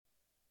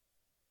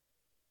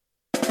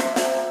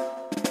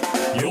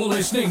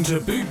listening to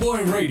Boot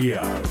Boy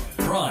Radio.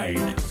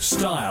 Pride,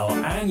 style,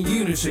 and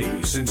unity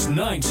since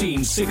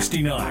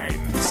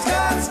 1969.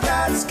 Scott,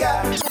 Scott,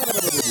 Scott.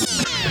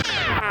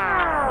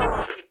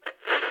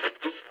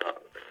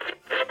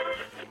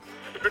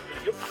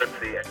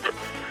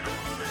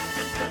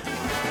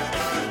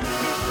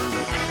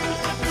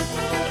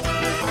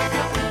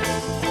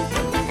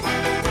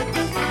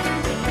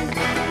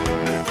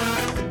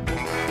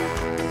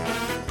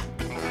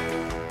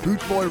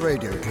 Boot Boy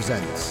Radio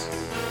presents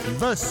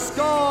The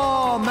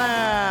Ska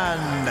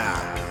Man.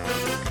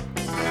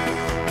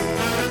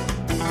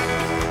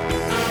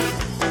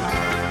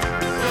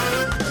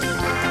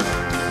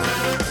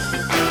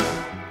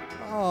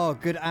 Oh,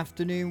 good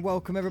afternoon.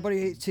 Welcome,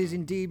 everybody. It is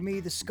indeed me,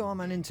 the Ska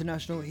Man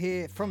International,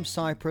 here from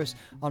Cyprus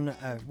on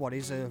what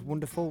is a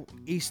wonderful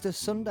Easter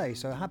Sunday.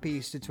 So happy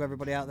Easter to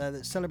everybody out there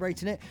that's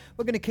celebrating it.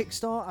 We're going to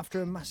kickstart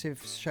after a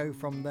massive show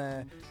from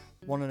their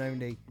one and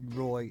only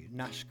Roy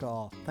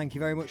Nashgar. Thank you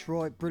very much,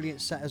 Roy.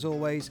 Brilliant set as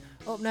always.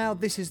 Up now,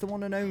 this is the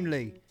one and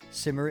only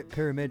Symarip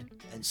Pyramid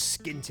and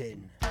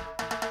Skintin.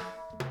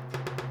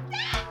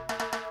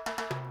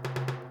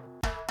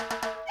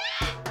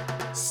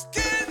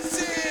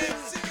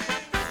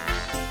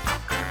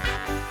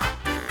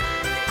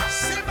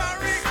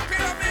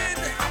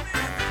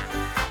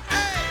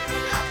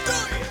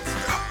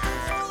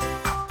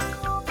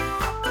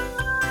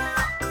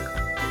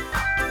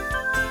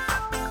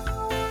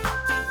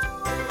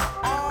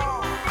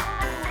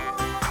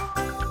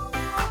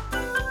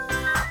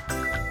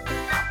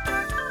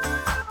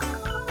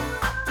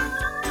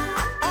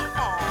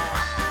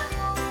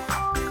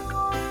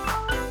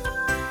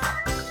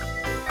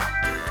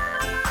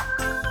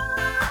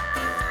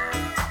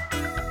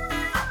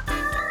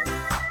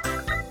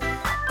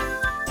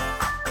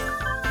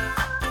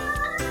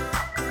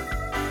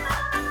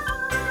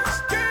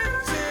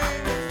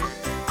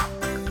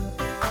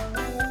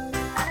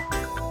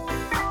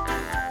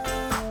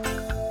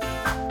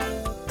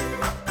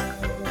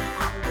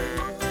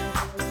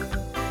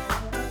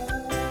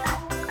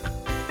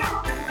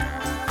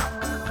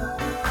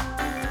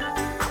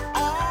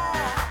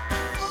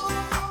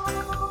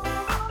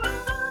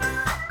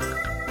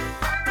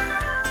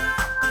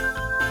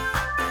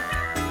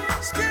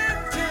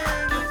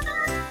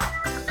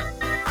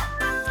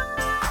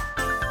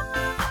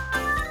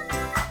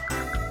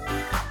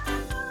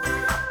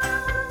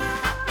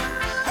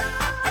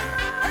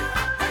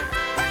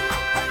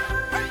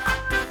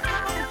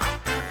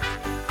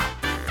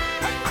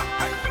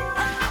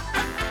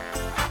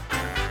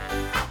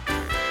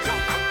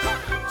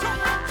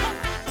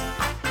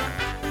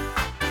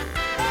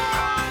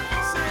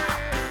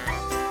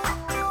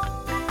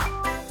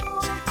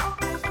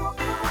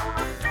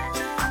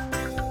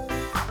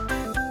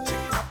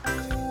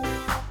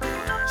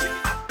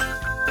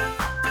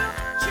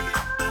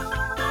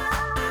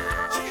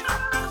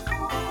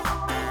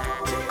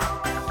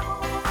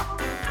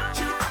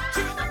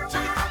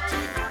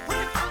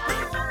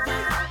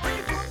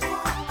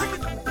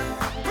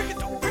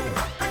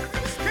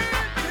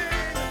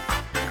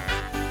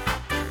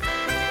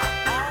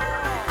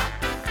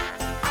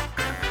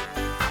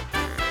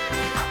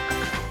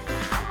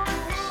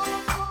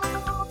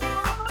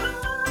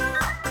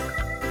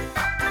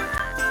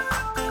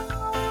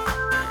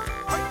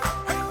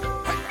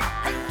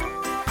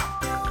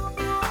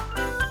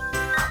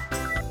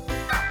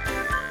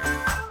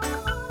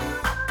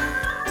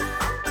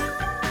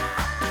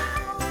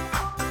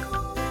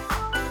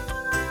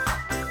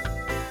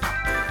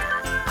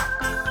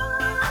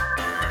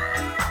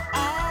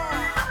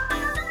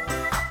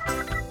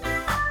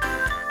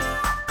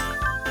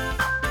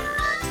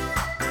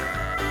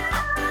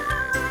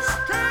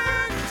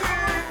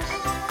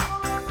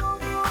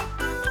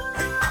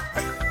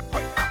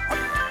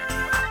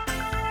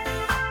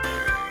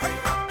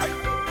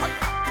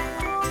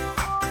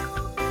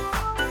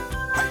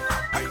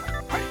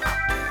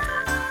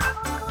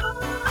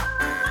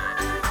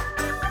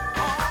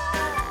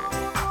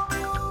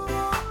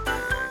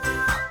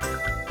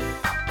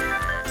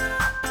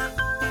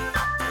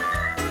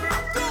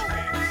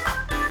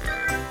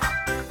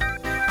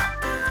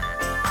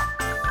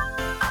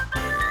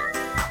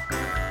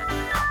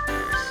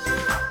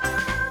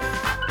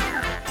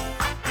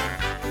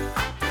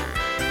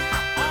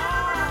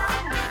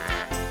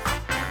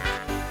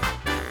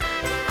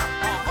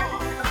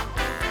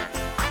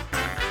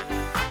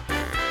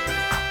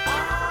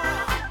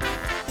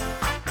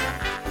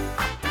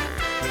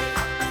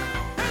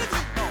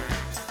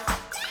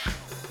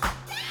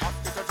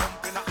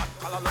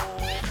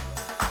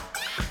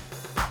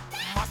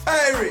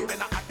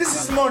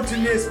 This is Monty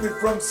Naismith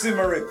from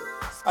Symarip,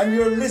 and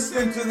you're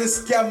listening to the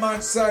Ska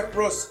Man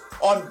Cyprus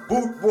on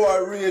Boot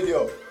Boy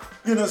Radio.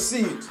 You know,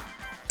 see it.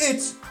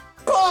 It's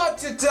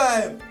party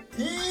time!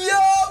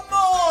 Yeah,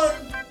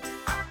 man!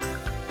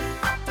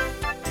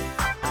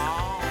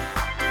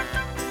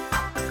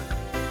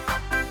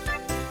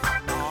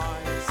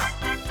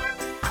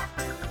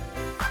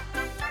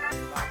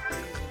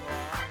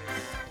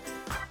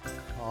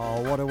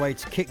 Oh, what a way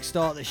to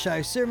kickstart the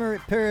show.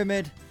 Symarip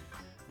Pyramid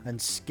and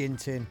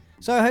Skintin.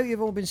 So I hope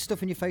you've all been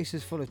stuffing your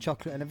faces full of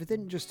chocolate and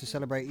everything just to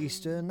celebrate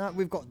Easter and that.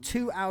 We've got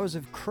 2 hours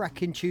of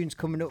cracking tunes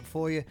coming up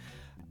for you.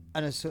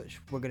 And as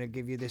such, we're going to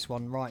give you this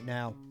one right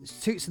now.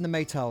 It's Toots and the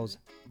Maytals,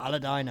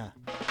 Aladina.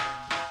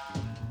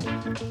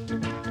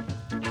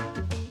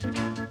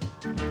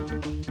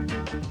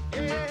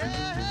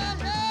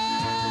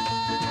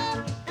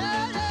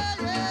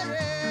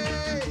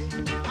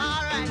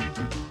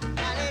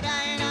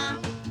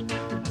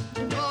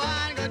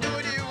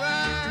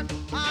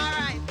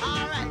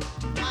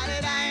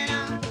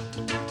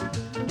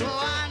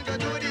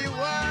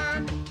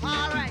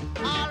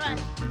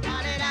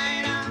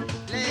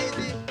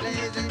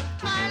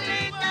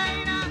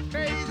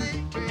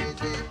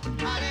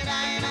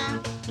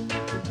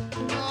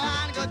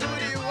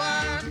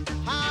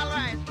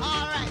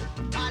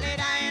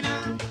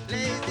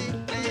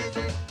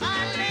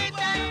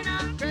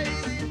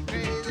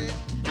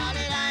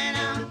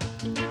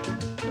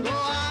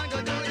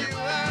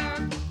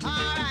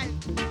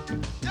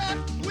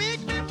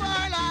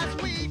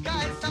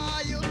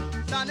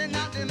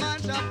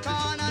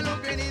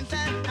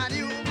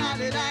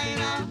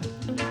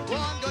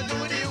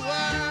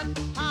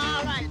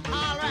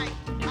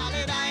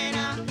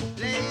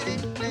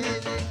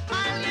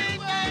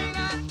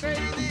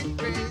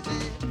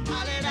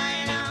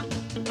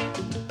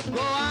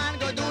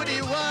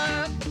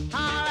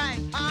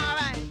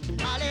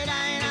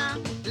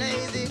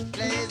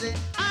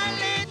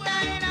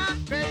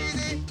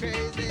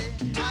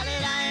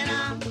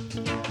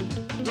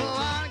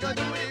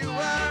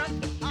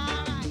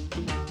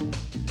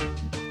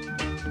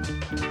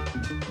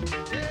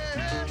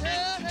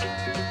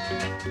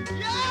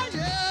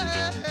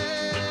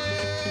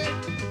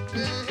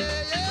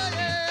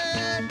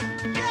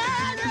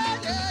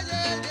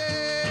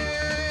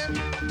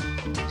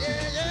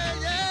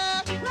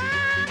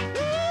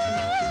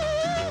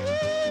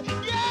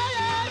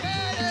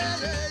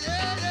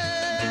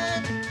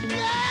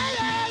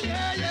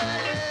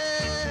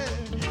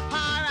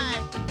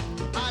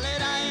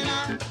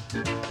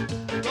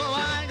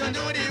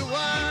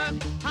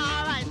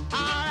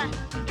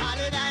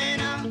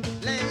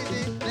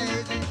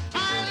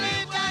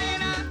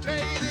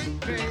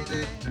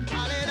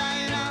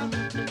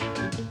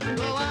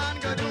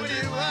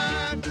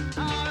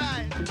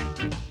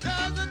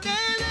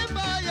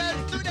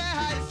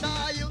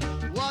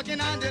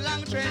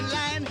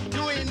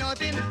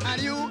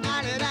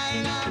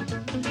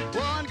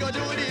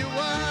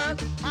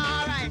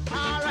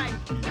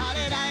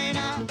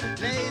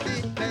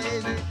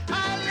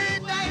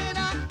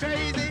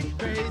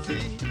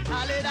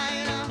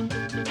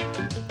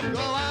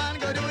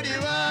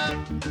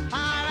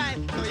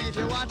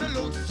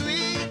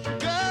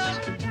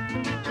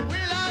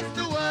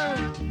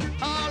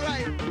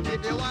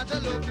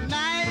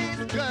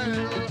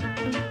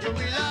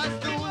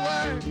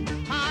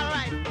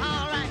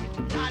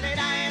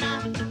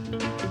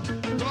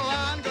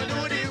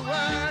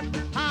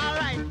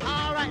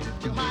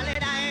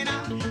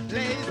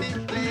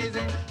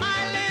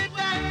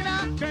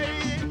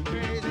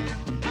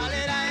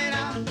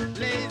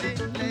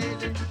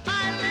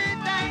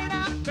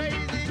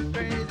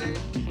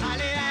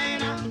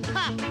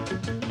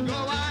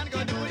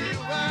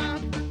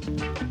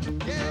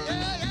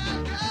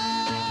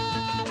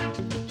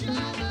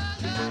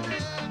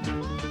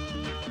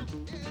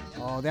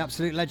 The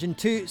absolute legend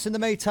Toots and the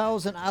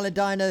Maytals and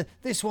Aladina.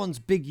 This one's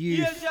Big Youth.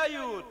 Yes, yeah,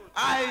 youth.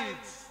 I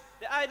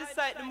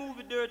decide to move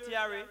it dirty,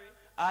 Harry.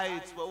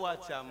 Aight, but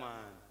watch ya, man.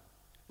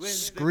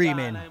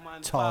 Screaming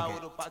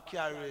target.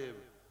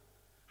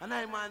 And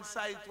I man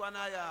sight one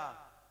eye.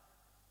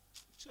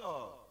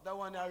 Sure, that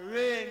one a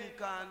rain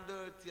can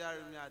dirty,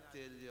 Harry, me I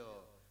tell you.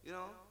 You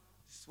know,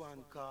 this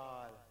one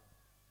called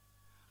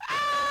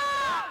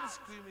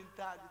Screaming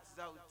Target is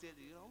out, tell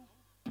you, you know.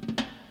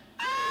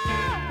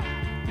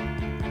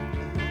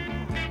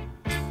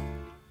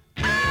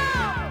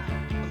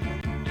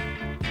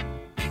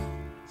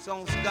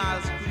 Some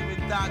scars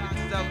Screaming Target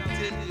is out,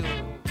 tell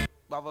you.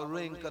 Brother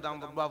Rinker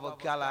and Brother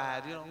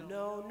Callahan, you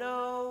know.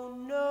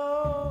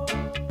 No.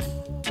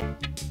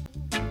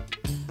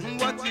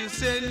 What you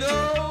say, no?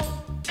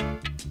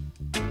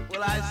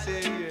 Well, I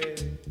say, yeah.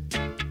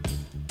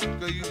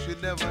 Cause you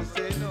should never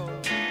say no.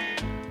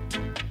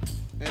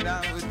 And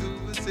I would do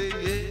is say,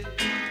 yeah.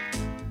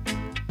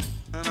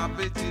 And I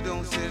bet you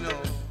don't say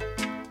no.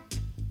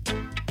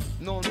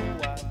 No,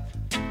 what?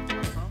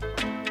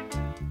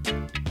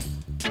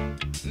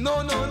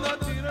 No,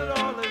 nothing at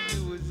all if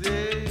you would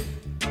say.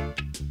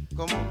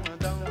 Come on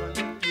down and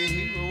let me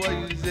hear what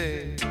you say.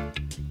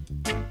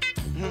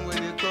 When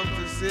you come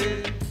to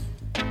say,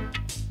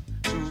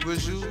 Shuba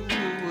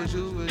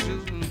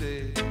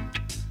day.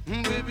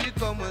 Baby,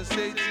 come and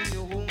say to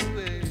your home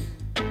way.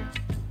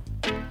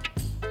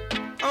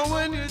 And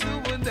when you're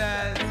doing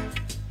that,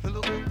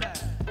 look at that.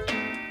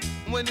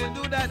 When you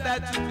do that,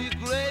 that would be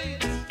great.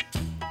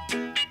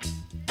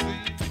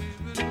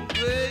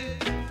 Great.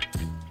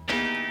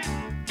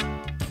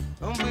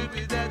 And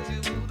baby, that you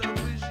would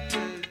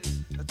appreciate.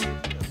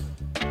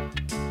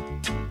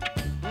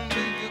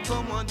 Baby,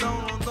 come on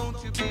down,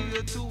 don't you to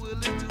be too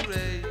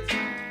illiterate.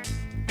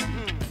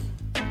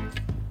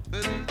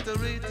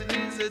 Illiterating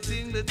is a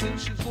thing that you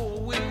should go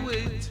away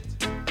with.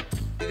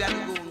 You gotta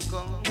go and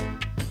come.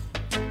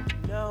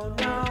 No,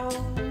 no,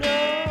 no.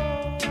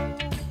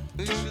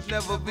 You should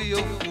never be a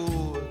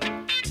fool.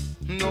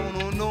 No,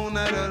 no, no,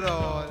 not at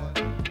all.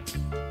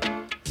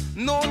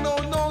 No, no,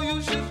 no,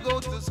 you should go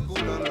to school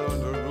and learn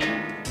the rules.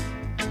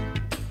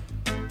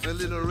 The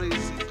little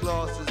racy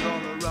classes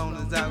all around,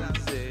 as I would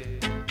say.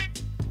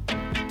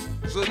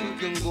 So you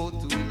can go to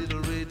a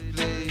little red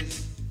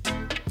place,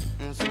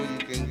 and so you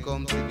can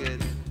come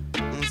together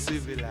and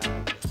civilize.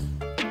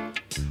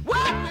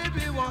 Well,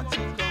 baby, once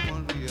you come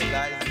and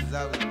realize, as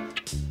I would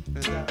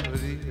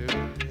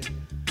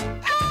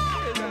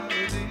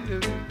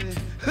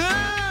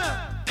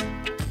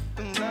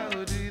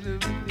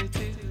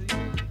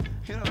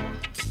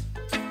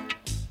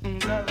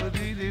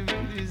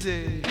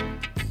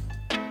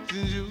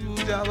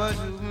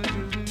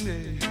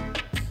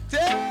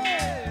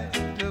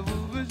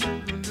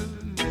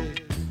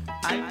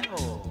I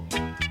know.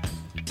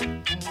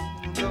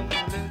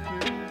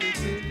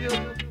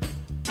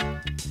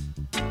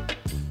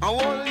 I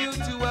want you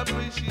to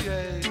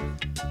appreciate,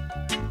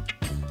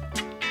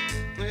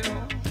 you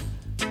know.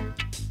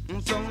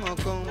 So I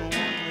come, I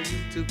want you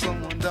to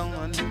come on down,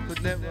 and you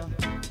could never,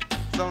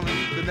 something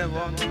you could never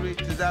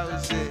underrate, as I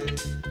would say.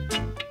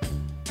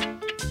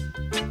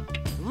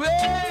 Rain,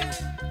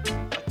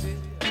 I tell you,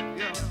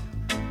 yeah.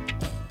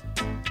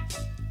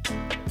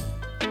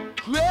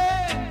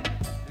 Rain,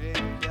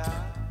 yeah,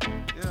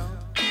 you know.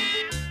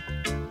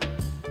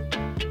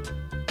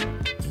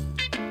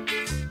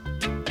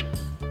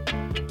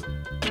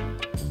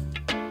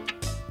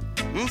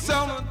 So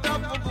on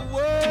top of the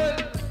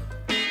world,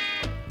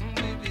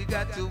 we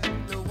got to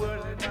win the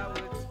world and now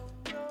it's...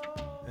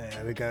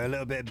 There we go, a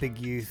little bit of Big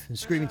Youth and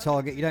Screaming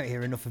Target. You don't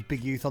hear enough of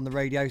Big Youth on the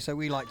radio, so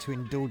we like to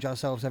indulge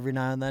ourselves every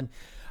now and then.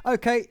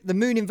 Okay, the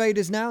Moon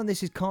Invaders now, and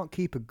this is Can't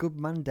Keep a Good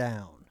Man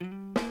Down.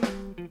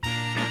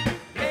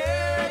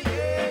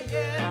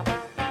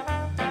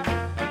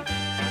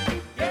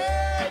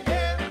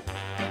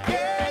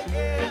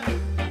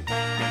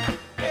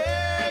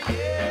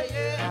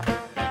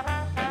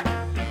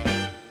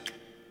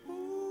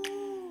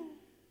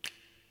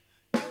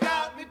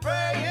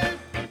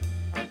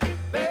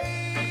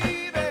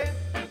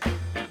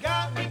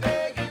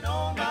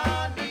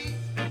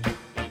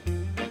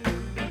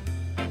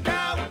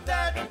 Now if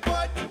that's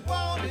what you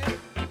wanted,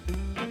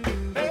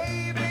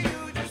 baby,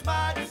 you just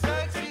might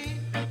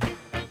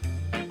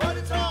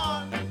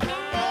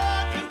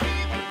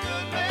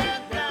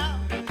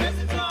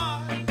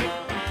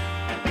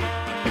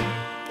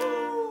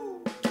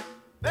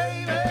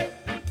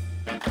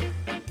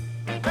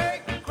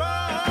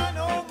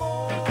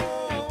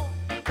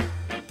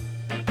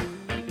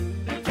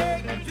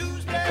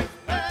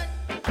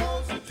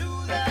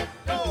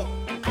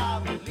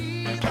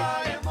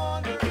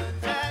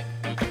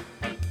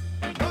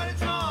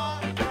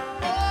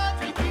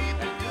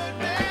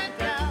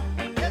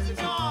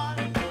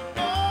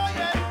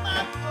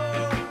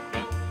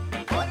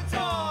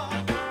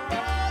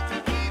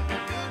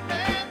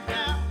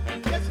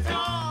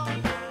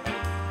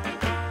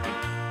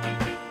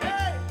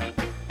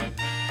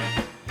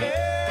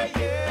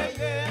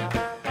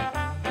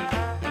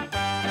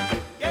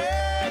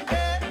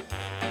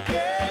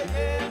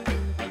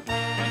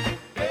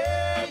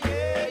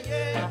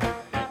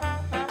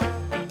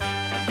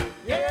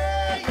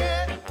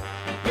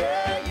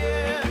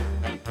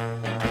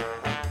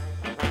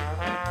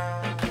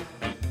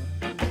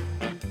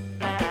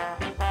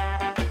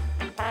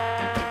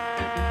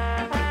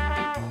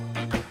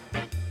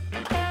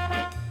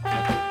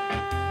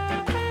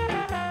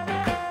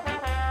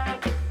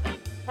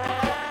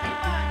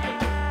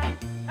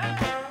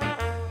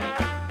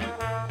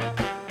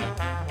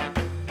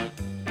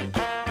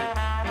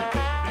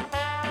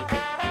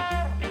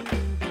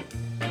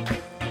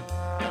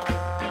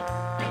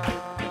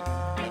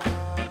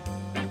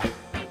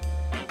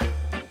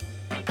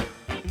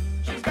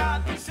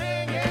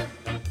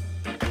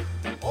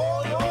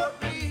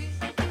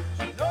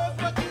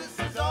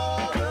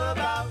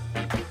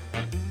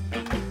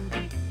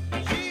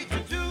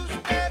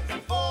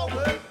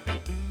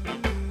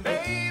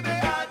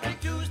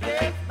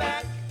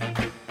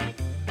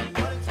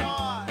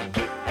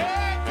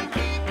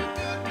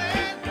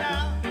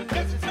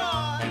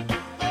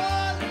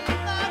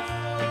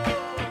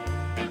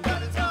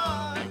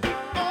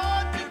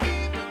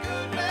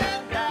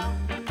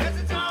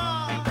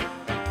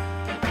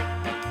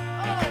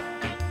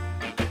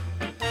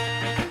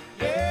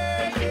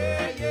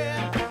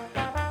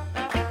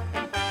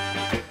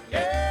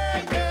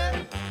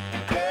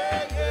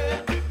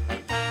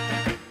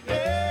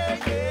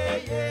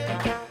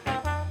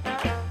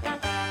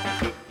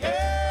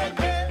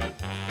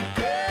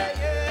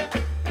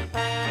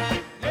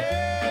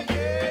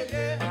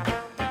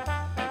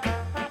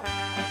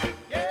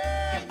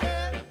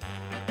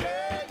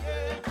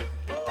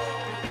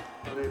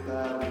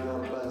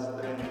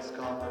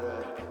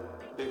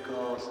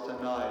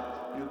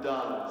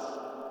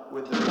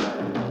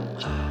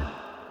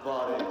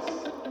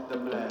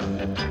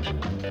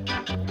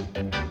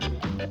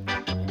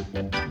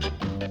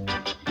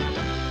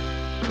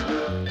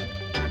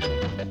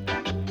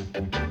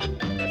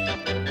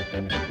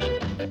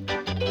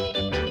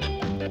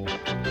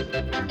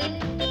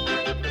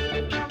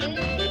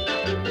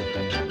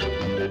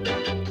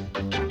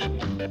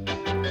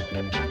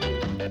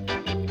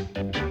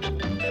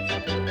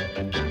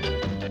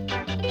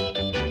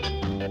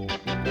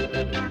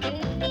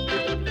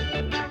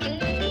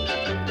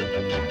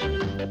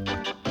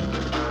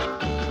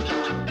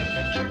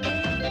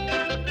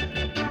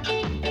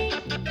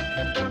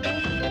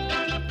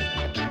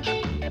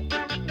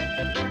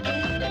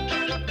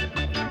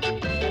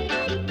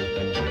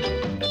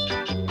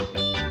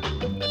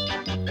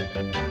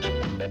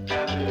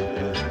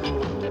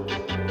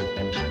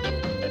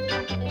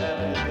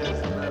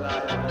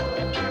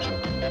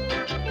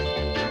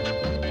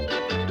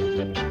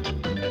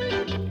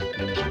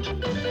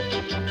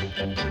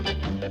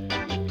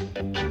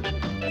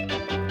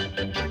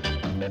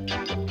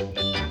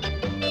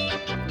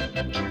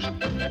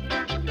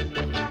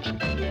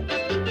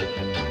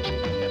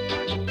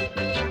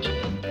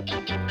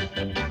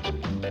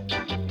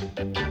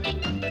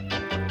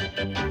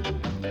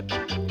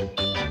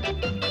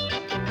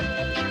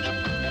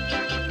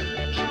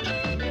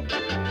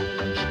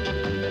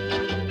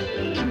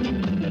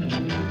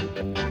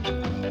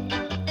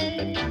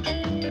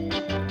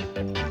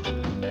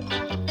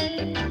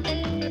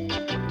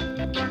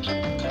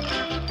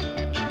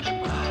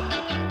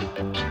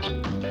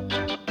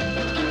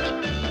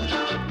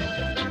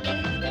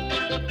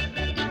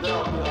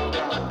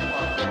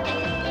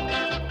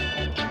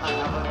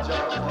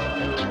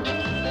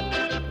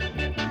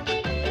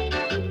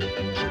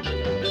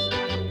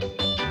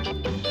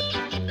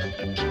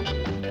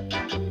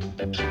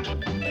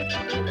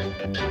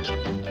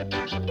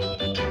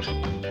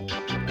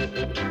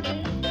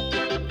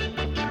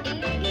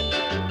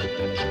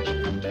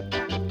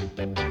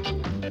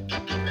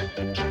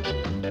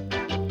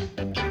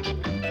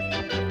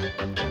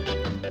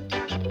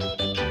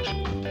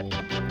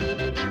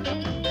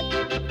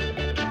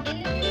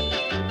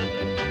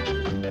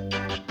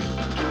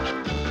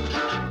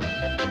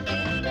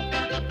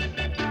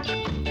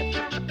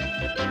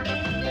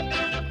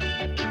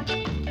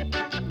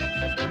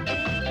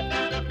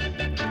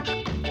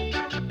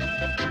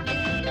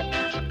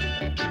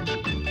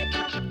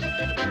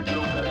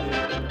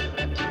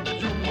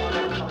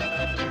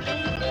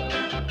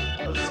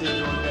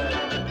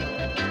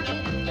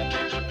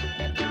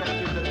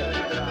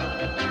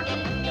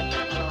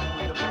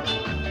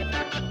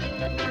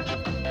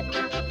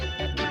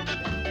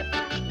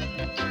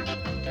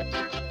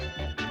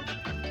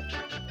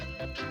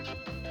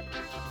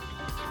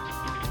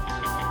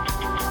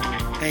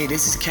Hey,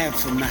 this is Kev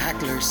from the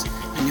Hacklers,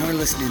 and you're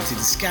listening to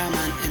the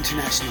Scarman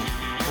International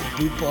on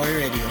Boot Boy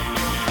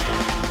Radio.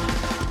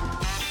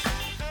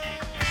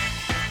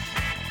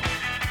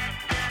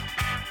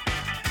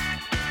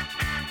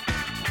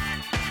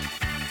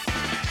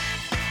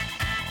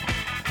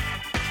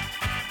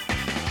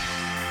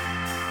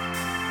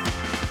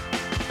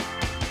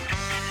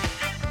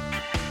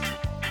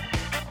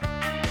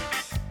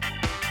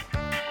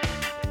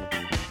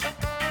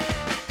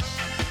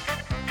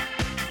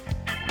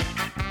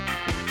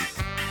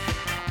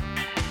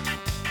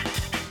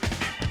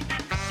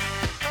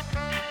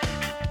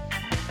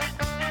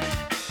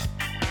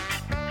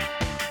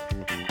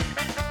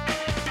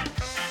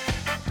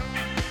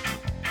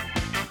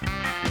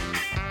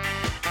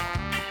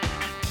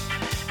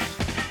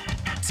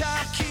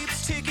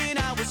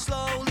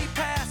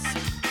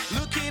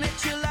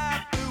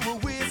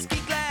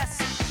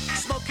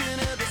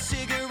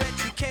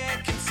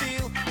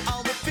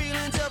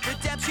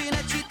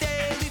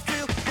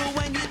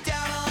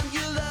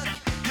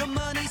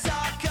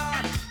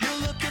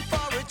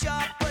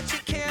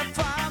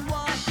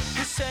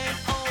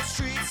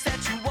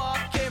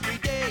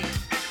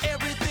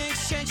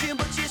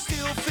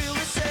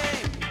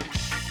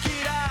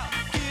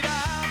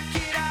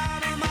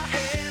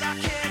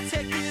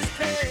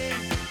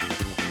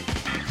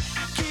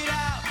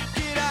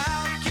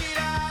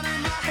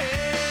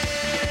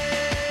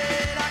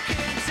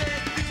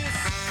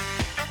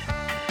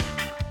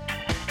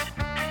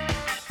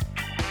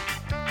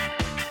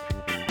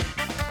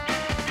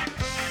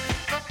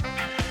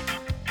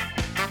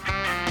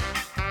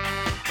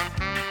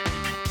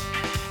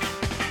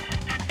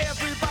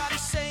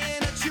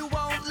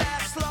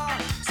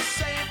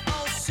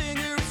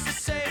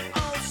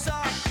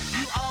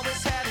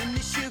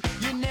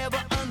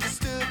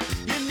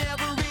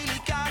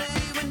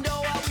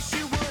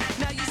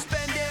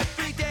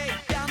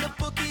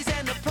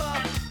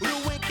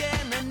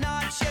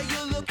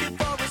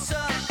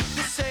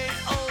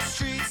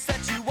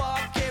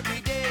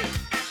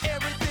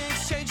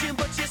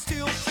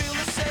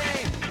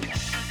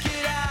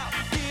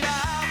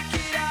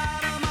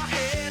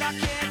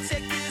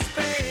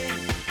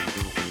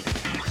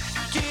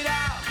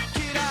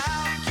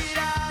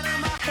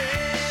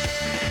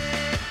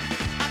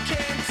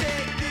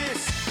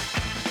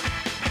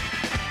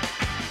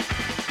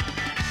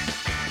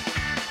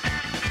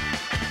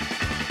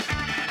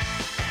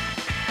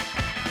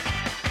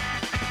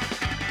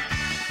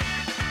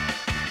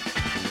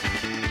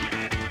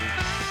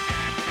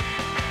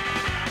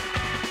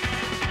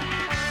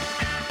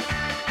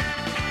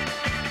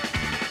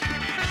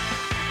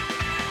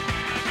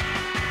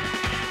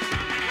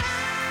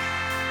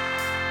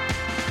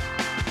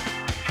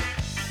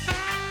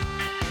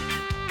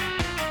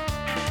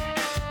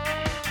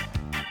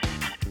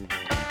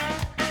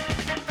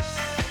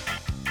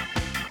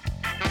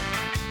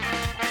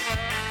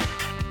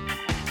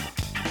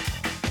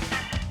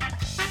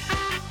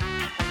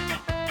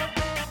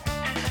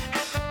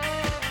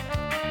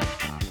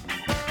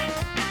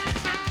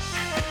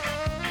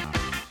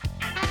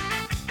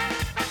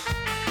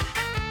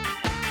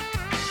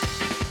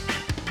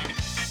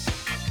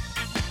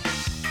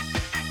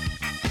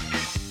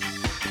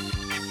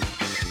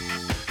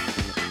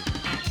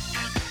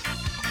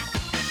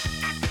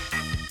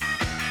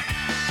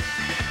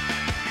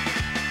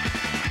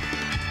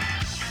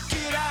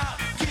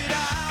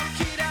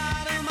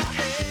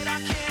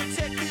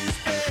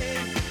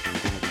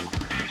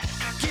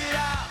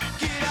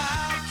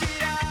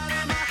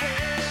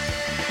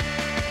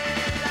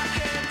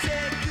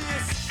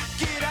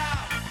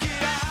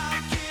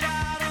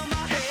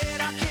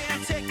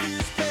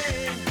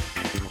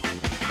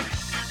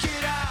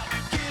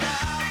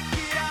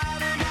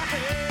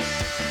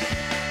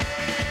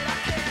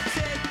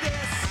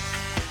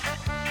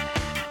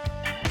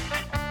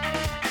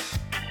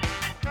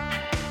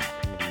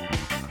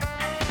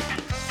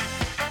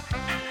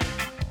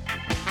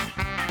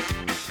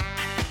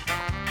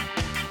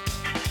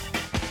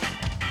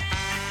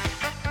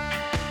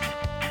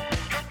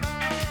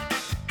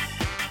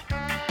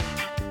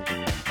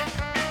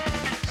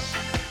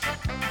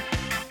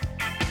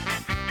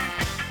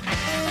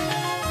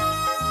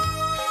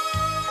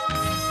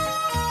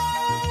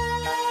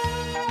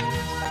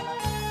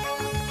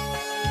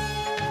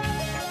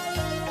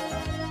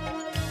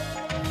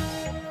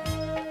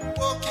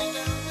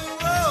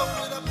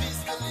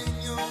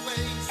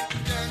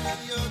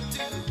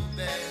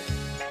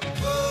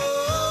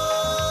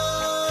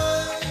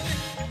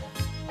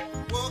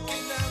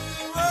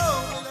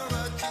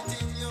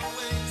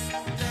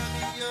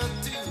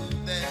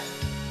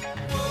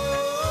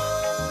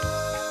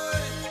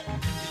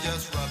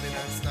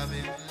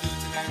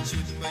 and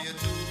shooting, but you're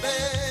too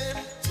bad.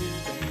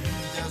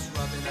 Just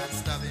robbing and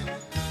stabbing,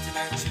 looting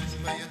and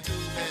shooting, but you're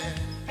too bad.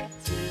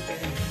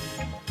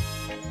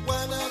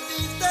 One of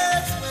these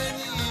days when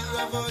you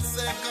hear a voice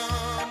say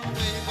come,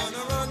 where you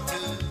gonna run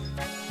to?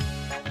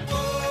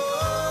 Boy.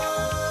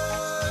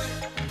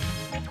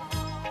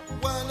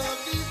 One of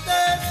these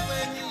days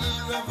when you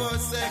hear a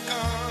voice say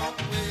come,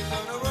 where you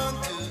gonna run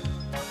to?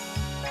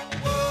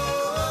 Boy.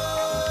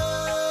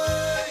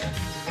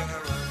 You're gonna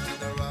run to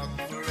the rock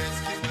for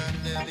rescue and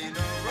there'll be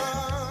no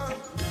run.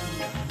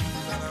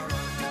 You're gonna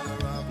run to the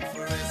rock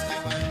for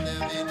rescue and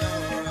there'll be no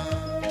run.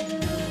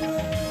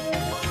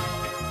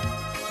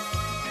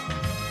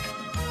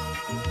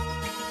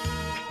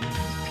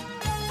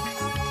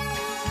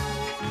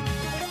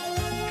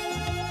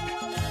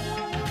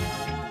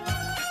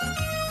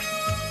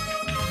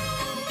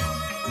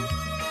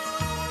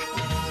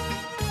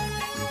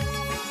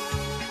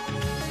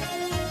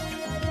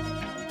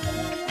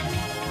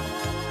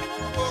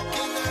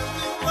 Walking down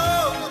the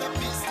road with a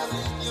pistol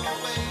in your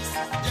waist,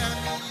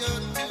 Johnny,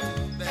 you're too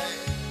bad.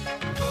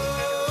 Oh,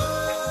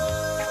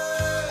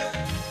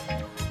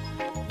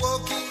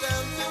 walking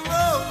down the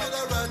road with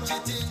a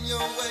ratchet in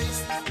your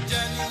waist,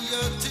 Johnny,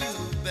 you're too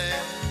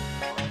bad.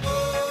 Oh,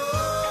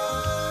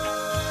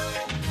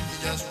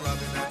 you're just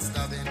robbing and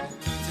stabbing,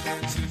 looting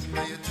and shooting,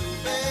 but you're too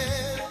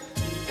bad.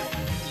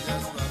 You're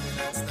just robbing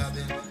and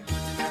stabbing,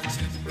 looting and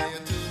shooting, but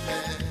you're too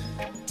bad.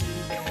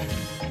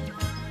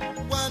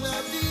 One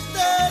of these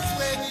days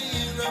when you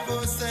hear a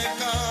voice say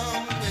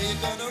come, where you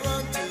gonna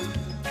run to?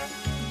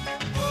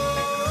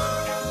 Boy.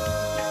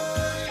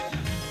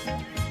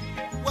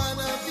 One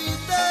of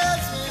these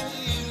days when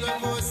you hear a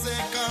voice say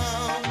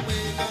come,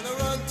 where you gonna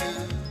run to?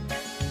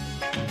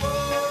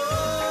 Boy.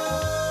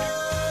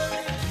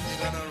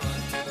 You're gonna run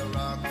to the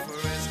rock for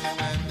rescue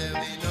and there'll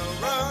be no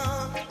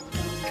run.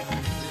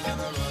 You're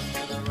gonna run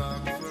to the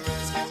rock for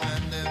rescue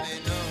and there'll be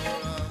no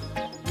run.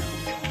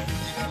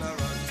 You're gonna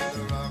run to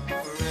the rock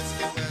for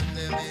rescue and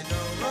there'll be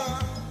no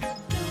run.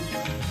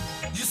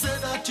 You say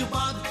that you're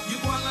bad, you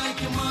go on like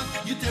you're mad.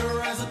 You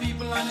terrorize the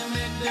people and you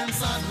make them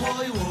sad.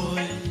 Boy,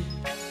 boy,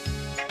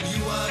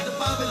 you are the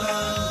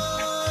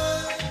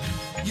Babylon.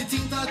 You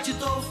think that you're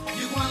tough,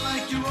 you go on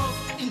like you're rough.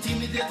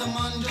 Intimidate a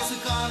man just to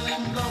call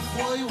him bluff.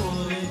 Boy,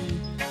 boy,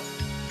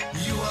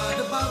 you are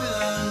the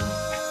Babylon.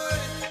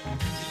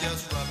 You're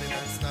just robbing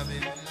and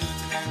stabbing,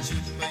 looting and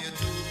shooting, but you're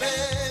too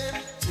bad.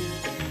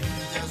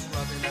 You're just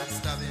robbing and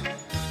stabbing,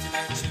 looting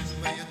and shooting,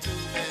 but you're too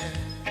bad.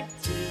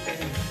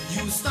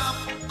 You stop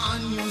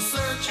and you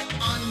search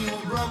and you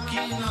broke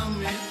in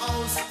on my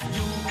house.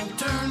 You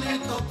turn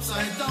it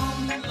upside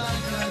down like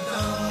a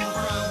damn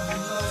crab.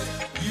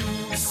 You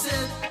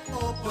set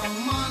up a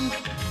man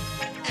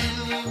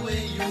any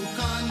way you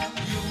can.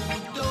 You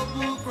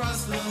double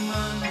cross the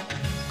man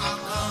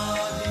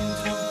according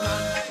to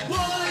plan.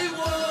 Why,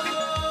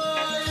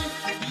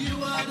 you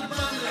are the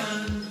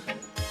Babylon.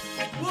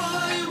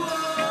 Why,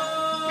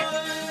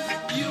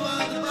 you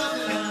are the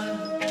Babylon.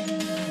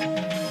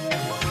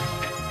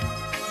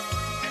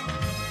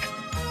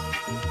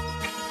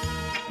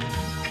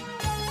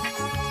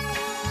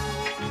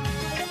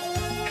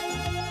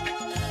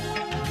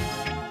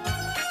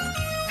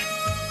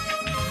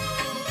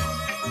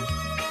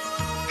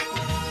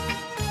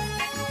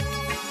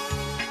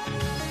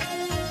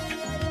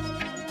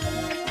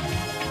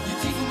 You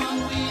take a man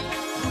weed,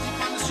 put it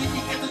on the street,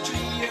 you get a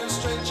 3-year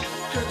stretch.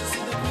 Courtesy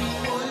the queen,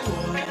 boy.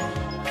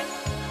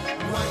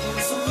 Why you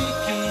so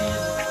wicked?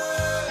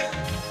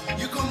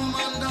 You come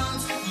and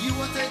dance, you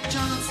will take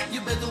chance. You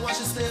better watch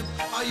your step,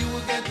 or you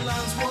will get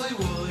lost, boy.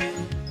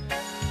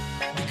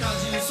 Because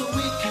you so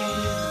wicked.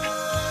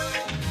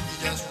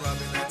 You're just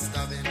robbing and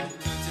stabbing,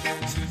 looting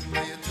and shooting,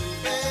 but you're too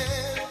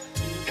bad.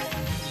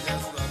 You're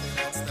just robbing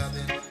and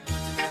stabbing,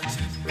 looting and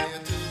shooting, but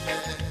you're too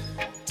bad.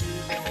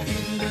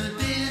 In the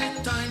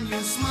daytime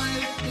you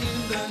smile, in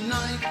the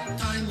night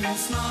time you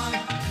snarl.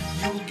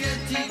 You get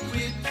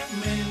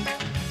equipment,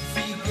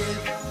 we get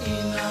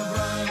in a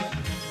brand.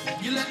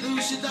 You let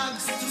loose your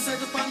dogs to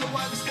set upon the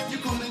wags. You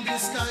come in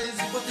disguise,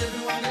 but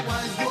everyone get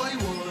wise, boy.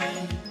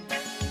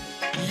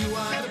 You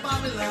are the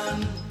Babylon.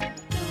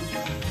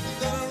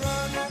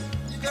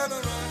 You gotta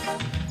run,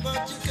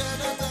 but you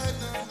cannot hide,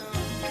 no.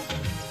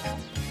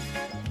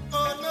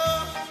 Oh no,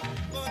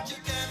 but you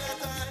cannot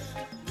hide.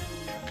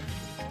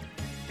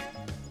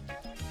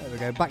 There we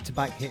go,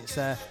 back-to-back hits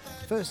there.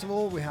 First of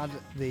all, we had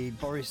the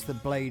Boris the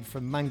Blade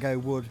from Mango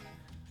Wood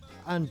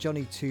and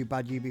Johnny Too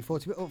Bad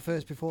UB40. But up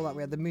first, before that,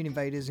 we had the Moon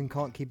Invaders and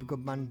Can't Keep a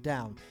Good Man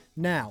Down.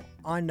 Now,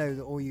 I know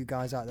that all you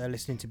guys out there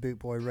listening to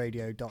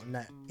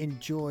bootboyradio.net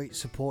enjoy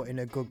supporting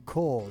a good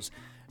cause.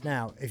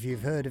 Now, if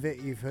you've heard of it,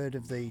 you've heard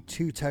of the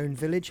Two Tone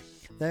Village.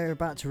 They're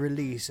about to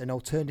release an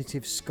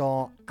alternative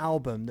ska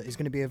album that is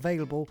going to be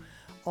available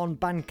on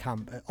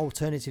Bandcamp at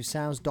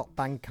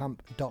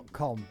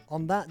alternativesounds.bandcamp.com.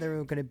 On that, there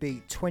are going to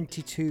be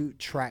 22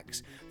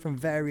 tracks from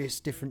various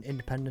different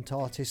independent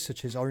artists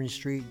such as Orange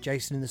Street,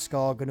 Jason and the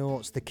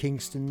Scargonauts, the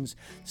Kingstons,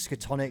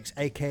 Skatonics,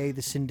 aka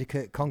the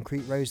Syndicate,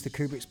 Concrete Rose, the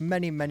Kubricks,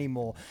 many, many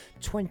more.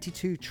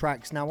 22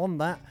 tracks. Now on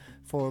that,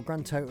 for a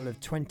grand total of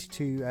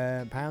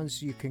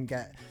 £22, you can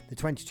get the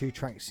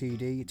 22-track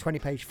CD,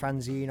 20-page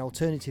fanzine,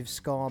 alternative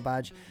scar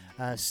badge,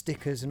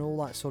 stickers and all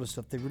that sort of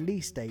stuff. The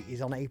release date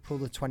is on April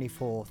the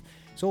 24th.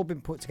 It's all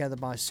been put together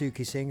by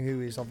Suki Singh,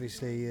 who is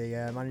obviously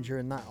the manager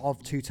and that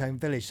of Two Tone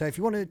Village. So if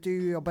you want to do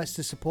your best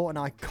to support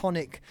an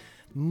iconic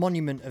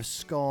monument of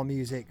ska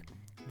music,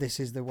 this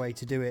is the way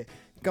to do it.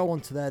 Go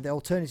onto there, the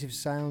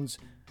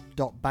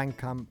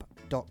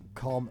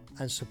alternativesounds.bandcamp.com,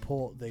 and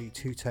support the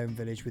Two Tone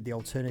Village with the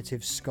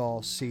Alternative Ska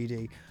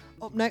CD.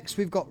 Up next,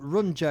 we've got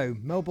Run Joe,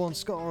 Melbourne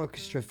Ska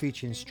Orchestra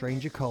featuring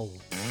Stranger Cole.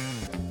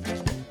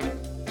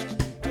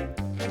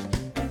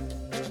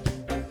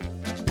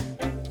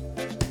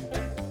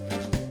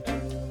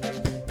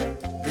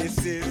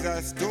 This is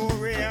a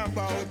story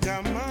about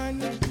a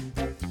man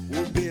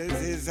who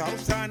builds his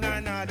house on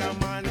another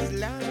man's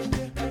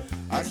land.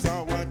 I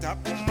saw what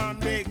happened, man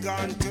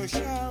began to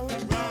shout.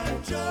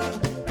 Run, Joe.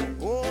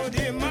 Oh,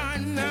 the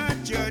man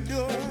at your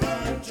door.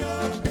 Run,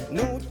 Joe.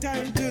 No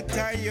time to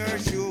tie your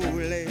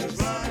shoelace.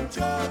 Run,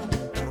 Joe.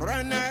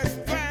 Run as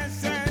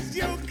fast as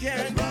you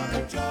can.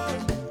 Run, Joe.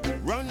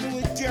 Run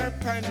with your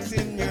pants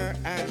in your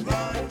hand.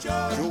 Run,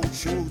 Joe. Joe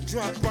shoe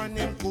drop on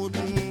him,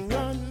 couldn't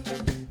run.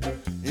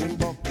 Him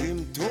buck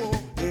him toe,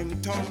 him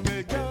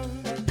tumble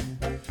down.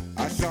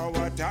 I saw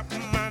what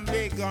happened, man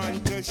began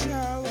to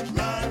shout.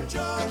 Run,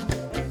 Joe.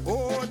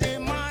 Oh, the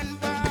man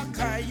back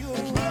at you.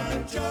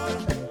 Run, Joe.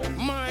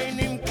 Mind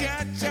him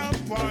catch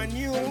up on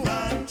you.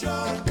 Run,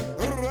 Joe.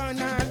 Run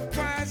as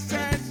fast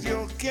as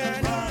you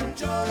can. Run,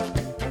 Joe.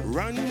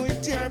 Run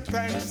with your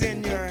pants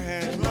in your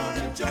hand.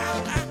 Run, Joe.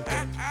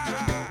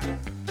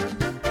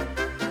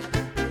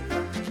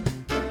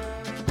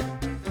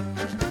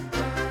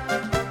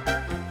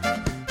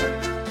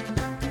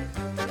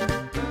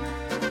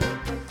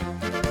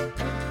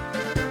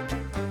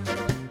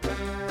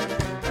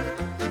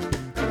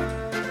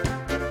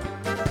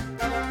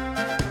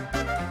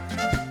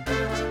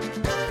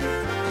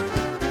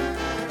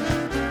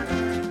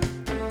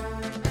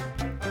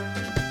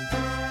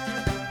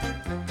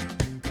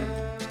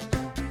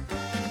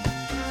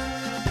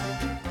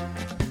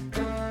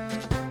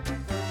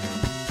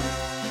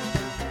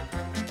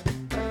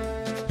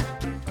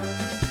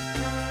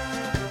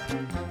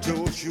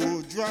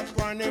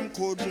 Drop on him,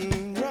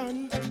 couldn't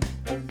run.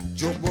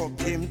 Joe buck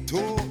him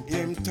toe,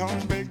 him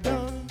tumble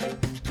down.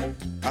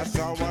 I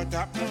saw what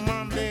happened,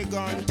 man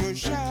began to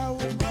shout.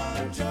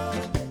 Run, Joe.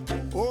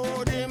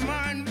 Oh, the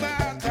man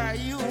back at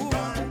you.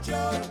 Run,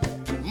 Joe.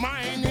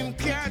 Mind him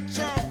catch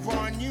up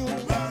on you.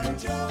 Run,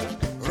 Joe.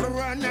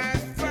 Run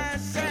as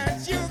fast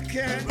as you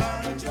can.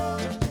 Run, Joe.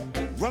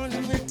 Run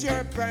with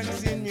your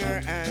pants in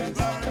your hands.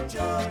 Run,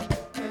 Joe.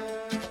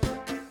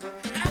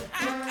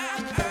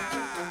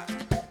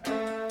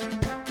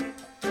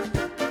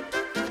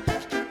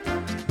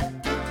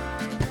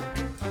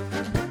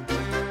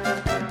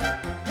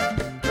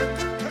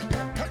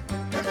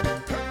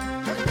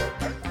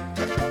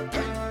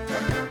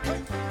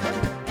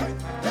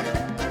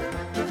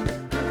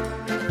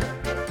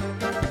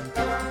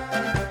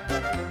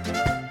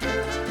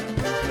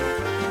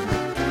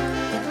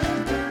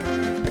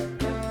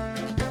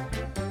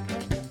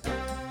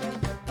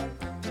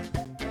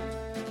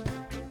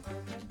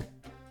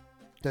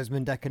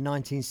 Desmond Dekker,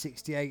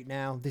 1968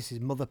 now. This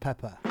is Mother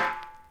Pepper.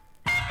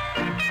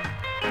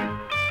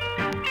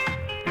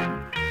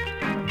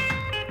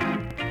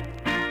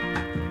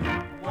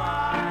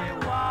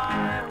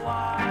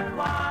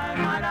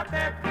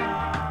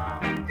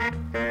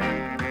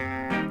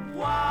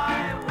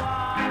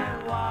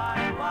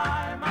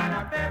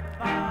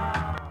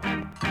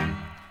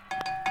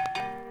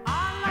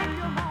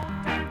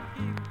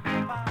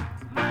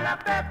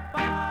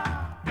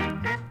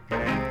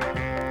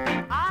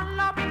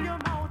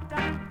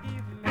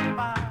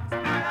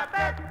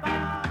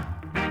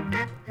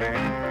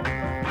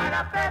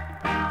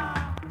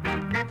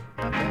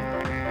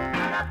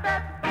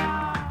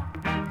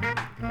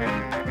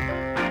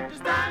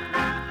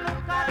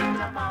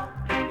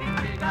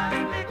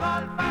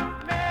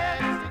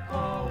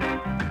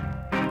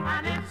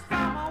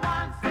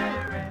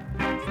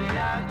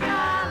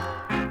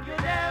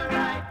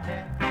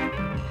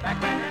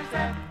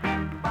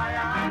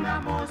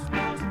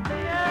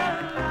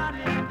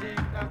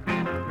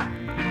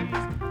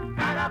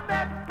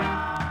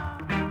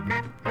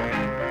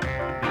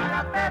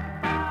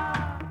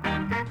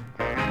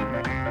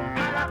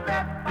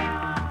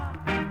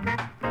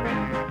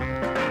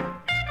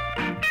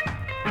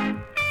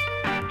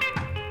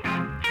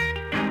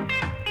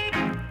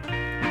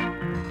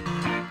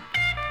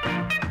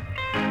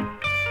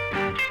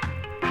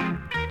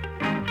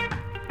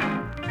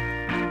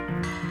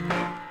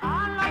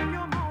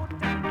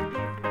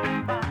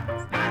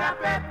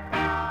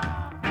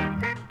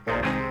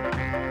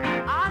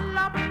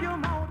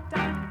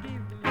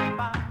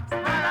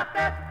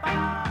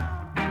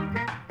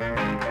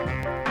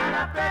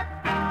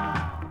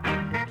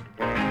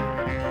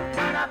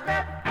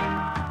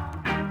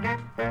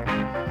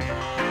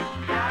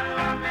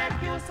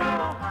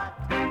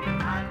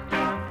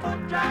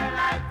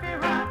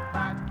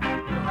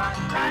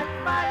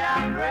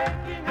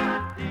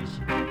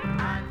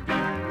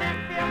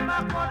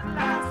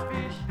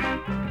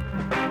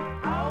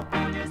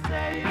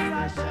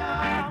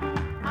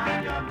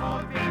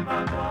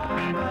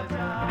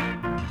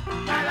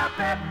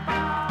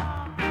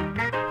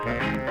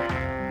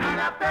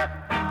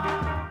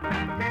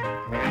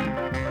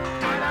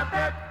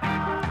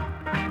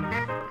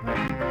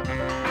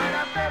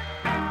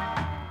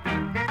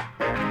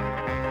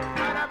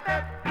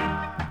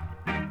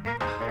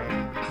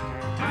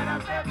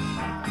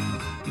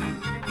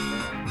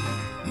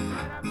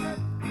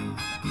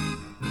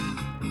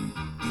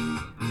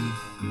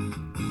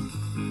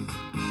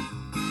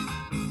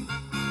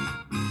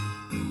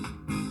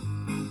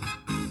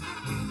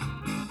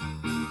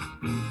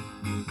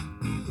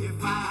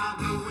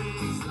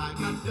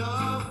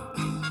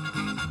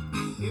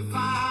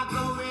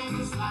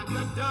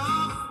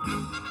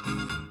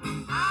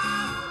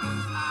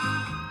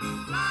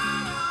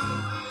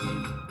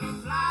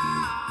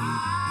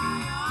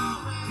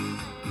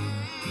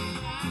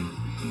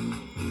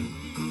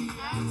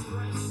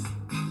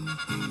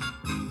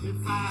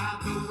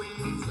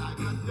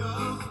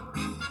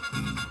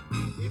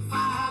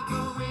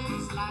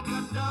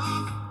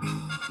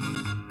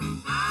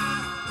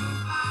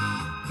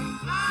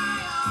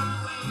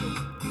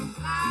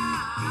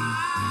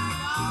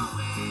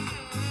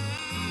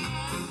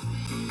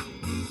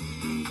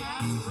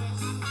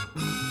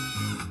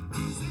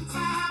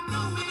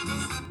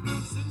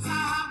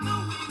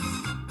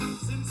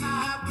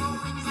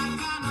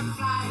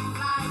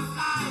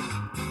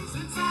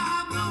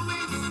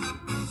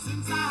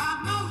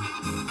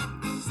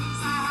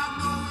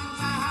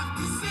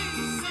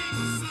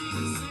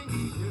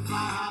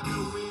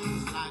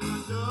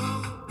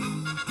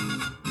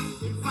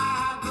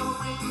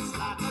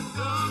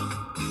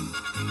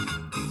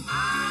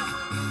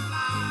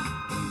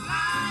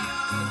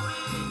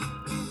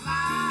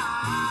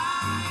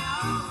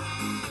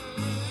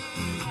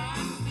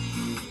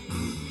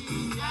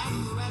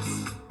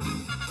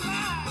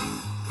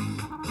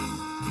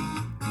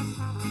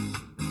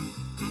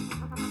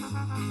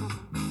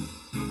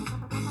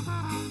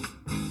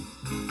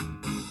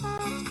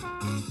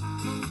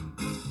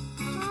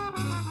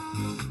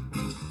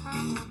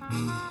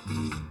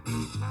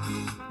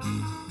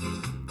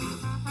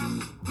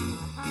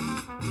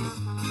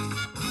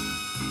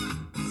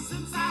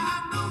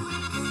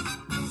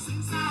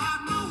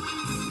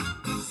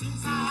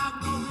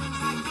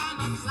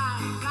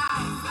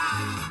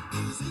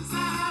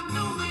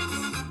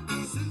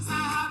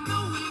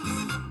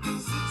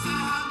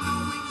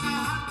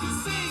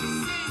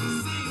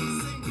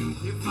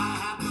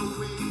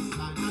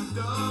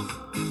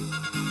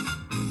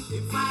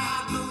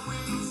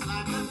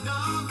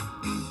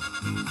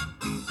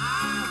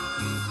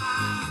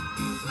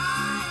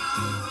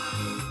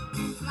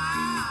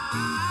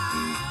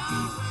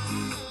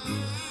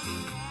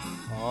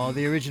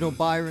 The original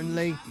Byron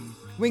Lee,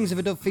 Wings of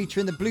a Dove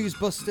featuring the Blues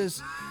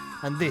Busters,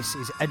 and this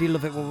is Eddie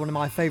Lovett, one of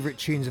my favourite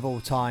tunes of all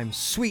time,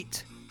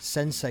 Sweet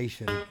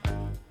Sensation.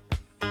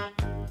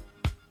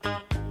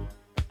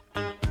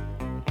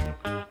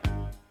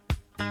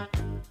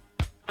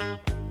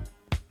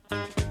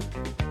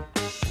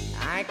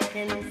 I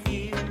can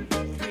feel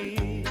the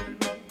thrill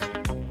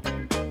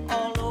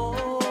all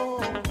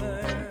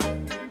over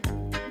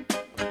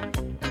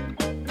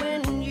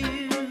when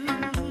you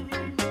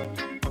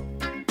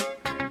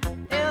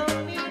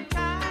held me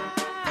tight.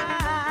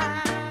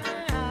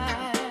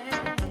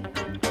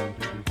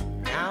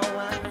 Now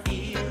I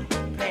feel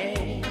the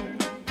pain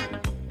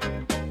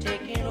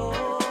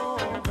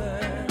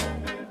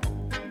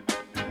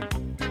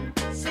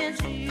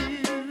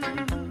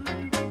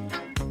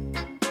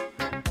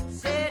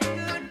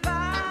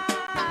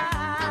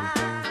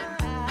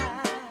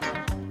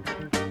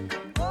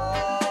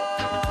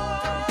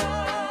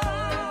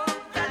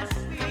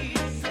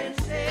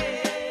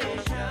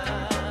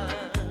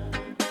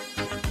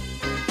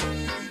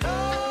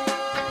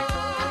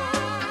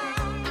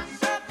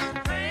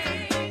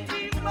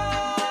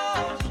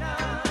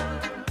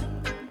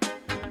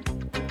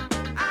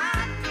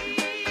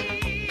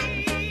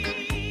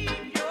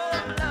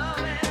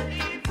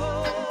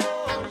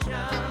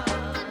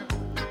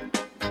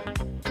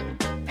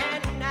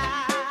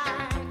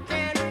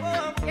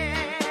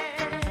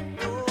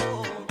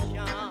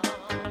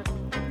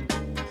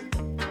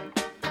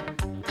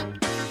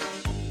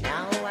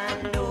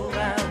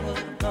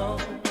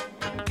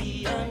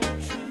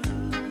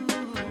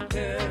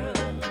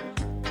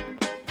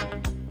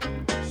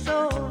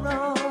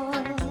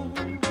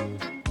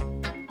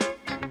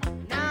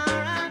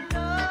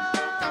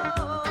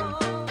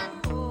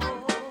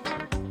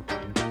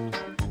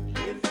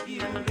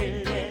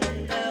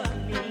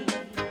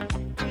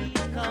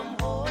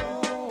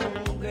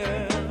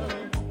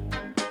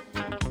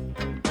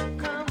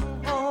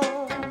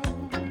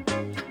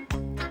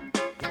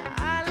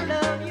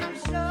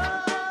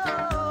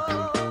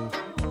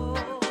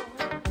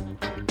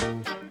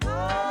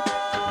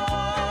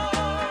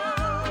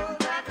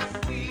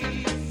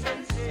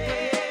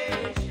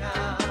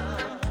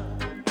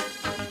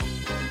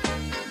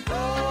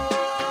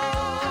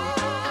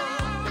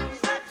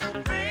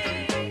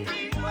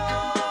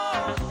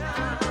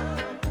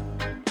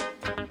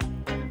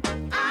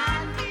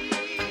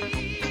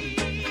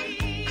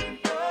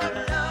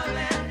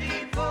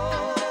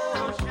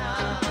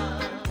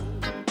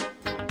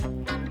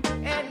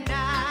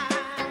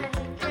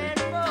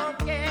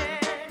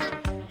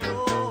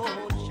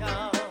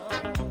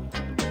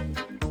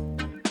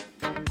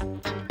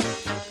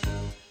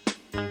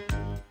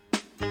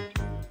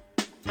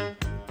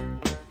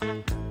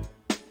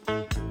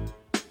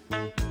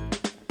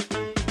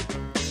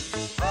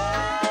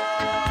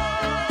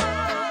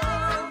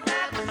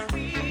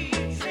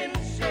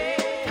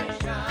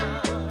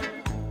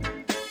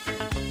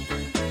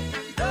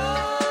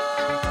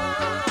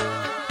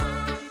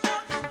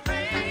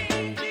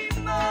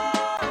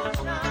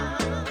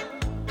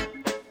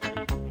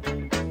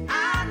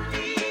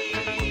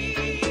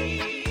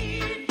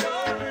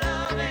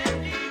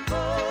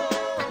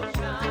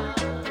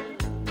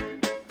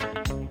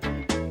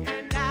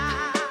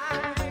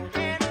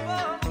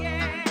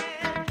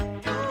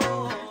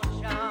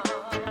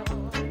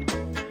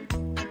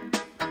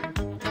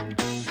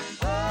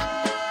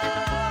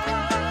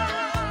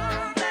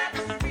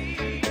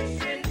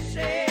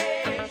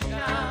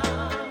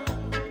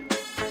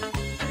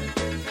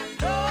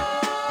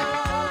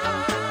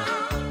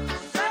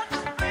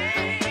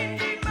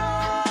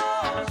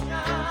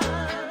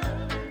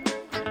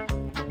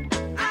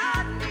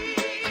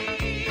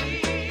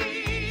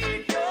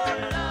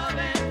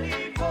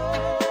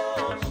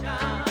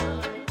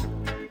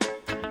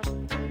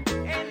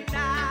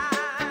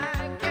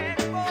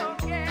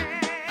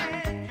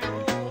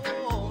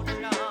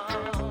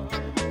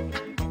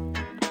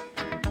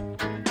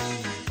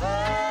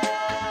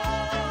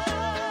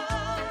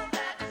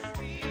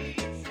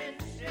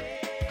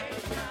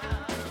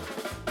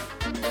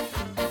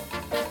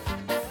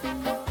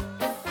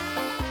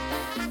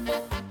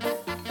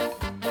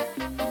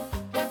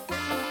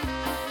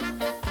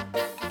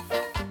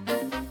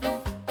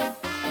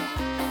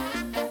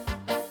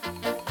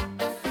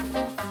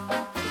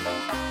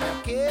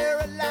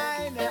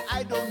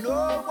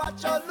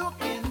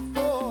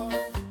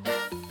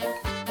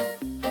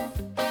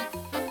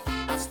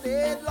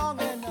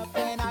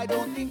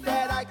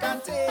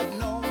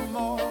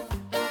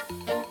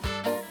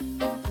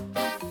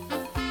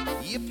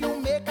if you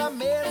make a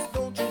mess,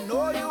 don't you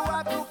know you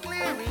have to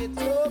clear it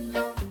up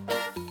now?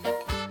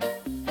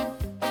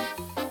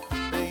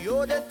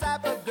 You're the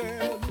type of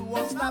girl who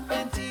won't stop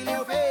until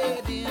you've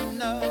had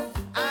enough.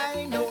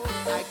 I know,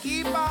 I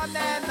keep on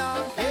and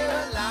on,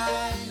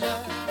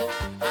 Carolina.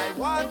 I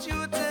want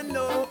you to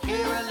know,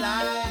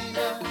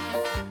 Carolina,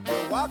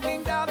 you're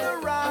walking down the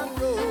wrong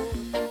road.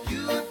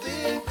 You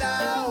think the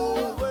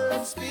whole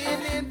world's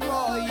spinning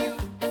for you.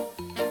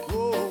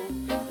 Whoa,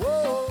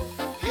 whoa,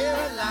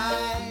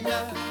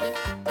 Carolina,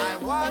 I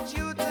want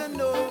you to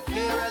know,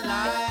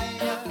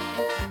 Carolina,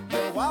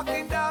 you're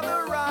walking down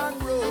the wrong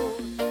road.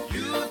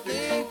 You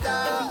think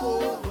the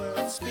whole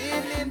world's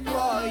spinning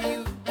for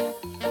you.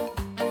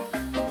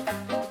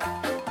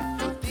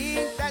 To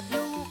think that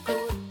you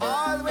could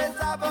always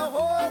have a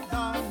hold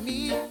on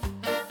me,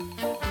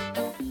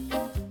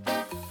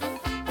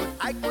 but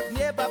I could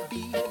never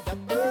be the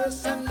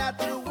person that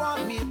you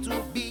want me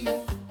to be.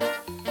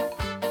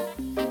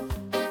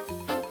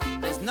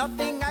 There's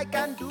nothing I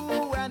can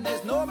do and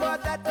there's no more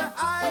that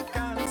I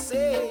can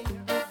say.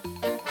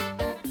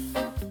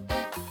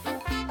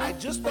 I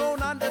just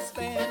don't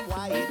understand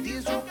why it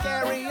is you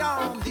carry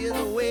on this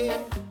way.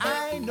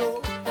 I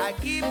know I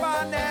keep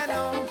on and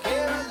on,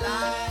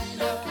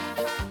 Carolina.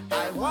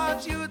 I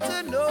want you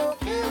to know,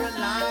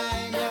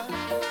 Carolina,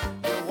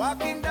 you're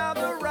walking down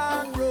the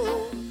wrong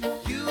road.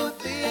 You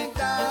think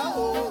the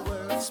whole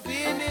world's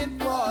spinning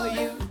for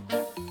you.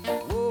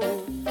 Whoa,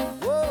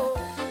 whoa,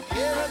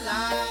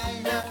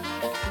 Carolina,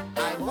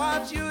 I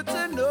want you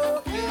to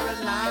know,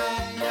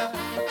 Carolina,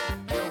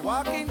 you're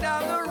walking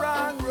down the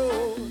wrong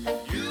road.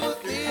 You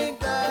think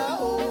the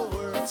whole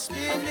world's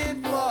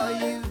spinning for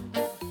you.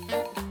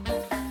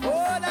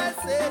 What I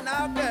say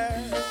now, girl.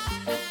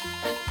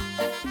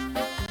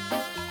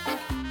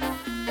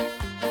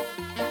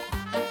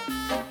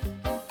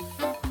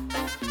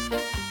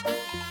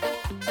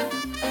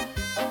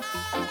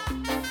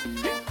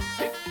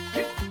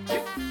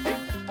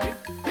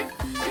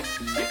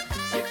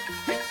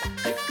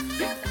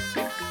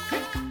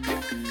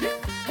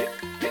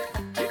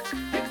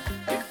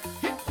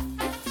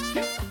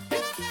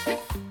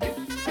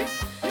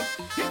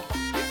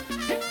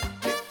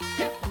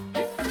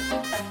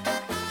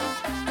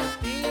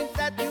 Think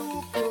that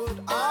you could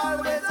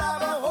always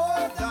have a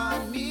hold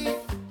on me,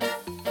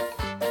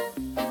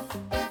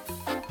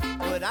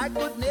 but I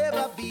could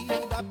never be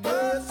the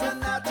person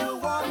that you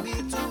want me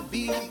to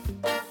be.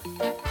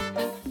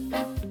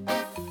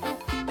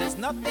 There's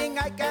nothing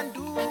I can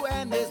do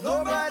and there's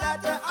no more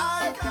that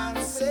I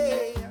can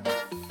say.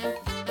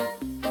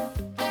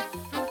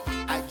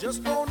 I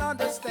just don't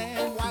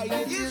understand why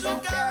it is you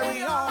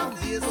carry on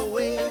this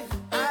way.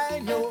 I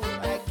know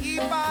I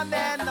keep on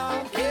and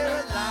on,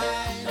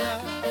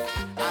 Carolina.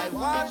 I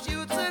want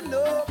you to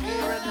know,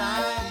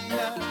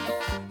 Carolina,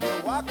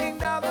 you're walking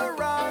down the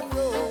wrong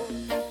road.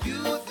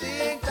 You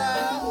think the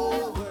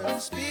whole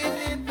world's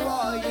spinning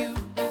for you.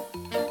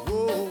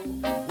 Whoa,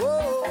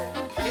 whoa,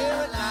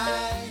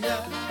 Carolina,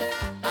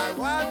 I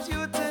want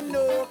you to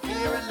know,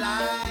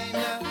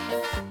 Carolina,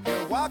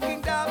 you're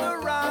walking down the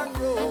wrong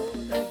road.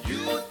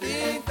 You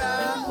think the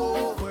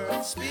whole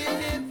world's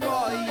spinning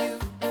for you.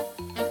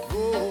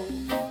 Whoa,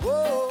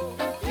 whoa,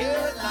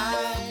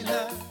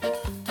 Carolina,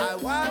 I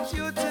want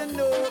you to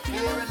know,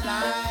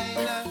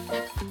 Carolina,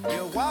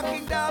 you're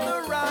walking down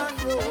the wrong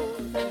road.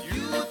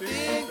 You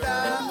think the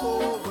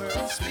whole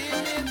world's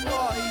spinning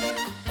for you.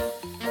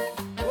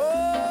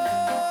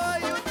 Oh,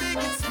 you think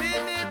it's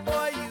spinning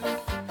for you,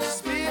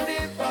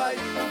 spinning for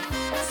you,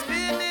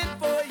 spinning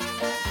for you,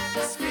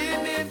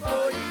 spinning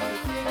for you. You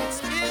think it's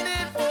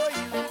spinning for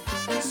you,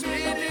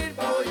 spinning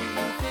for you.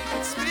 You think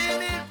it's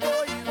spinning for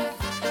you,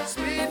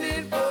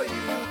 spinning for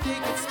you. You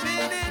think it's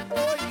spinning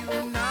for you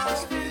now,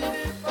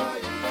 spinning for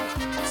you,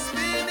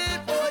 spinning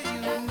for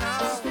you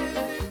now.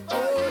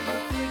 Oh, you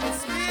think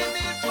it's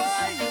spinning for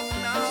you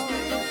now.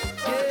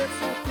 Yes,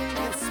 you think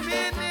it's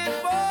spinning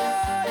for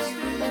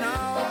you now.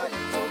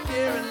 So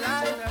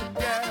Carolina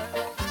girl,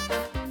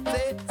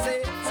 say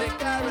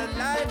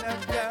Carolina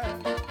girl,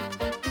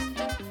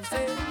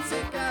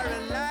 say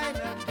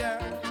Carolina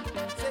girl,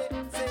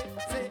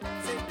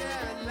 say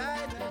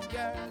Carolina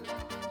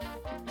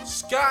girl.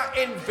 Ska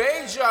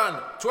Invasion,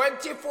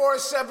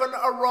 24/7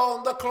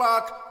 around the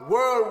clock,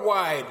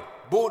 worldwide.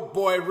 Boot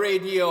Boy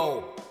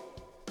Radio.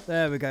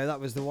 There we go, that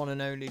was the one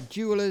and only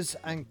Jewelers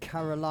and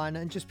Carolina.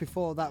 And just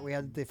before that, we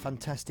had the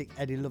fantastic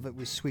Eddie Lovett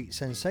with Sweet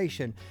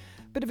Sensation.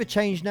 Bit of a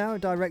change now,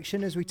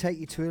 direction, as we take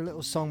you to a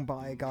little song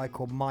by a guy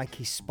called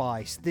Mikey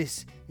Spice.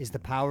 This is The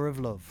Power of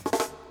Love.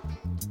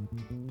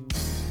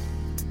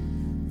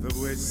 The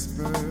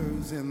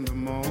whispers in the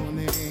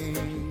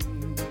morning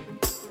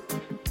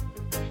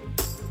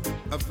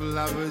of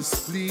lovers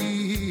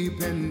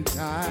sleeping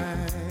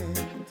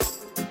tight,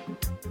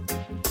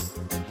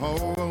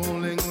 oh,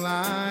 rolling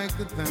like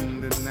the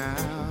thunder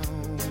now,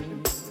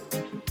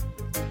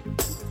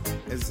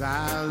 as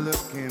I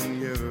look in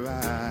your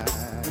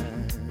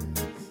eyes.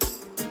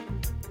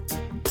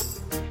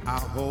 I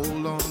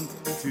hold on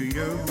to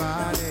your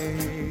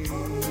body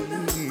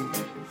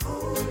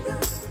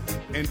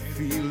and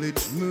feel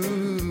each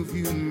move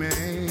you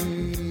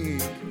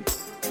make.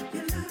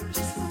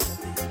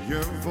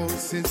 Your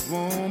voice is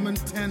warm and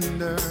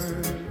tender,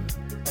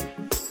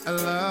 a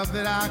love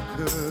that I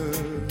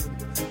could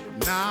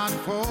not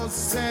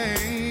forsake.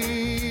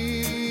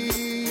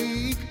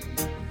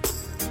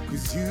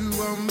 'Cause you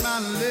are my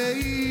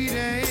lady,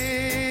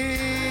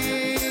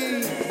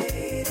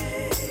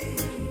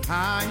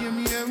 I am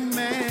your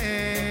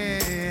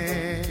man.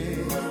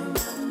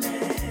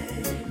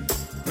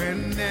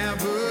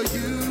 Whenever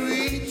you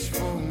reach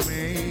for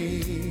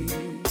me,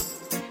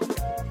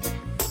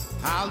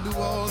 I'll do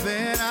all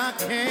that I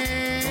can.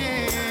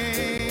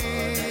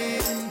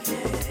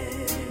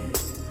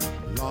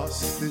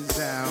 Lost is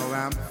how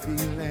I'm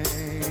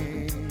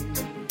feeling,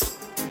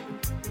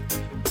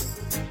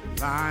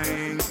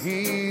 lying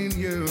in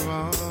your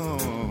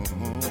arms,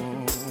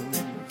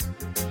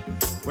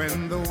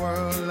 when the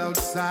world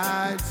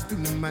outside's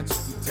too much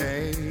to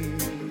take.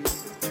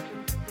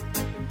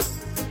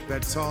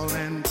 That's all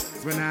ends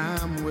when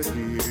I'm with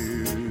you,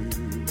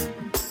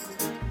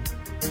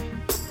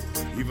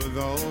 even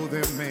though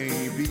there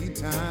may be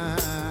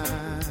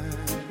times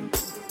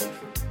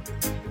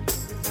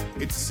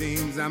it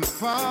seems I'm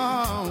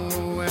far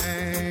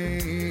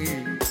away.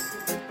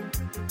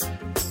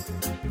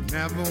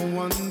 Never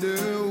wonder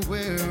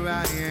where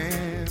I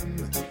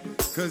am,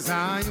 'cause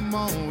I'm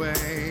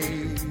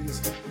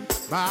always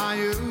by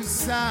your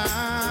side.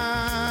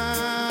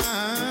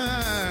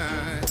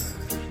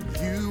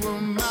 You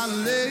are my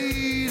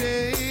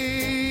lady,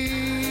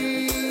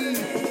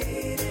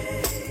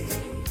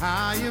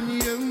 I am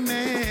your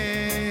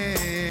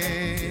man.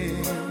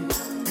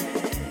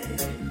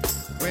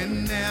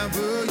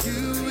 Whenever you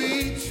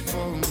reach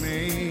for me,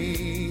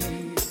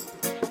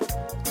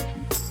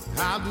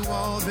 I'll do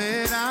all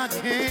that I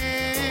can.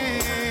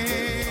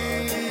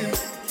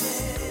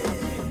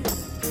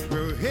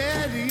 We're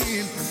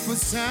heading for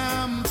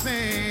something,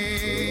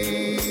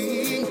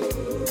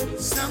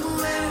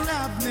 somewhere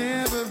I've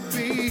never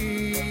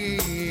been.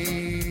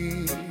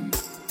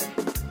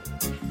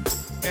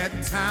 At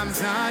times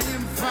I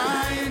am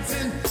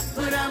frightened,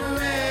 but I'm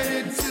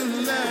ready to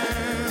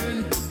learn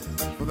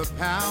for the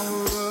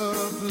power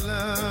of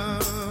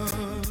love.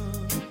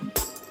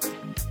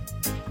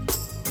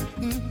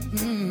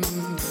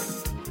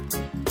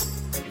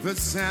 The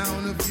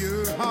sound of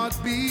your heart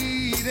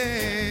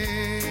beating,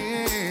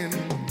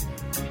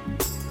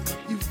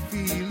 you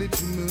feel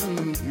it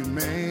move you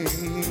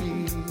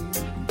make.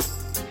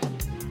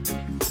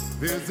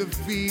 There's a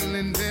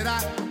feeling that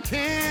I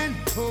can't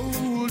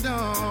hold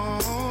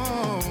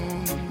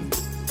on,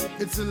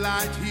 it's a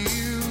light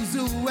years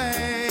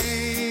away.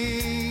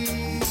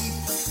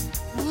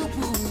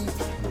 Ooh,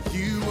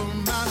 you are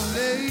my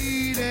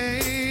lady,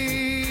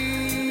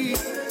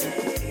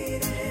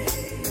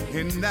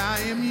 and I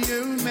am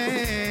your man.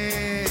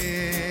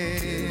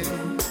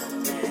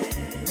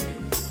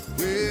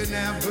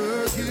 Whenever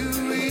you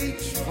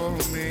reach for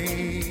me,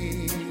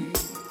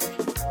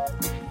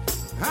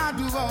 I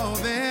do all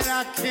that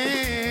I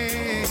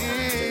can.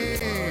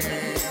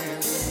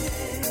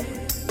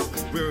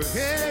 We're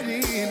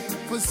heading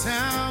for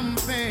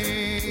something,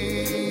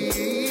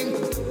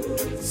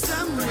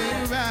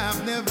 somewhere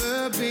I've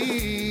never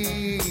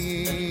been.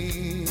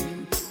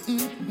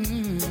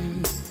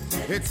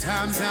 At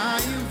times I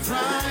am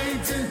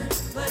frightened,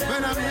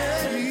 but I'm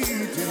ready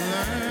to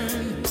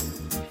learn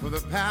for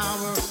the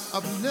power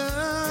of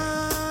love.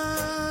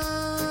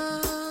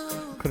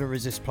 Couldn't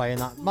resist playing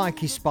that.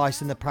 Mikey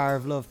Spice and the Power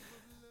of Love.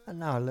 And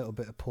now a little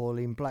bit of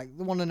Pauline Black,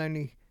 the one and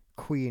only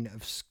Queen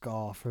of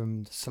Ska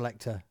from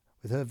Selector,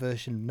 with her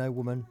version No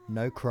Woman,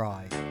 No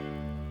Cry.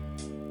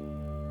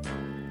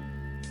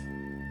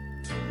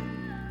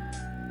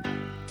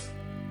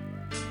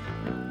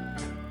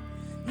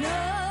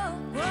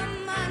 No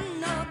woman,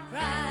 no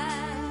cry.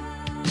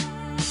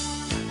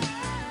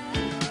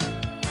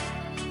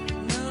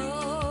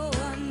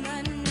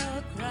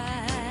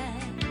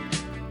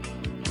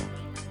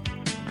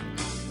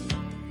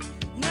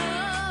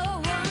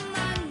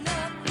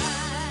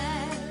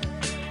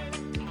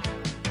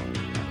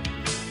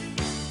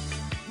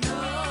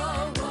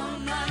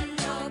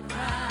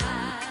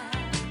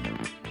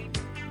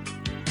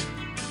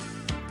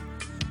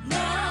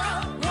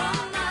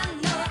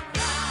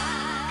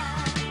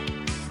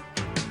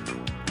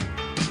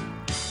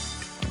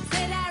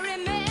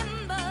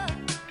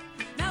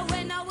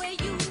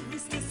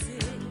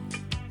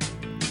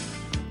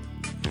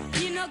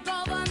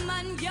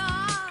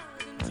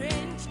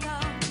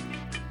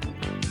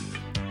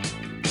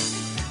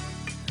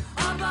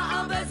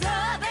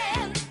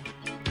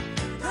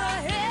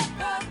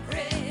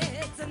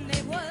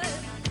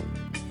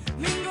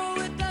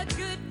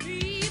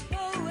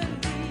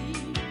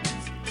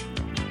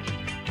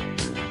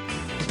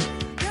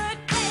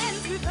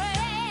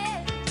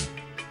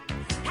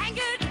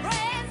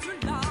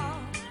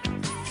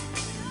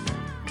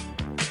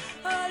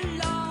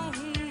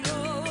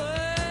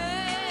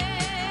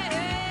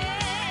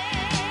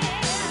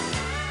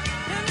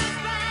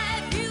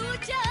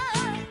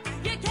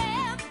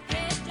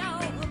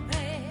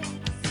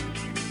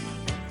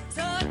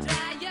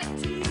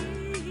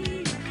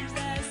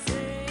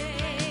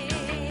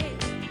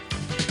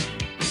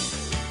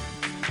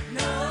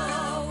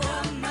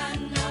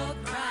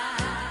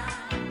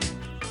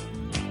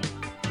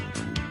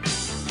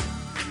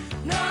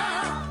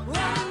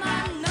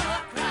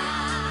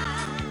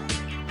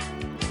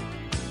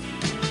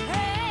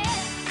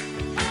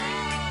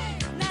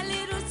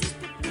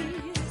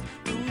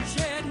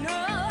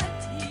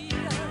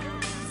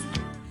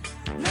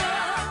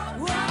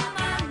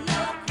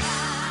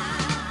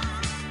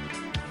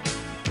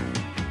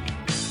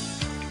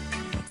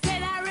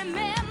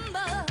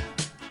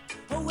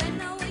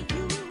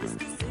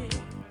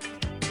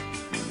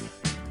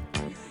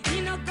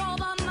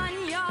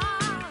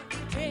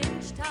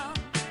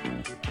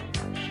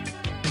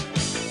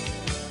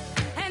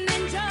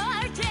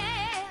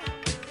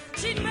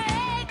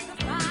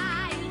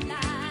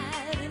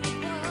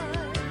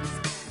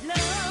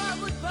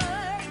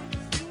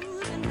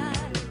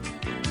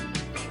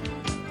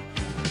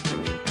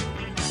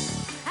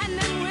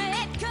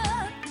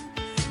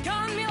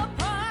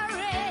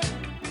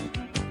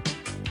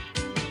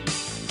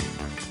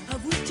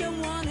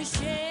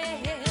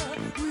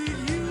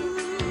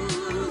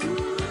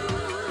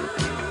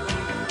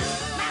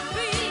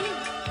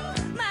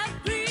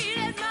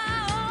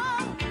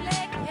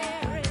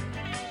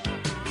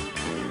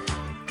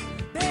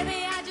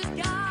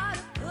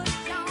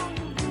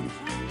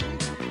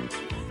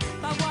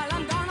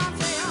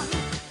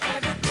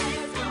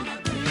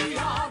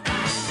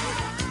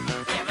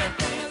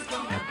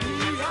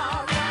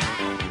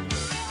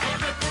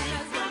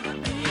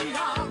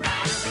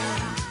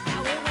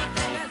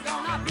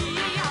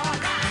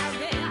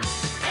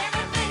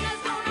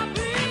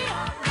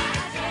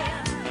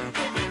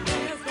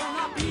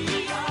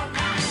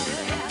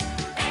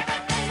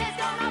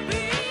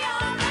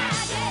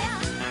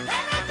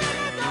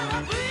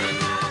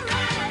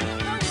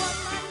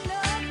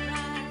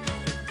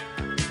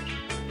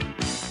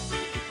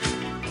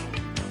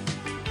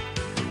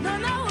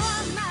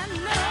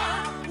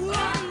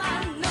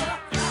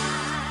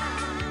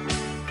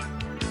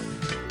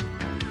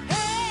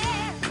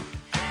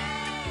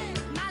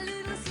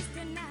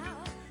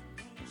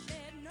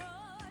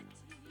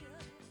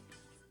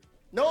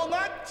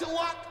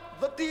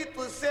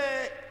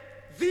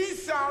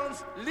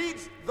 sounds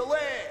leads the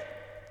way.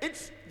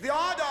 It's the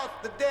order of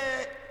the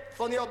day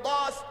from your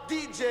boss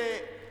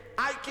DJ,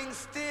 I King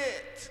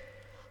State.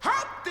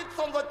 Hopped it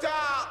from the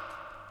top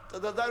to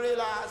the very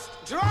last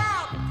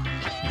drop.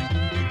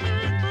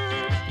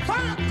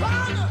 Fire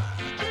corner.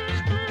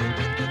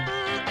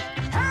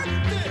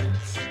 Hopped it.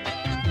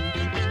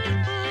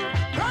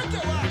 Rock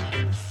it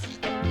once.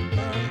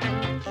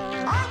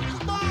 Up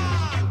the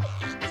ball.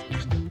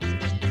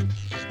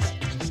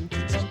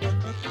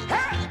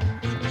 Hey.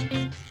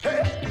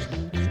 Hey.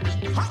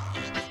 Hop.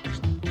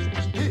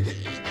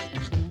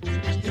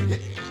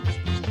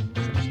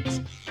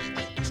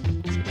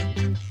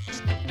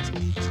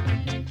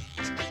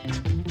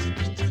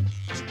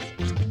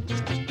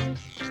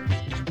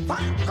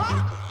 Fire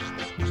corner.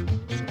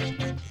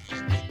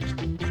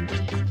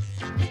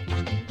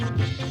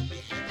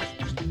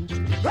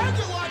 Rock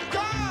it one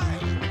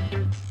time.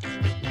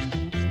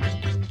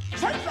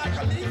 Shake like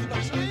a leaf in a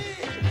tree.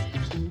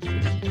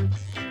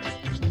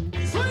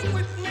 Swing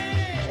with me.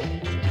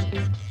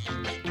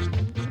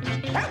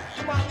 Help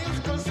to my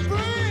musical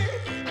spree.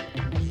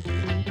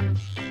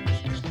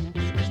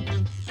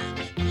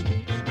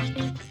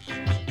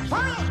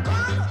 Fire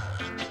corner.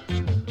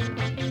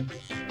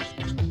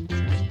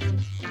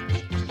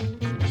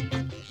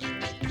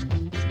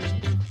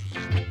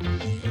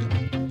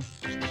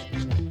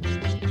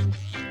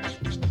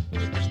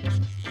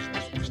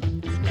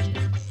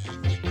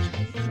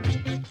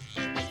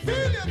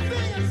 Feel your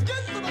fingers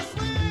get to the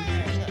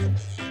swing.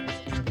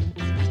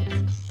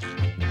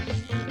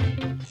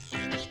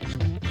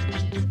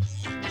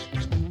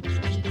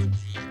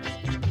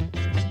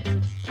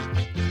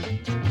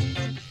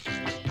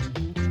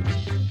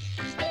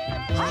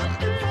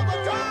 Hop it from the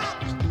top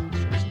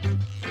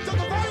to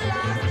the very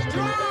last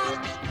drop.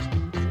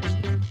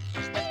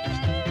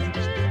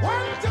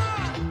 One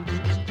time.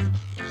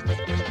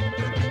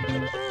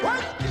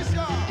 One kiss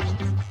y'all.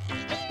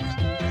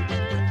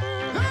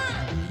 Hey.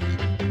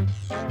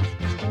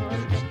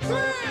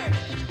 Swing.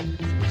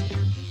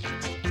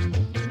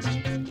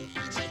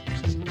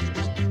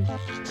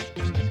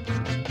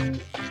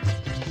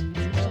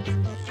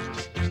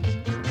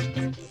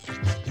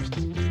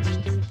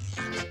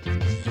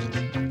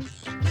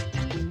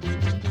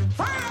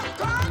 Fire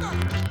corner.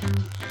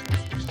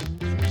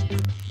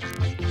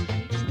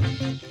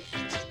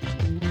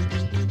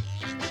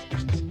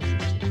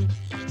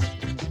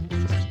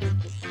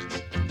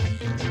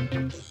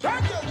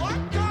 Rock it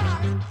one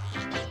time.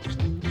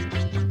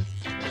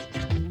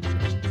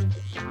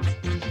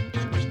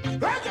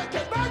 Rock it,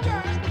 get back it.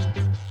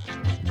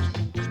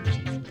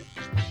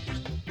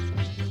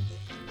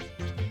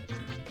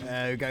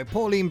 There we go.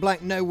 Pauline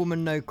Black, No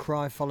Woman, No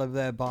Cry, followed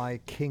there by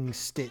King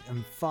Stit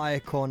and Fire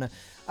Corner.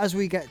 As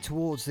we get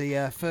towards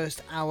the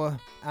first hour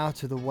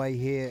out of the way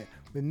here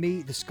with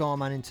me, the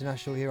Scarman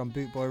International, here on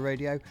Bootboy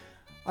Radio,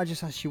 I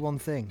just ask you one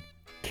thing.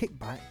 Kick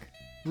back,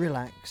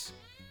 relax,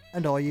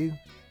 and are you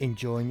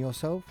enjoying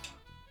yourself?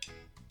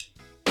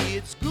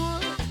 It's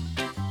good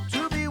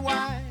to be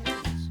wise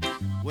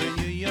when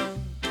you're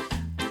young.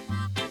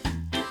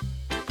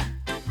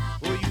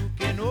 Or you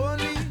can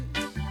only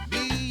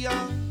be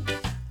young,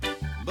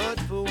 but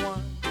for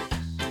once.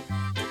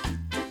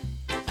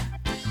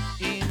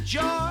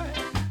 Enjoy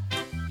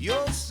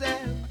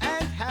yourself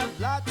and have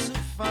lots of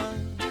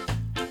fun.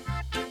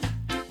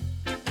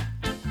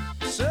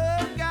 So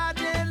God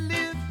and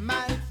live,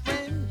 my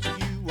friends,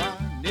 you are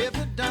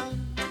never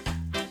done.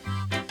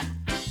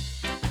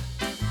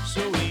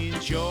 So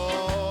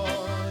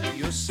enjoy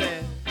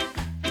yourself.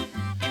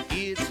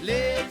 It's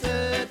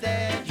later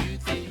than you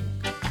think.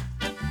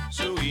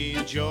 So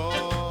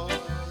enjoy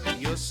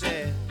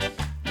yourself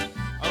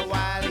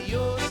while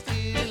you're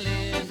still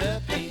in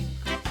the pink.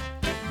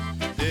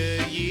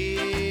 The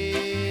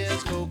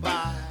years go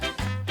by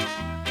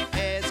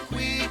as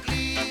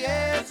quickly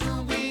as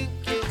a wink.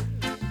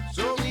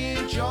 So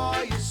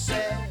enjoy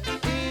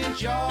yourself,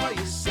 enjoy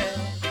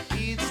yourself.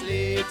 It's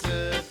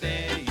later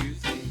than you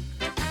think.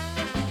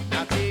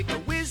 Now take a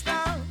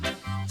wisdom,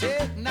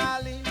 take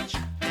knowledge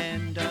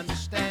and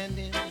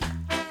understanding.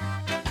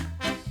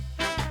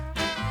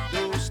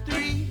 Those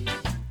three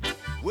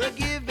were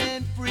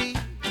given free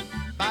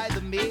by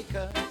the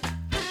Maker.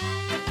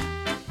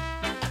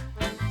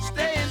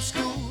 Stay in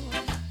school,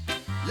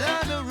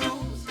 learn the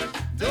rules,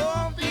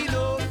 don't be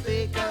no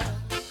faker.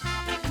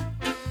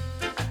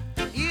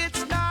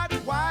 It's not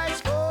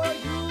wise for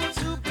you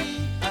to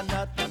be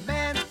another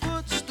man's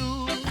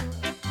footstool.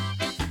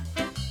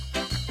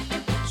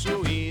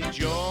 So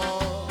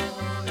enjoy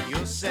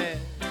yourself.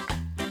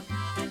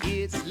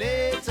 It's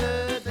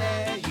later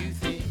than you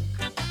think.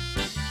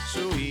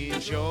 So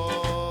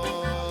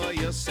enjoy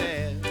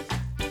yourself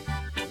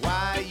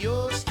while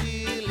you're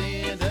still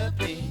in the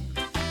pink.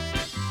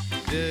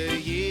 The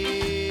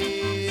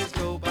years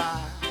go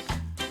by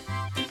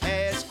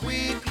as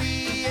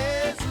quickly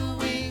as a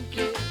wink.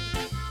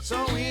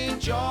 So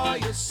enjoy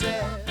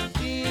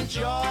yourself,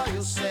 enjoy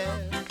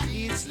yourself.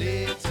 It's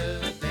later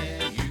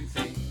than you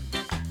think.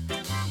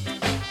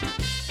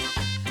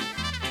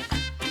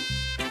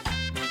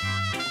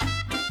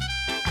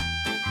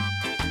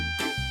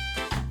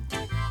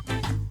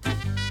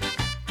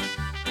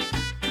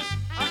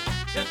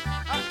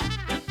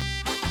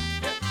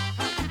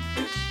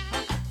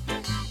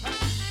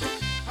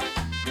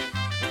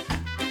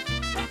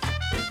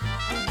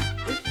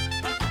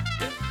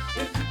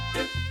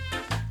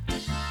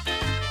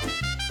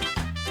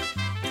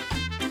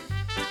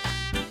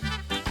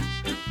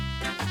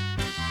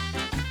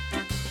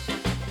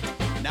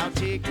 Now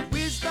take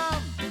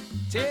wisdom,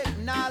 take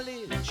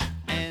knowledge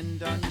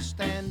and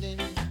understanding.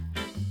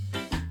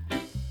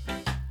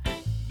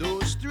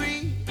 Those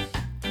three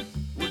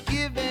were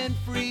given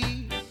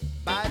free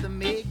by the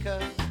Maker.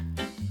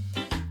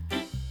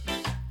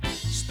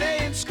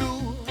 Stay in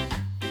school,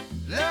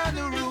 learn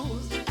the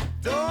rules,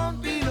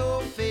 don't be no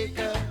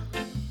faker.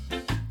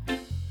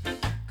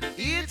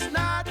 It's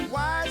not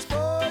wise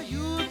for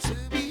you to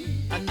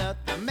be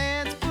another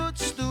man's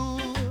footstool.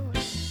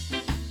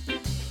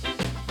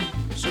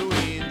 So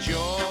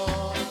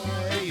enjoy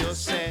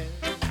yourself.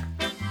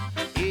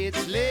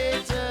 It's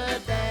later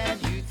than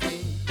you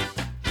think.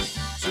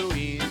 So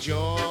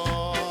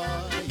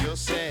enjoy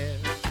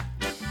yourself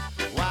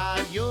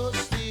while you're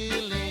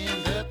still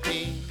in the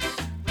thing.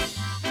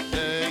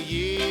 The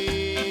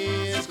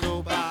years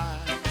go by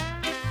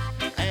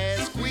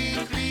as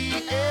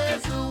quickly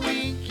as a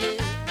wink,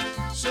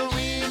 yeah. So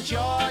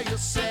enjoy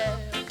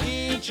yourself,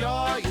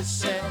 enjoy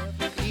yourself.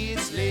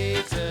 It's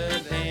later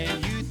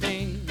than you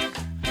think.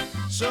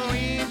 So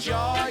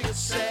enjoy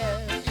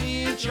yourself,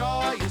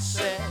 enjoy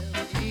yourself.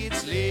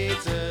 It's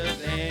later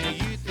than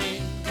you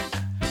think.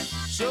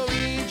 So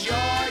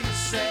enjoy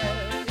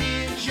yourself,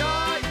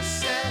 enjoy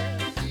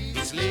yourself.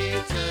 It's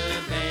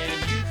later than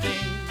you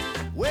think.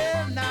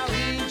 Well, now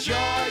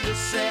enjoy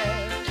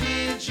yourself,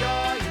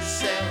 enjoy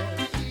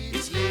yourself.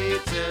 It's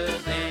later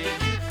than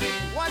you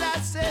think. What I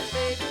said,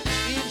 baby,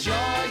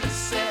 enjoy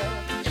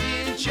yourself,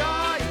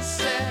 enjoy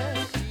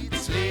yourself.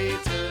 It's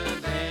later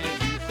than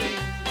you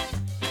think.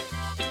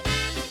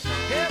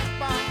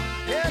 Hip on,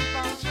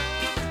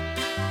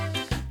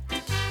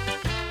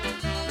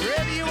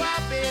 wherever you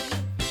are, baby,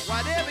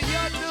 whatever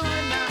you're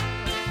doing now,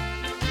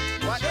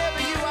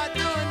 whatever you are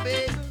doing,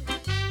 baby.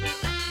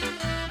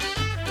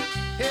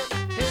 Hip,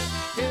 hip,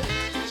 hip.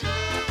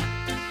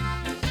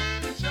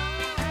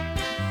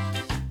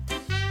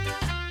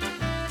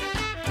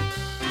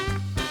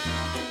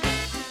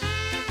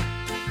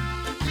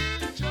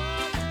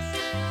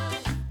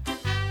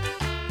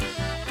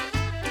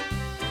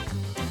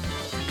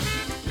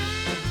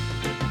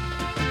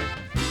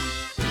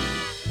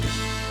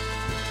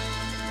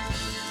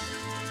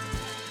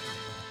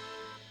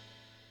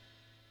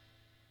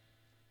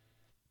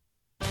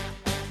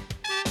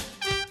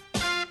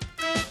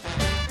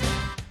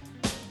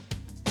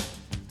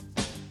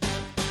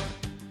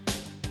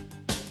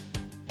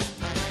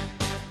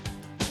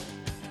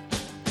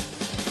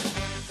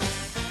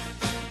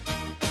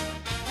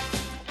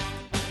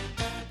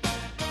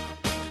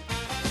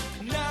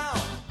 Now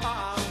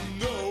I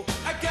know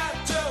I got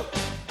to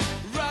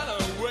run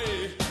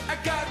away. I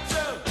got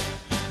to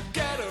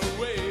get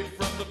away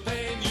from the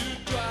pain you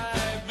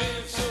drive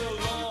in so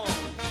long.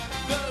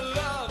 The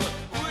love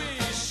we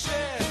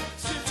shared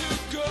seemed to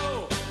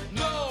go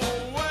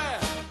nowhere,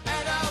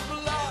 and I've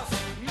lost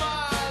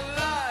my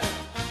life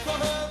for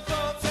her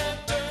thoughts and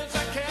turns.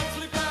 I can't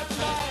sleep at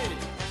night.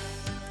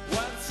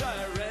 Once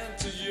I ran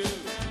to you,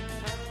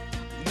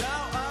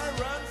 now I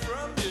run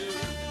from you.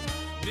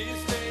 This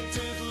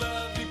tainted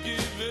love you're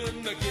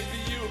giving, I give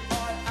you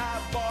all I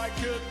boy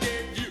could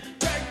give you.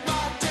 Take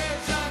my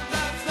tears and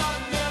that's not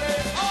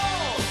nearly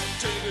all.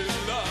 Tainted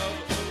love,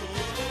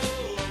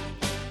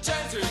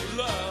 tainted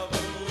love,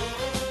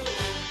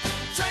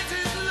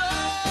 tainted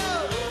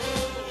love,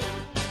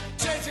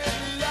 tainted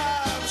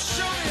love.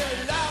 Show me your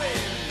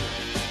loving.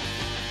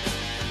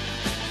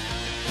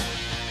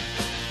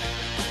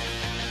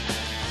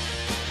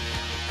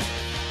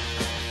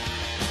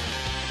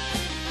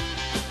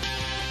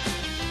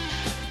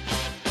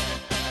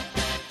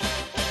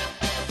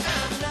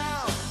 And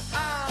now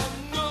I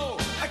know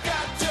I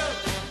got to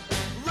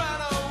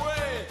run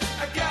away.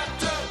 I got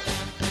to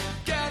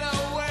get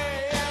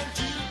away, and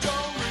you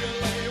don't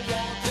really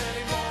want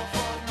any more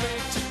from me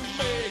to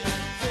make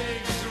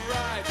things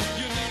right.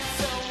 You need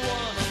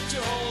someone to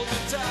hold me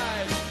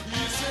tight.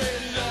 You say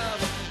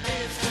love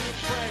is to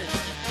pray,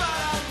 but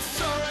I'm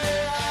sorry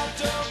I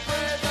don't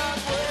pray that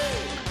way.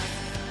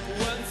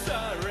 Once I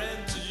ran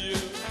to you,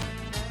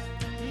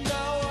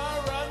 now I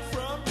run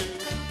from you.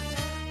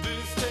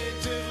 This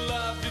tainted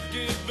love you've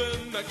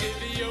given, I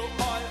give you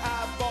all I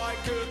boy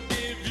could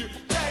give you.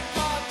 Take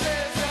my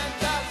tears and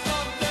that's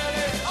not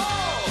nearly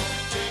all.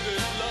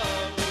 Tainted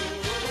love,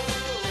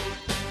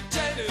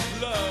 tainted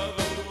love,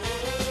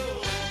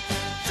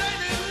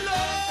 tainted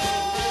love.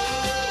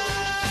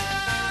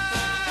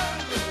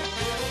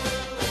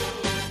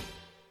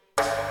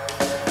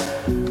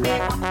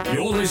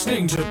 You're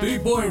listening to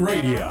Boot Boy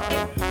Radio.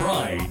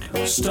 Pride,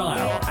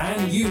 style,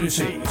 and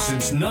unity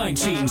since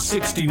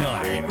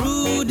 1969.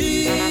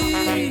 Rudy,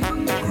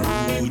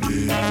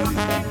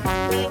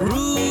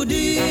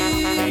 Rudy,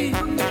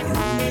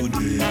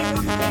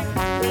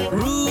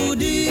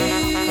 Rudy,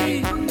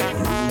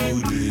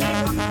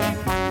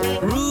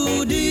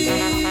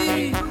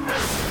 Rudy.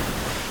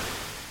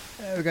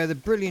 There we go, the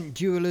Brilliant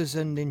Jewelers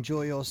and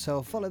Enjoy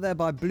Yourself, followed there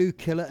by Blue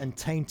Killer and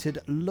Tainted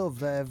Love,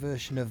 their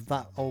version of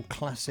that old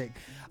classic.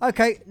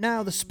 Okay,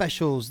 now the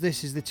specials.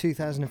 This is the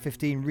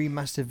 2015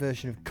 remastered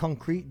version of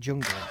Concrete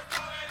Jungle.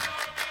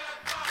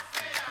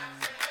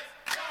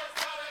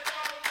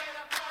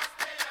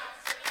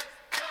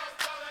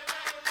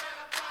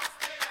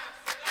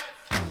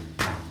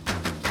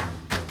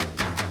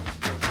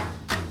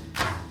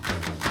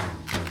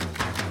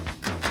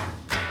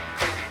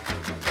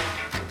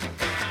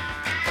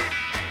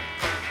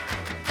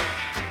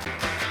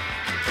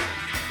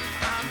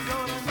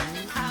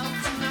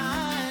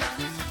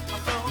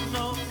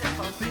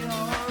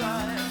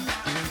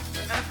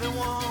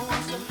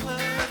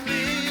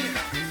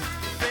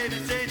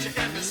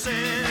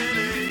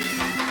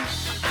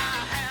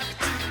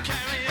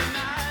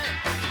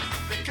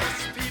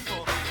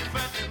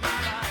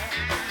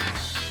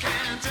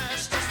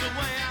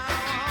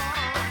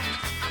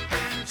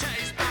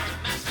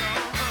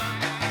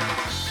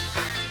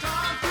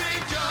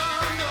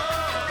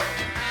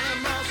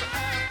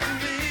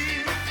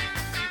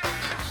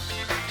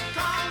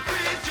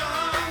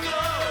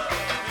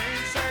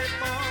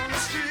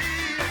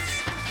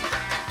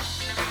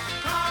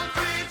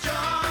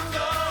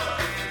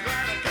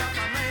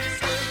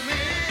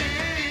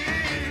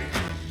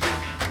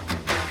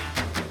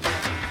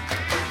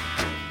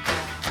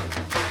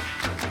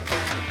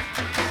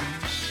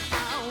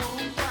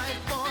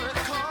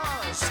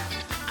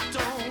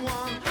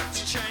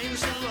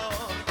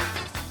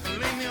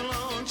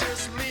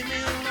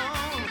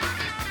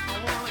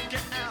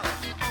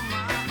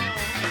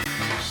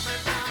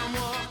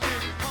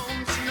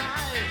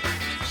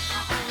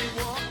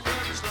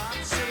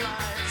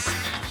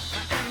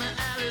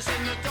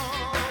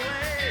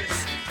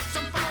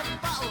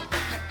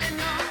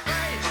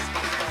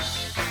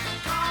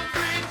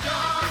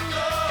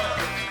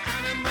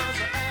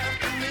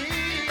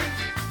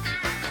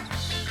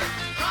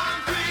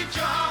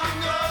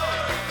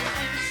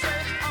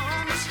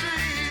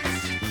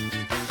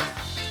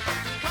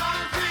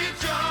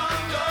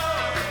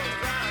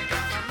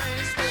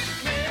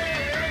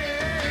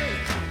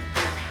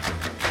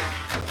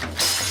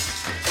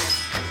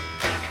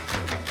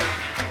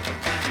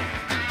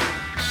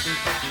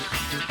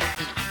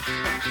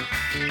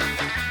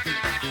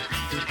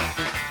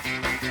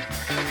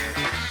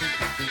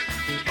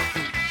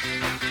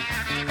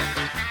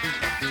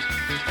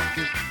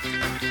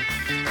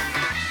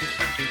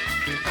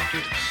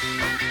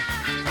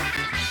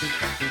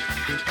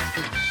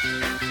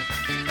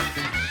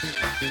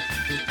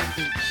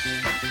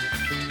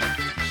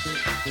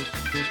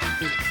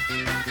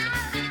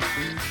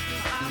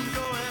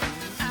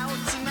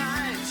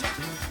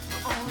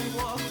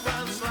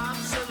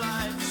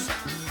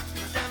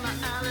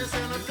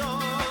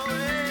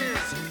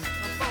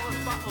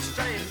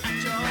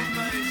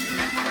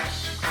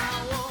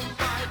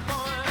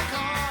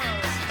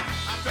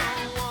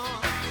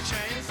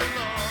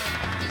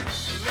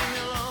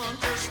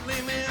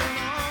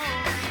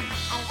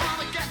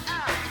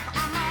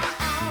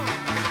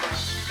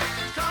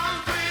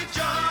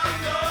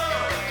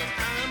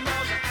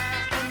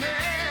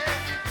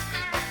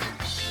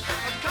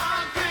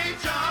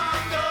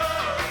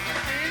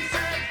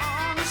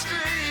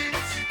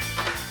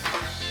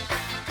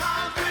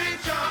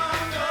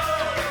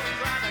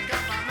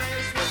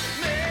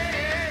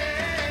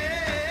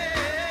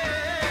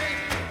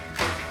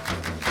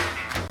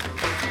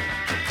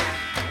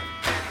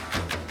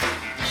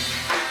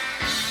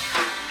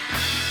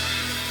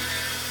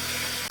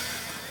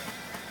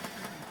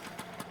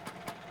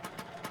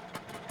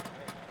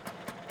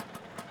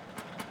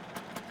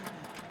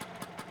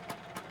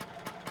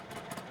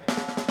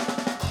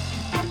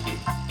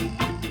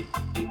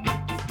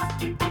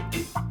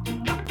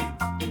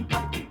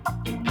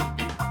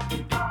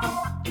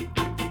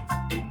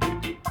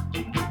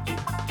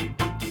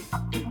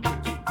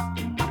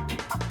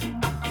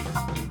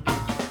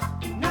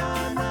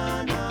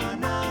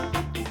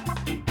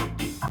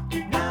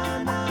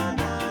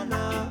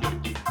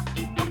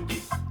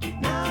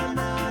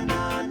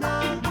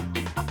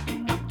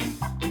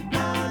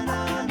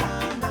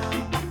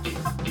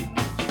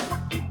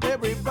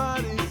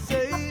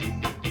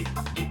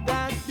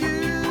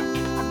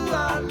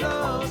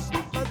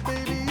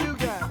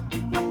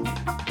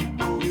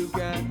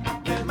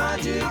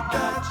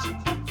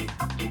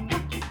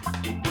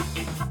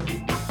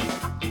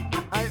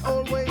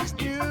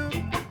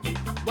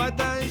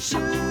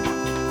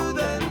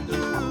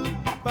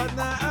 but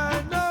now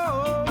I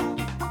know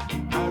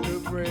how to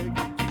break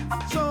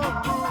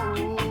some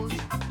rules.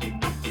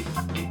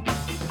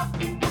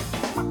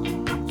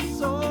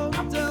 So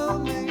tell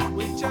me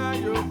which are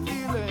your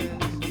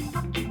feelings.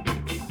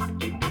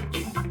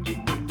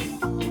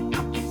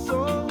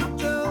 So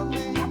tell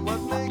me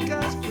what make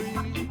us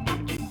free.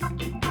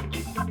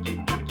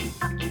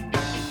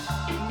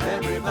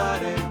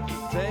 Everybody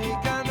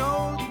take an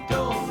oath,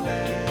 don't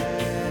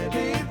let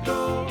it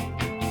go.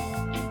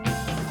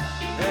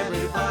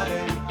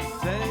 Everybody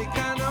take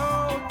an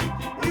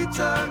oath, it's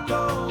a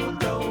goal,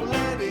 don't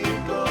let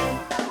it go.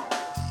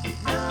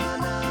 Na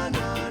na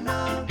na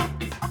na,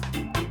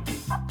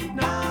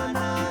 na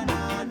na na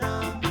na,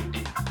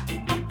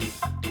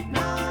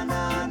 na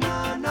na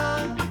na na,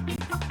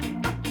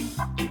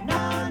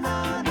 na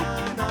na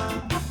na na.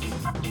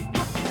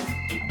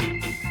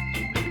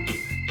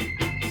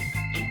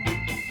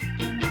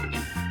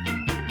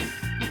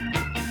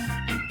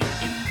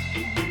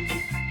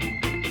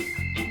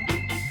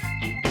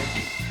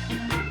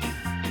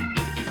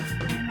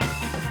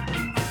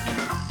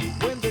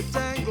 When the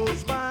time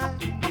goes by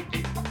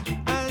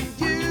and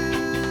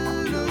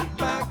you look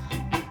back,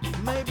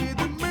 maybe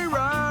the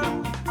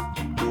mirror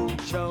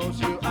shows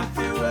you a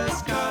few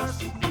scars.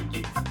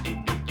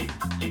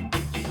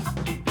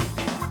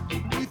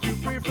 If you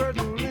prefer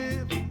to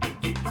live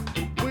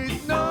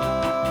with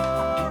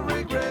no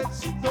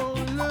regrets,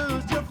 don't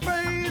lose your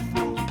faith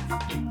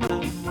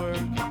and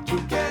work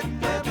to get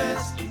the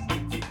best.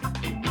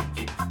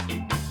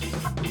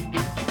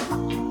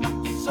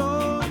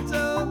 So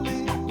tell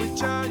me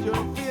which are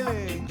your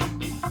feelings.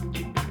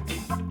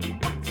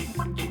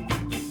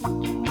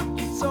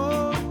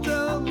 So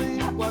tell me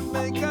what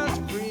make us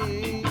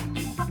free.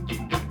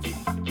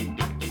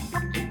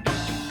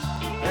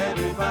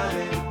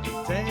 Everybody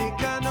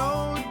take a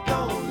note,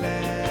 don't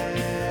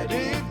let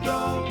it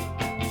go.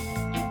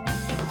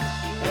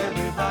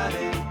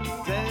 Everybody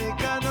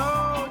take a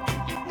note,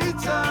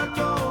 it's a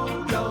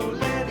goal, don't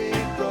let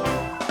it go.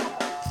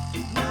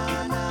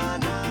 Na na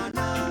na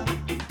na,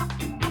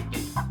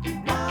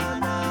 na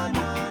na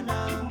na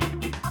na,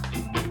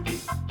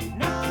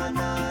 na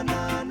na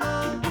na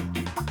na,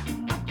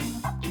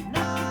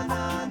 na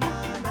na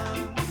na na,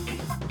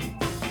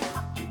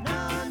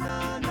 na na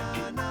na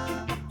na.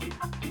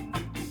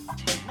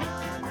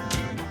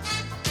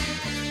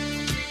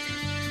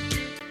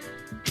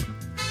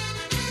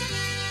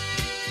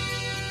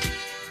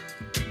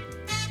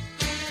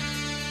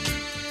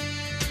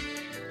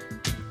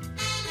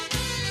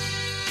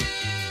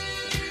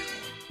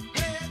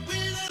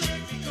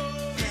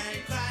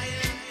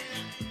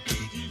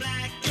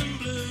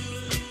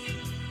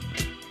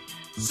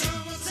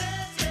 Someone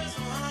says there's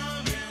no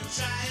harm in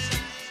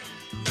trying,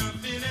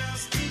 nothing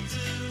else to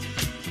do.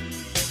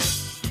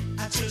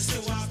 I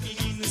just walking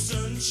in the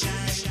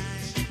sunshine.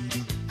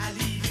 I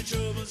leave your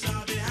troubles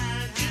all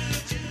behind you.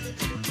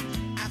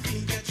 I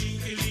think I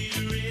drink a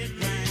little red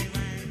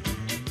wine.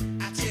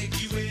 I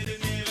take you where they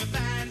never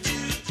find you.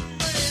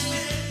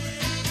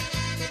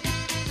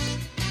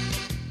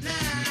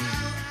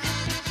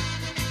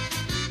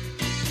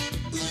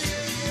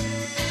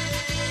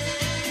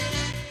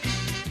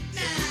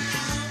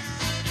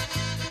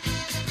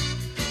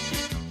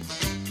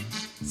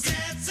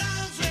 Sad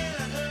songs, well,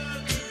 I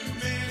heard too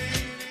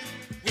many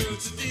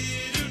words I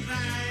didn't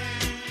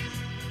write.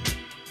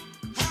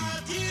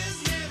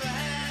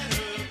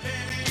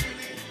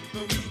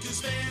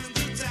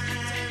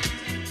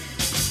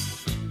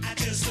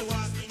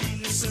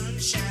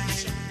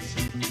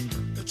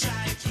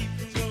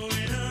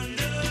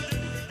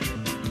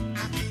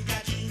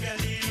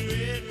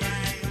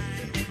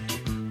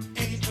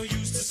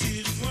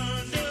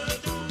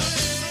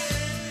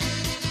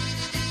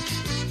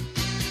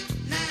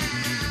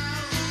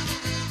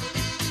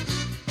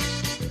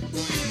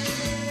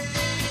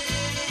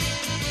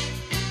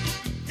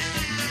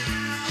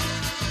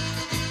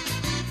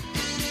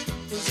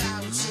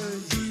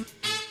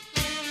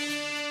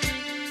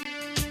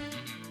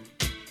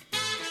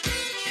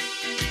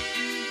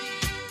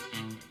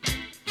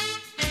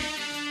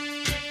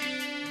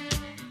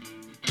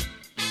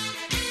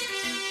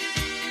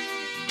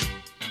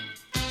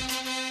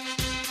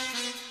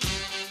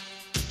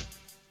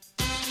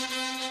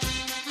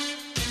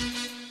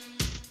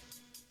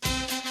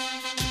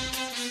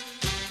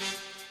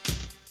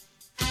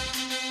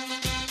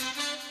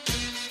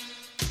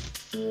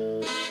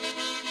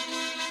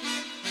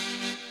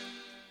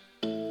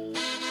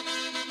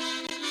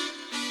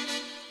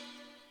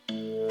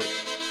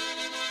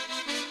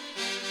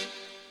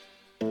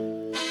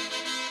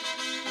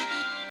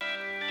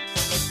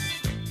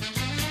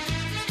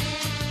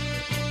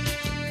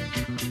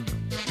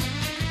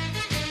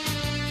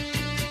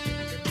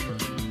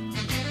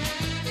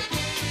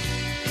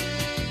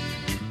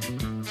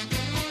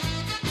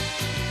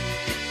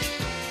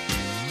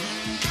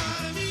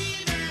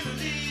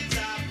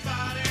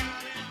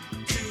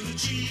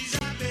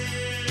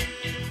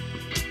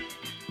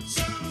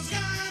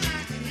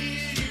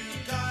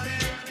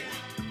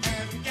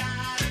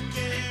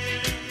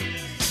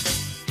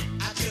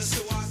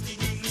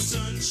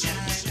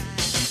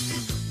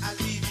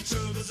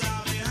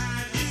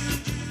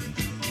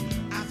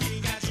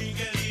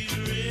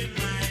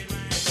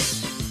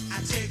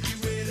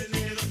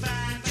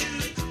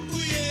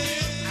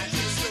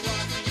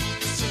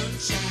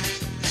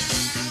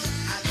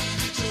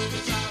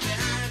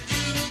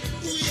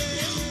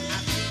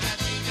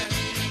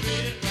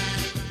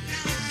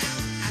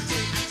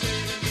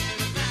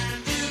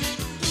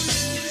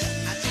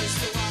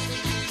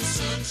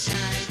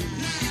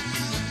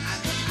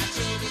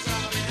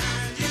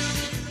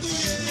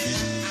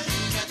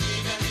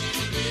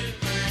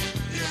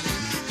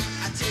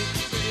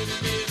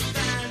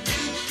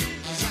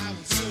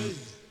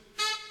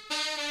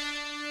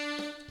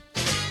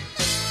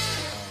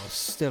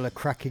 still a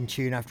cracking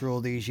tune after all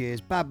these years.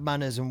 Bad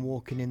Manners and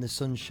Walking in the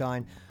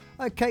Sunshine.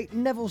 Okay,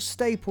 Neville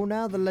Staple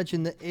now, the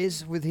legend that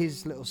is, with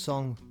his little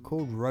song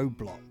called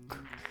Roadblock.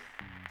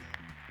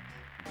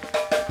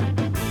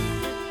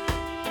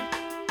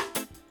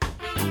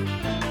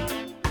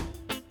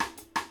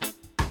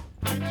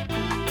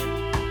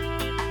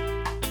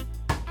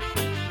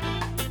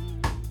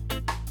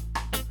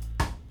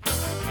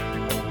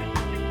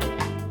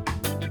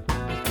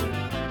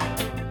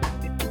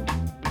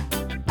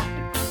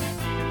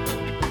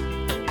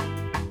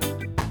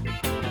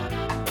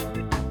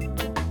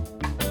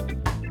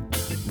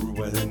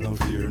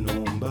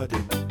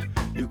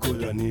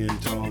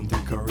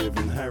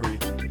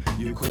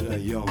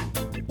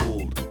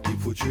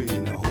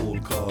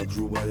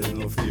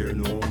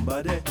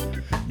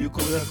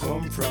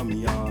 From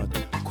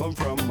yard, come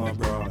from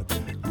abroad,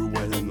 grew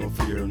well and no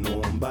fear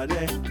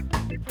nobody.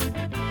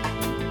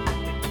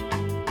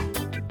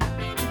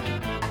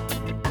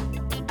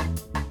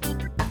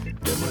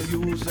 Them a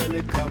use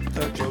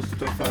helicopter just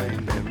to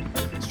find them.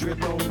 Straight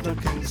down to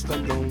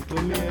Kingston, down to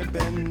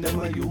Mayben. Them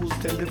a use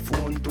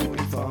telephone to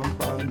inform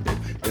on them.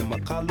 Them a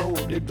call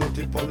out the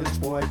dirty police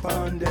boy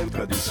on them.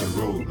 Cause it's a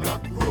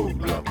roadblock,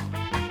 roadblock.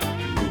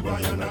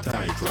 Ruby and a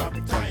tight trap.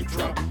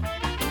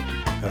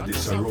 Cause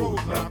it's a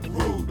roadblock,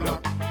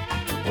 roadblock.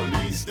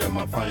 Police, them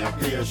a fire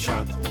clear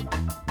shot.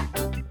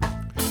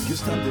 You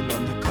standing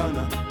on the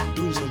corner,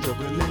 doing some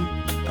juggling.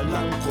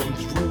 Along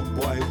comes road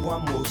boy,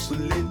 one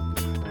muscling.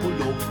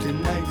 Pull out the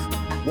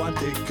knife, want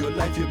take your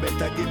life. You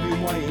better give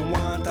him what you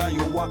want and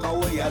you walk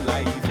away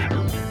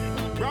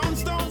alive.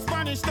 Brownstone,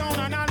 Spanish Town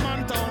and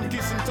Alman Town,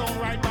 Kissing Town,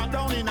 right back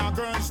down in a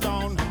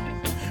Gurnstown.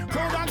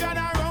 Crowd a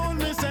gather round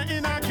me, say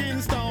in a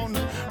Kingstown.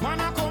 Man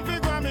a come fi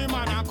Grammy,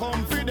 man a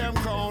come fi them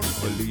crown.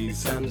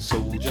 Police and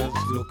soldiers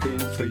looking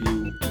for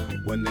you.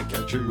 When they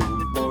catch you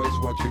rude boys,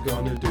 what you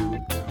gonna do?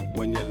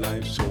 When your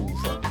life's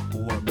over, who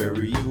will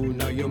bury you?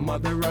 Now your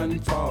mother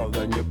and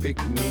father and you pick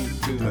me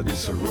too. Cause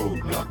it's a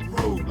roadblock,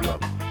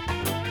 roadblock.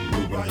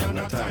 Ruby and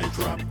a tight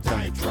trap.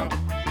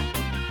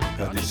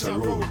 Cause it's a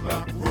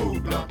roadblock,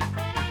 roadblock.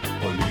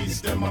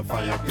 Police, them a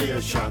fire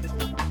clear shot.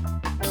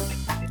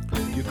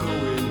 You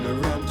going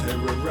around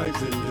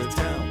terrorizing the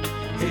town.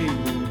 Hey,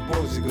 rude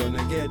boys, you're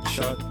gonna get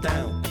shot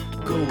down.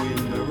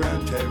 Going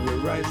around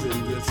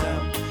terrorizing the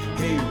town.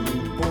 Hey,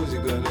 rude boys,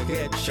 you're gonna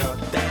get shot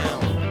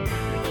down.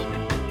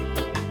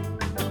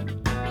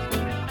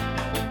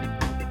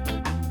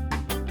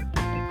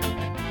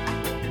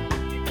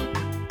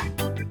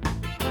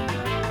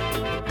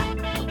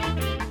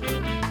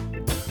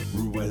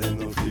 Ruel and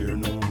no fear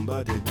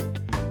nobody.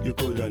 You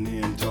coulda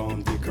named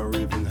Tom, Dick, or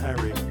even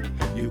Harry.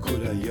 You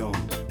coulda young,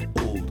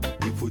 old.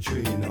 He put you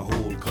in a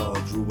hole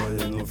called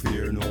Ruel and no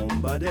fear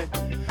nobody.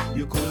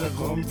 You coulda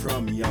come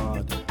from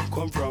yard,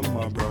 come from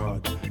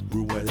abroad.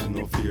 Ruel and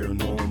no fear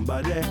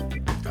nobody.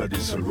 Cause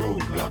it's a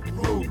roadblock,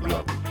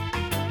 roadblock.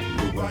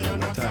 Ruby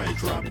and a tight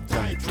trap.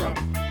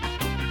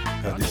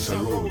 Cause it's a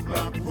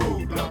roadblock,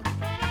 roadblock.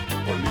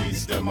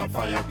 Police, them a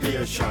fire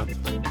clear shot.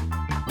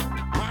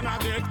 Man a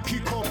get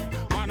kick up,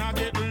 man a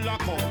get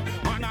lock up.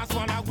 Man a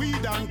swallow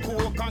weed and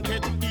coke and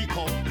get eek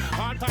up.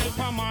 All type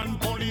of man,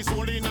 police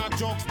holding a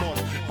jokes but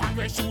man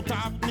we shoot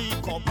up knee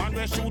cup, man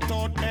we shoot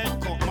out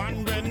head cup.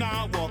 Man we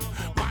nah walk,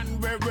 man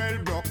we well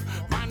broke,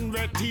 man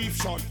we thief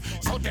shot.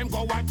 So them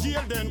go a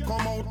jail then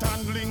come out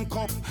and link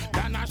up.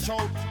 Then a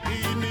shout,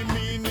 eeny,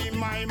 meeny,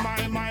 my,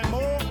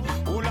 mo.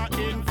 Ola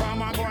in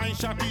farmer go and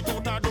shot it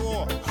out a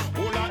door.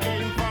 Ola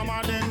in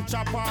farmer then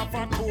chop off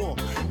a toe.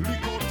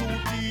 Lick out 2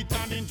 teeth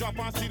and then drop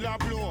and still a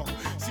blow.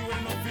 See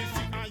when no fit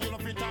sit and you no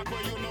fit talk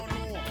where you no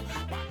know.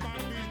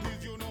 Batman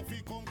business you no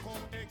fit come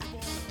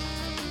expose.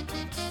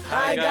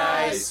 Hi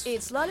guys!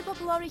 It's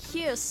Lollipop Lori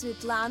here,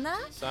 Svetlana,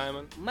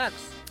 Simon, Max,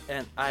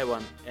 and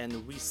Ivan,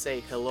 and we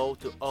say hello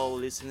to all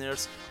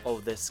listeners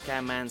of the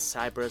Skyman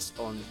Cyprus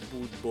on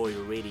Boot Boy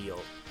Radio.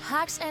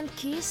 hugs and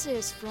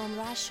kisses from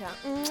Russia.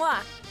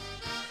 Mwah!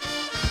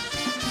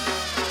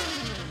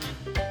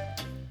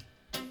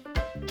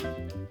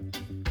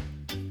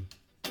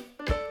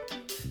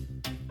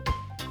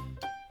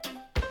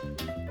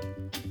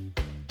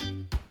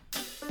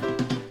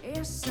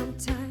 Yes,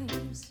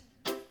 sometimes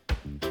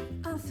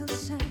I feel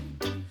sad.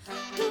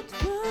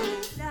 Don't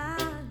worry,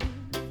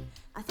 darling.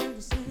 I feel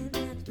the same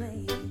that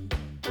way.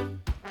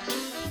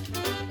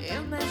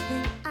 It must be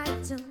I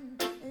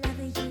don't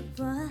love you,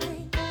 boy.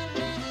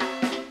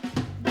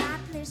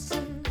 But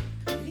listen,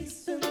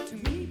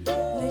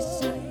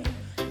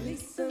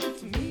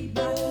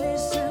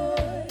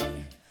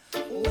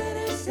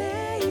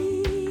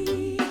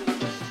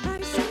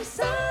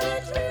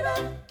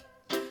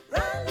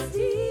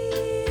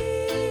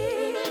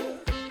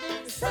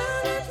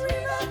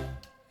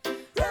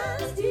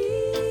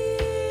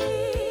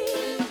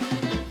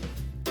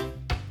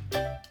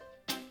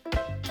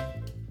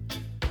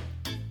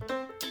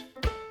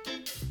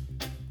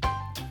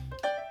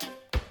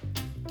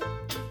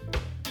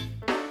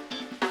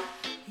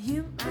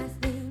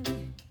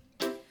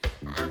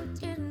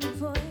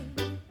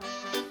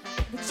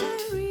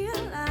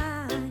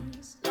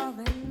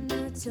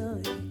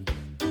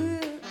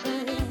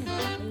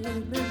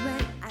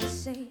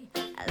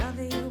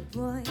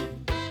 boy.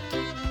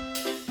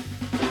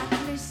 But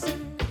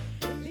listen,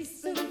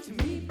 listen to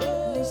me,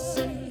 boy.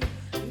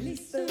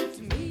 Listen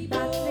to me, boy.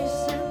 But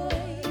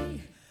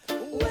listen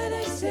when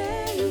I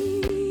say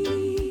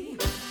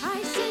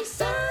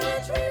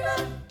silent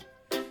river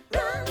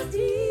runs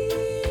deep.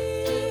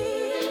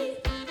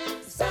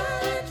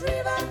 Silent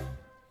river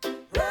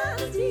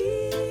runs deep.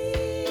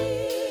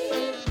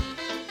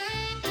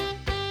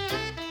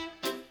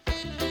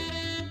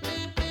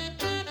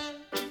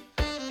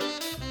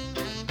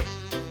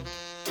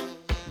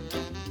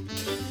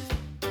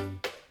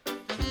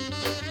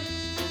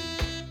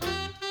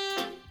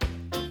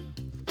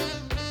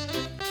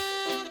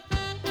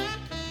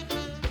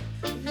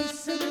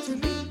 Listen to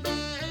me,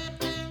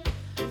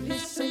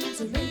 listen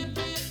to me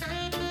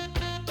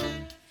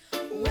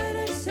when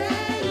I say,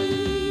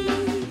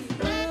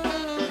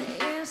 oh,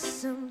 yes,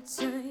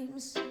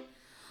 sometimes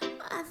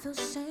I feel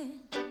sad.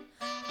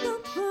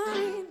 Don't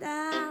worry,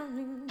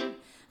 darling,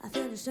 I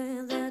feel the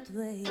same that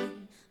way.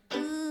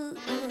 Ooh,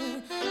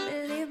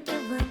 believe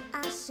me when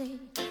I say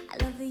I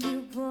love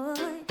you,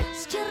 boy.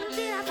 Scared I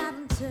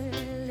haven't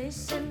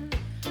listen,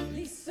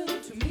 listen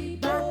to me,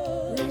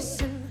 boy.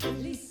 Listen,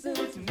 listen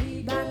to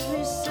me, but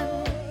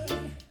listen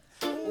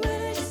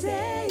when I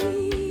say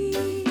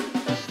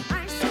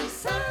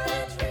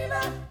silent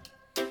river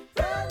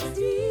runs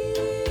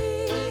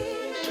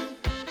deep.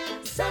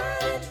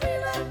 Silent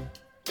river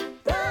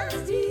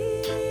runs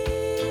deep.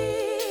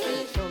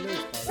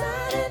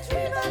 Silent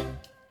river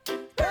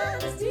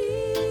runs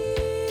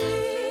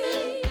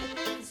deep.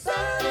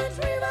 Silent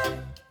river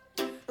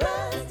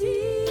runs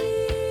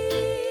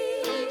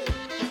deep.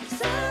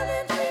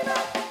 Silent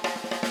river.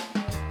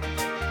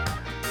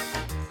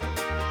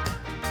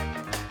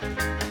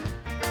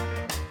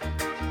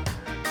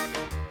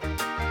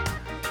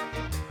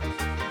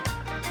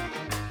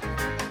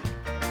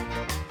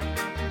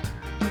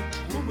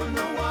 Woman,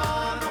 no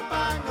one no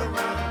bang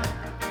around.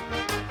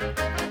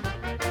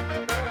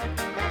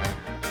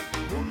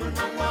 Woman,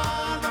 no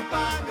one no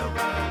bang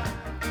around.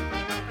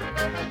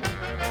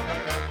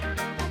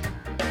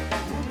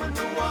 Woman,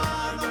 no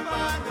one no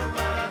bang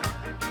around.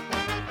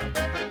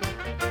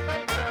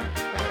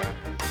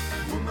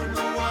 Woman,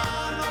 no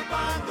one no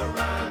bang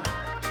around.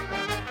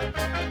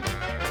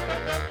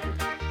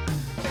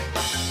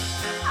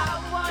 I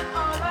want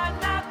all or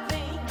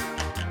nothing.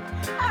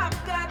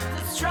 I've got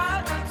to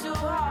struggle too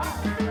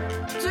hard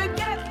to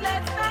get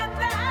less than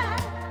that.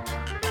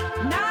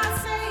 Now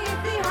say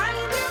it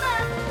behind the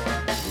back.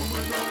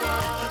 Woman, no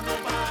one no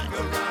bang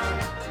around.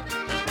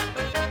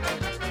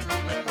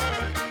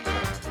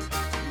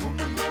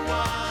 Woman, no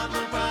one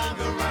no bang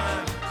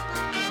around.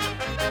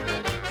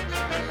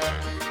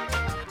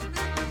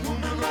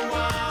 Woman, no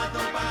one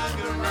no bang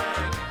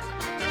around.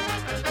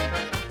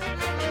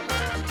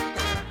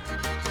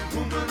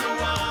 Woman, no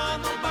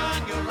one no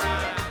bang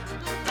around.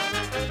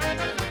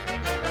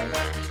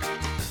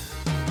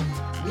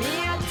 Me,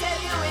 I'll tell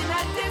you in a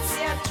this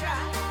year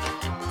try.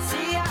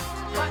 See ya,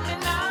 but you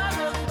know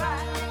the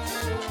fight.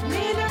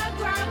 Me not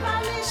grab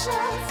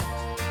malicious.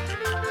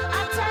 I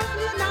tell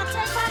you not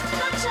take back the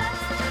check.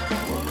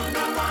 Woman,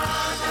 no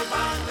one no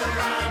bang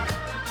around.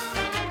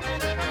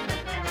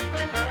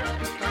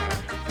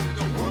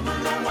 Woman,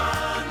 no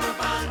one no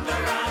bang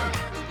around.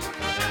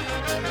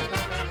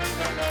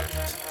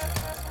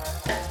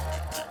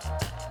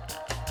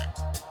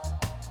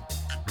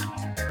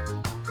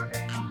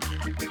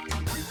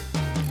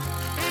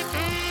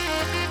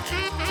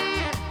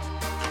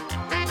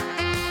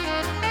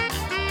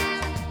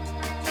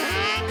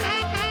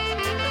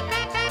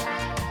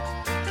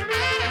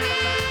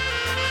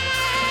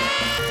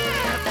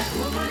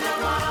 Woman, no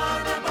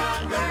one no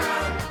bang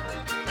around.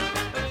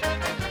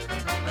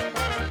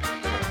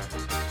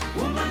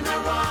 Woman,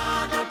 no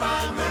one no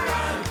bang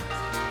around.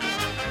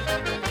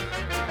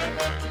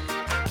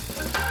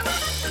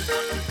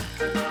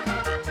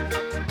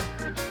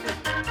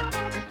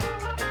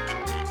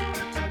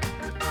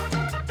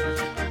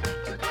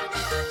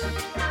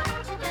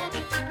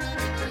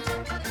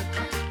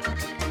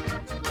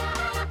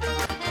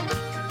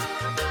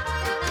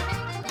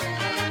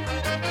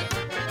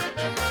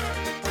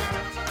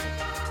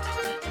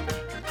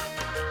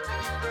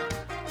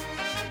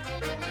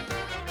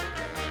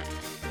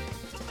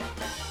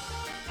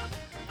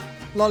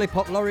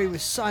 Lollipop Lorry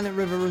with Silent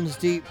River Runs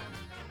Deep,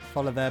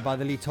 followed there by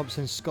the Lee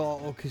Thompson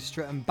Scott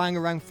Orchestra and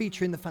Bangarang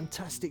featuring the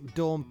fantastic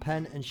Dawn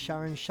Penn and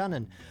Sharon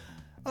Shannon.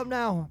 Up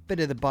now, bit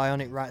of the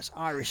Bionic Rats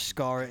Irish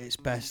ska at its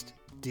best,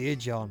 Dear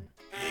John.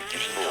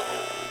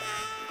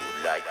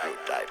 Like your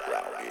type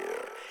round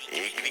here.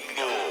 Hey,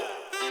 gringo.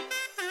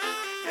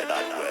 You're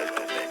not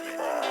welcome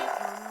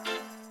anymore.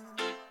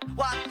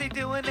 What they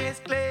do in this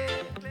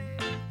place,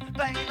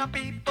 playing on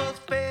people's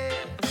face.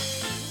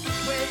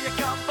 Where you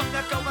come from,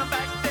 they're going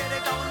back there, they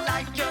don't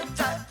like your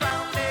type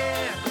round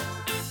here.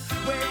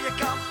 Where you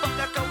come from,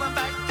 they're going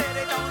back there,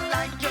 they don't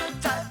like your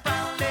type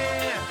round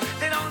here.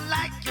 They don't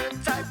like your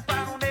type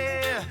round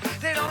here.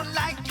 They don't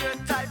like your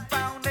type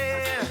round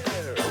here.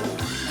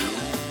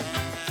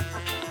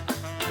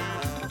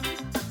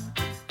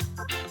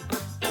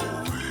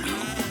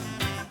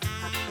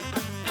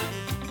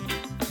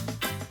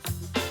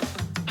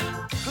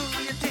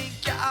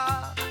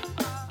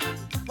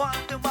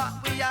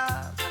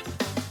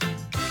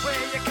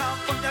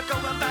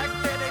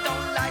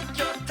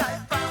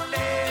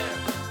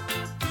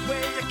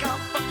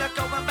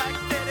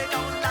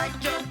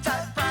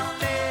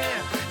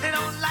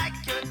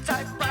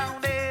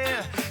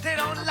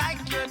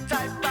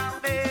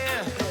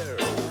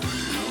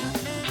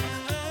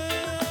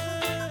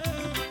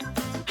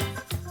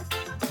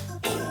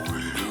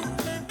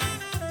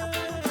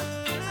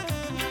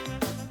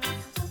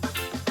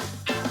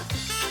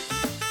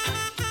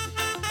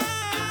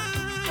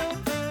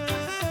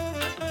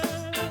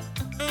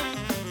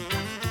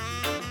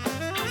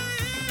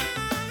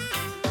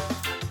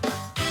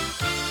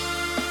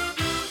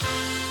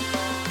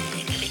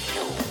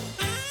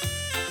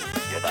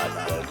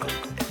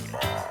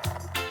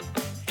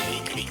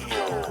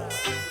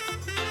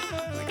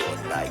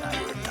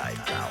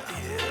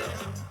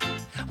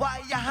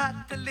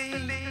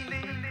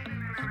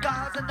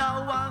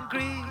 no one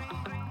agree.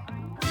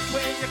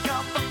 Where you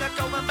come from, they're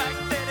going back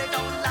there, they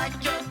don't like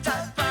your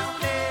type round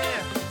there.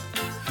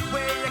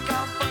 Where you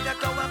come from,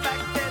 they're going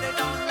back there, they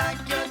don't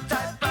like your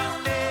type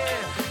round there.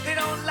 They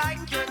don't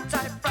like your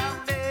type round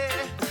there.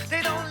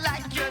 They don't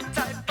like your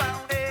type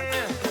round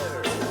there.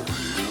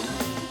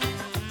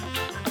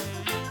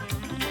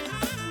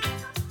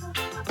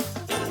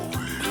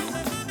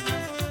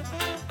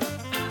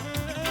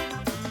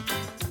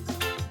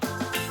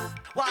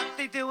 What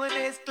they doing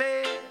is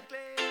clear,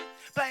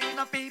 playing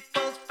on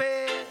people's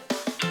fears.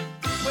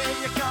 Where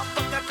you come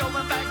from, they're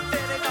going back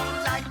there, they don't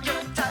like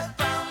your type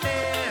round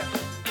there.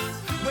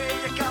 Where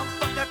you come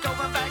from, they're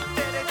going back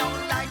there, they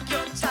don't like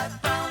your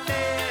type round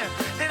there.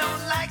 They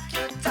don't like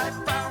your type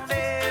round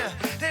there.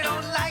 They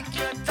don't like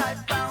your type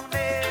round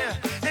there.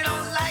 They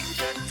don't like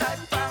your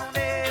type round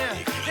there.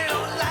 They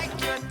don't like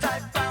your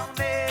type round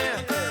there.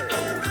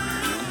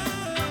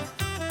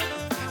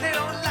 They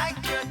don't like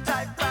your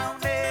type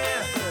round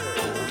there.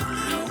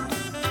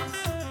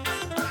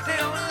 They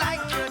don't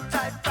like your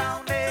type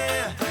round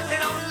there. They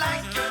don't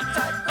like your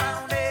type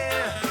round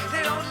there.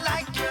 They don't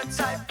like your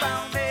type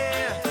round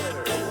there.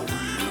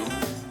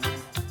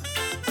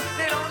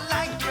 They don't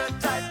like your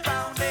type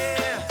round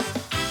there.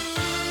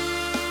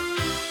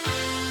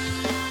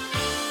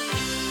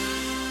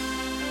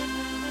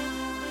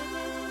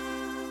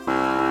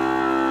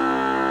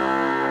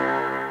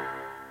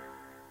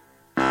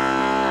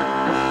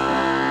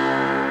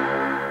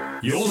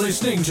 You're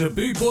listening to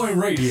Boot Boy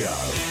Radio.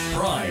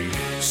 Pride,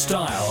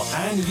 style,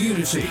 and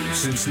unity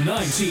since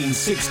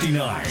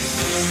 1969.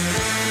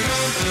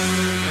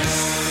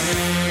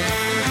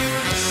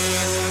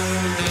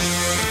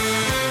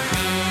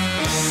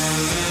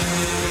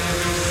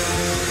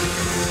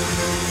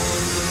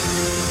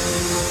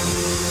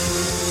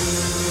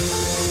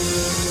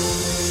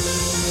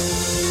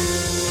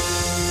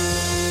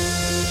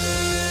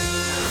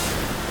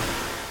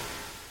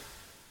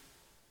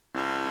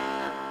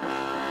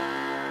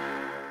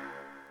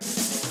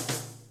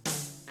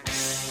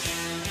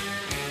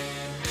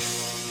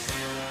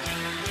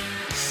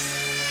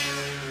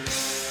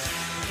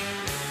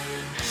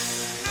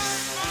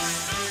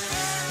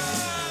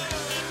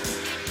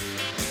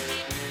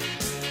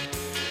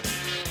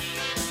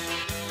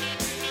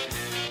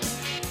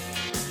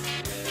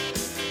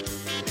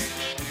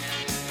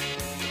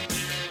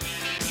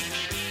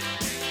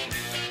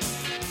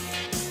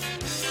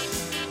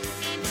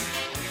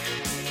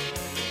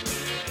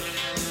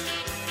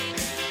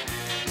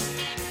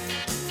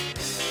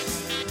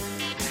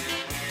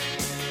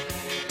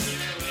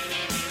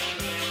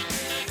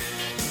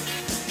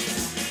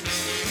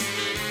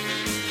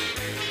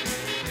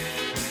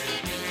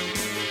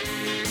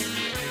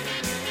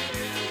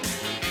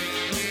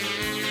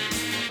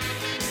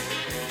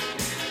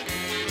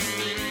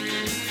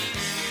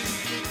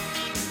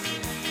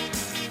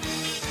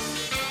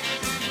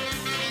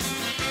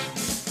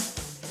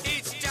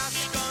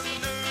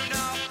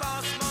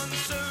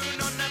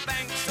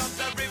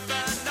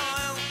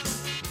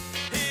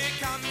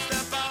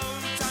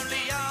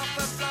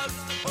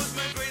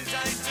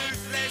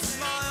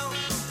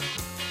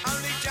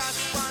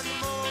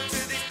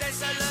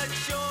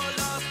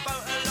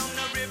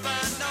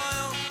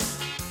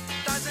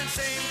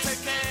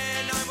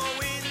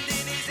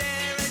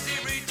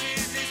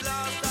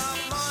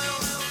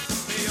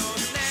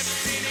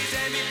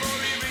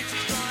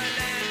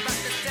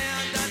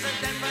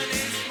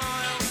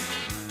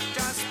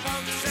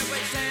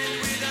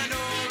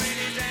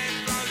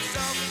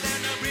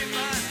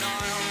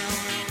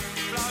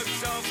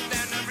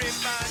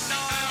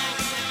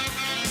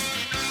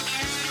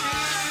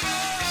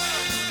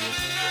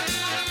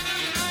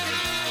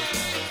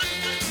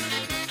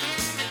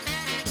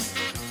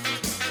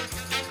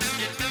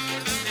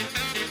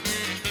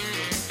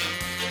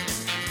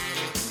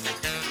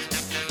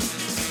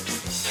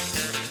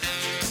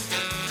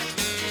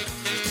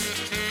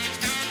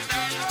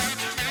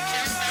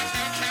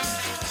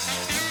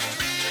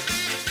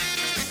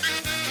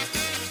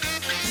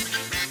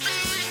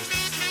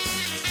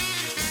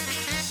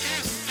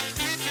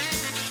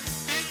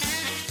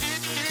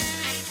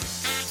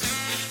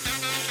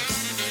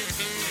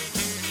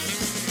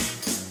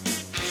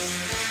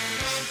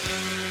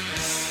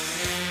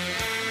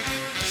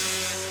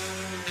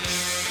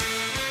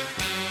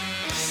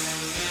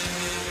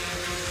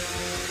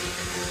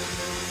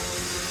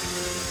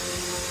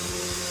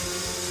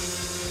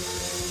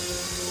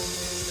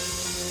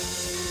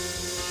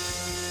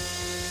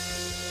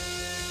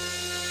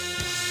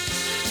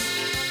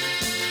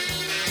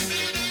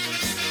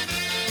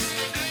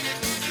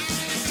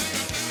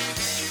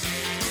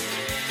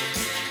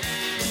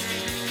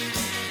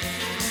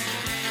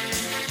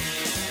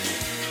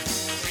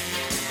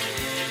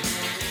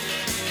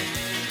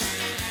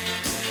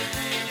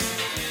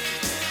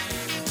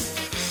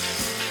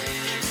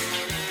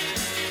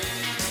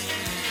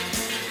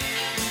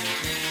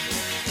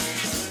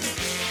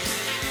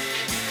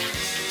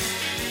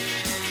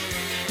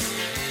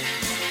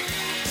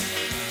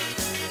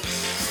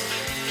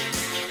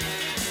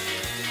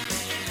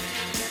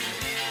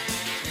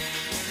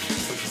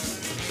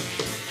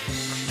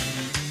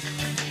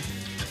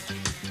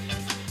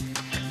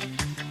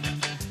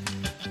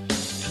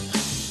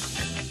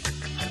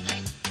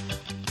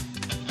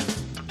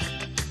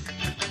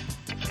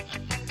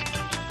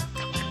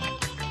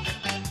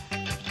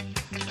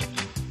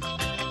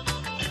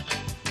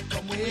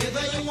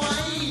 whether you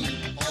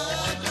whine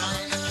or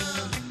grind.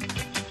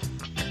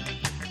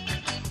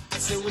 I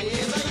say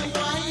whether you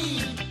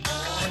whine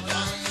or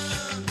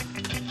grind.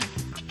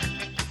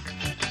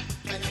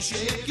 Can you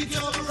shake it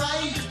up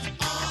right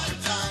on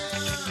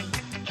time?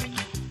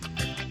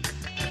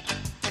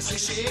 I say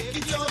shake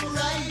it up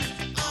right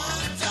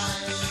on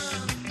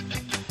time.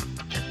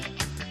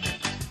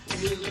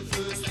 Well, the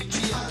first thing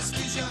she asks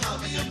is you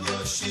have your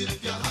brush.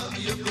 If you have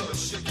your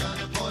brush, you can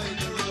avoid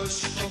the rush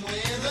from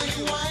whether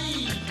you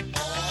whine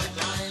or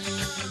grind.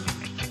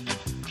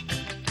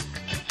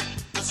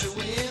 I say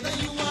whether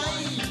you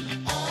whine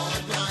or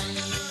grind.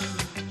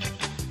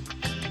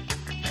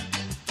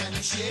 Can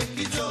you shake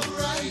it up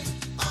right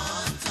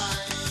on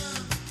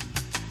time?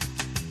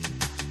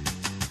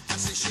 I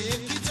say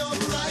shake it up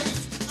right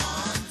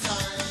on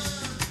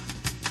time.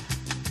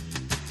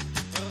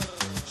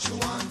 She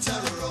want a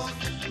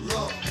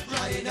rough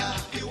rider.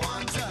 You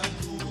want a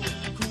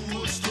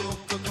cool stroke.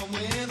 Come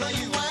whether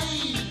you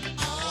whine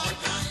or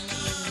grind.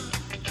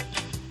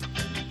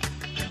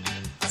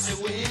 I say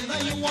whether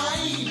you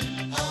whine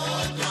or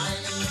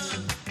grind.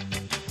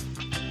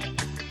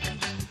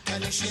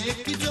 Can you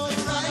shake it up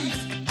right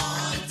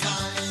on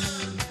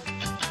time?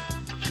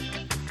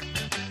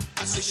 I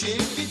say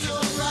shake it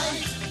up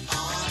right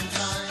on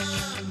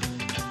time.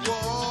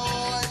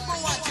 Boy, but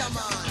watch your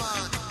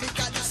man.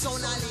 Because the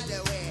sound a lead the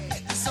way.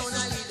 The sound a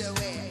lead the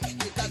way.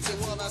 Because the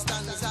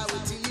overstand is how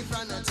it in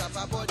front of top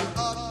about the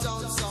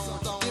uptown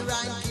sound, the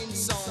ranking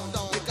sound.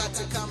 You got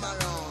to come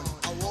around.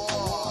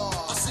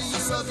 I see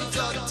you rub it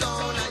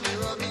uptown and you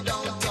rub it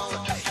downtown.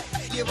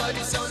 Your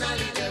body sound a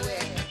lead the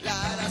way.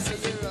 Lord, I see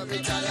you rub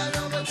it all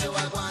around, but you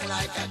are going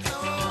like a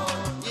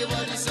clown. Your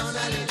body sound a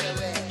lead the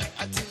way.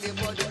 Until your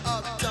body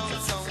uptown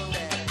sound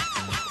there.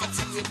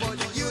 Until your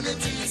body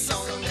unity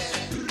sound there.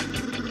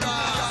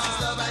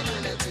 Love and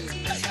unity.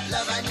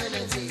 Love and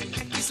unity.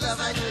 It's love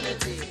and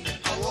unity.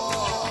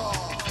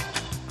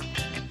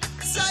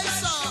 Say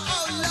so,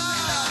 oh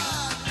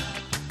Lord.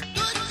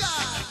 Good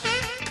God.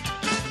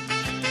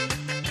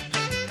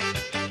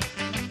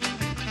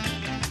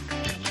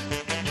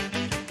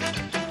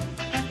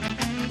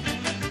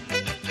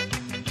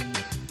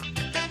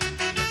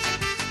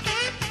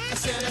 I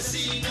said I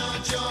see no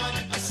joy,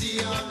 I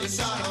see only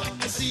sorrow.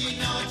 I see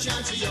no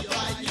chance of your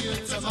bright new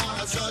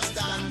tomorrow. So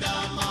stand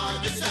down,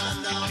 Margaret,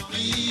 stand down,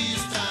 please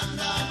stand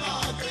down,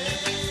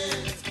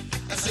 Margaret.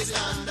 I say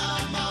stand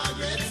down,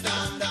 Margaret,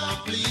 stand down,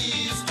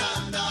 please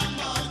stand down,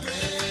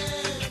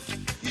 Margaret.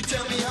 You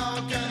tell me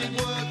how can it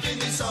work in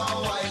this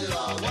all white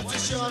law? What a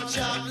short,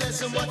 sharp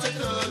lesson, what a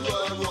third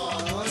world war.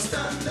 Oh,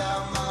 stand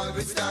down,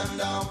 Margaret, stand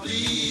down,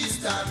 please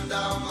stand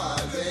down,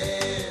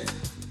 Margaret.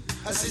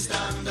 I say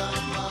stand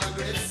down,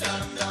 Margaret,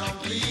 stand down,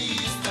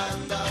 please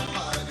stand down,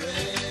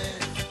 Margaret.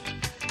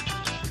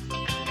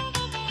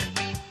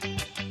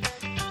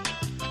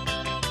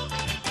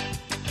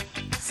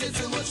 Say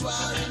too much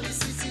war in the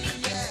city,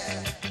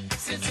 yeah.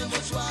 Say too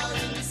much war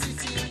in the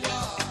city,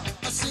 war.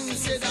 I sing we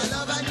say that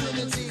love and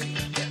unity,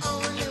 the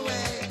only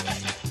way.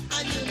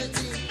 And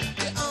unity,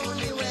 the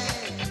only way.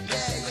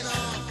 Yeah, you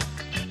know.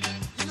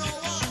 You know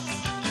what?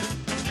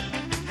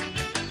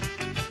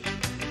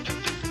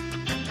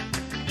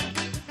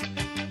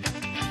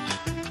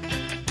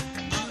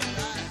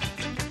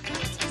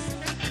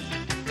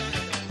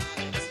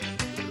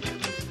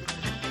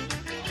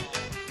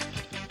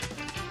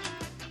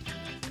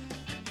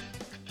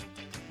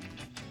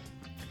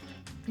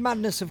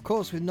 Madness, of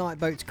course, with Night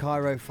Boat to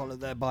Cairo,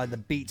 followed there by the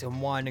Beat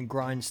and Wine and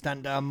Grind,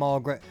 Stand Down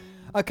Margaret.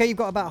 Okay, you've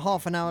got about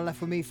half an hour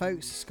left with me,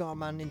 folks.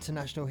 Scarman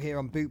International here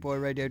on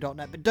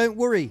bootboyradio.net. But don't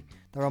worry,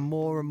 there are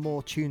more and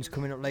more tunes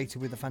coming up later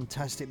with the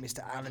fantastic Mr.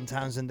 Alan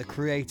Townsend, the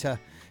creator,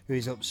 who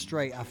is up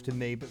straight after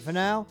me. But for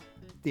now,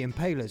 the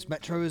Impalers,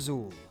 Metro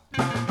Azul.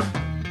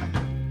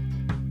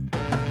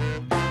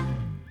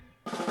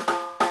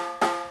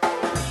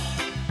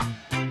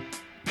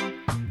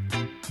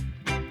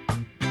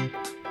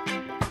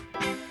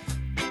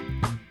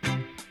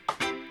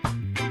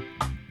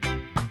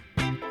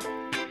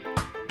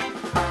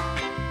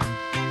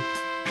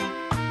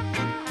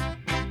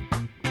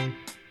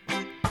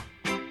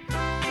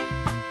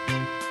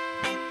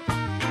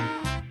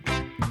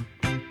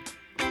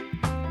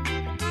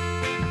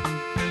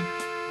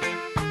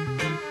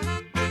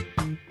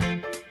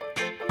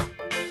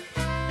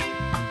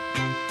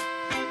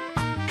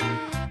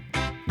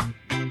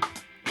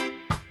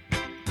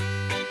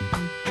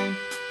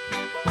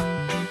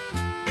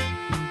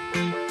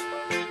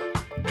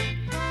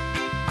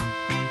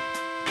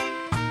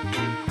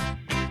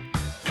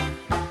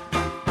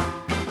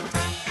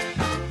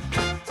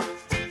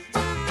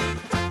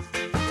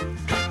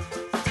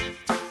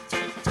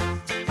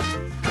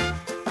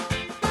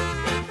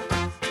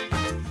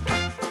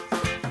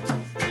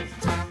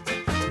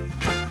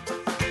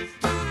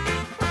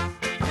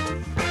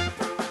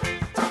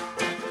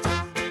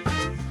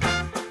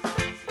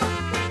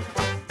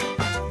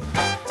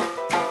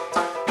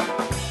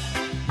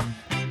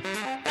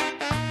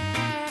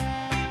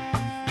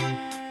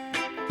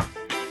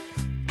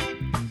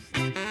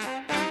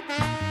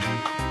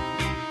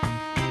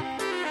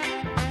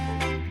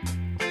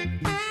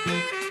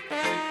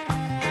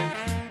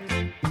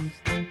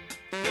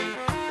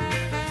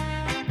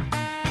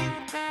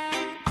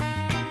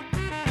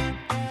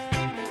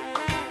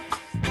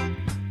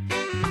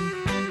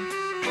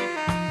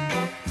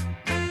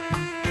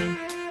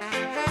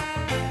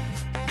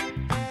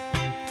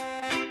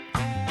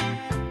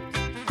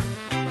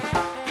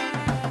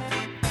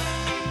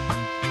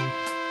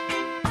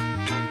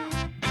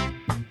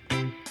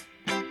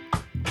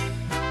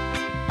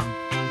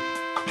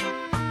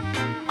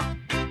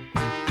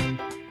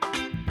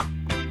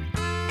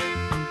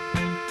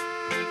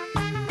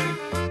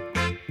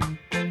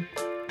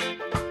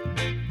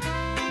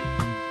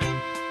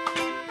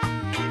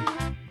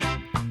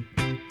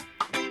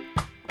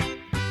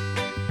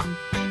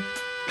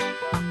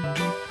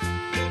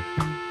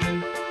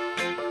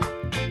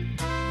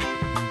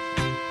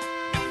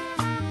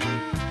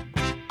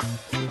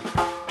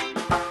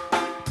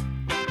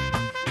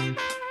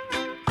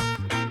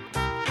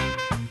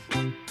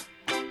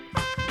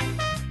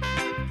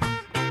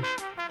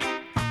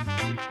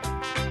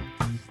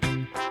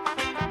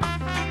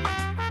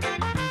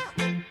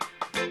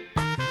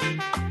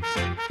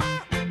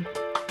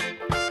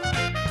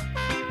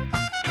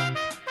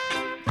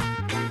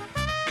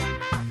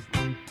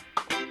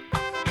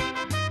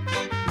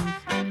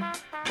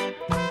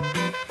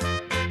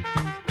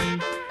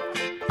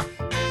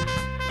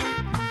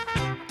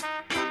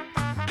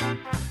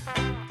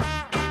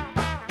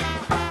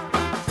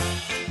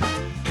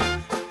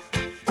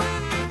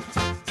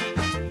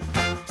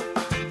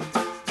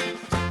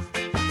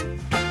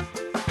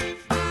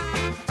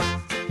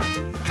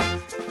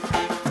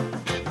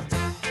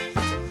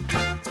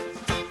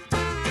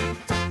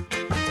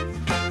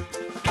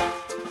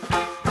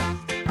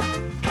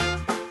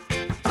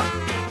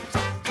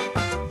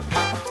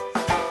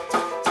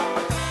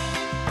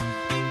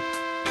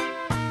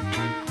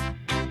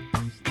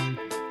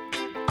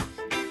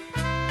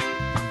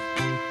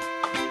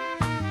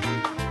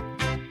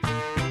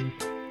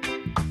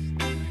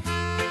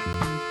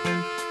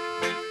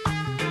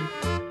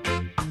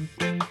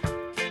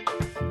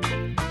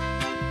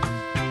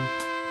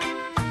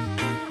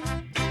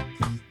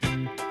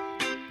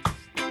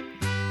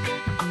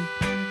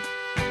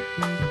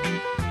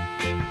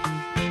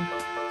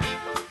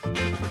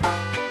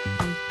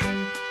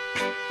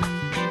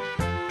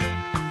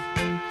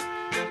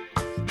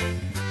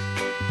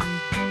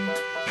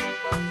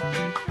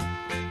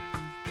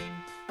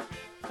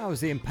 was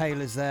the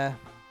Impalers there.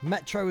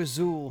 Metro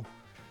Azul.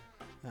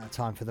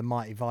 Time for the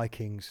Mighty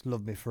Vikings.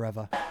 Love Me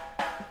Forever.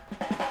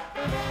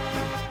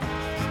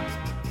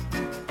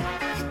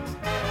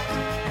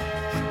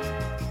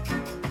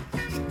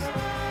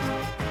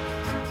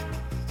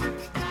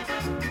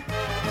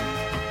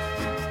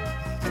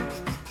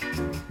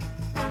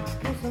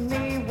 Kissing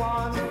me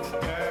once,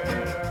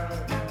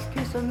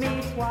 kissing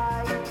me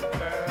twice,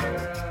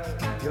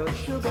 your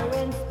sugar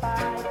and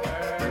spice,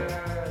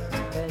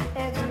 and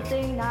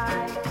everything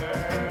nice.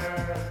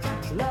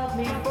 Love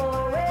me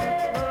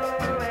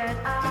forever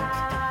and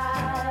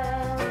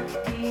I'll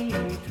be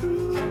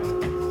true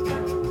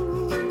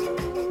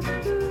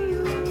to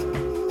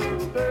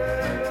you,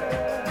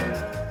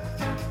 girl.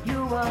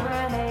 You are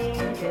an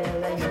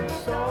angel and you're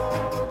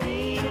so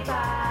divine.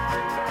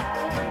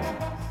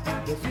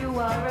 Yes, you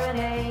are an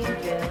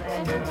angel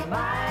and you're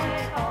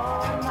mine,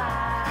 all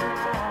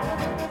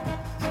mine.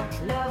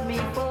 Love me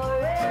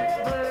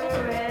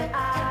forever and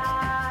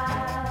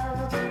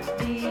I'll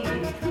be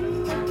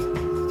true to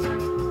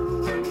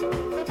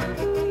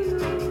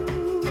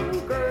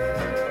you,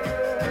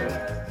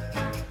 girl.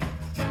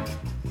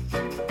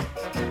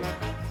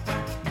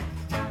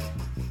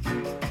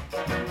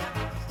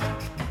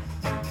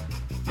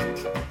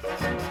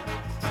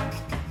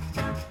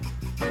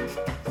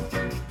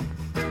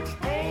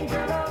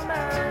 Angel of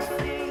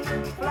mercy,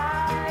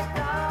 fly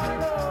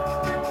down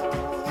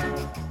low.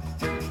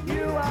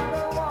 You are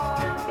the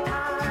one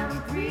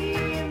I'm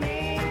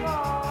dreaming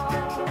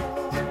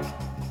of.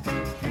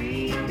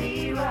 Treat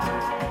me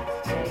right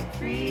and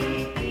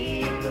treat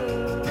me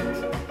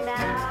good.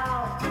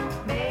 Now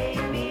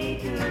make me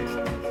do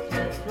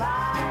just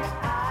like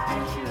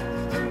I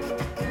should.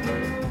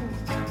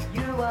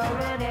 You are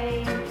an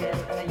angel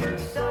and you're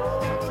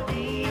so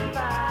divine.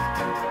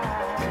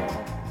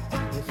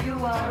 Yes,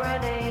 you are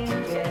an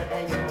angel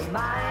and you're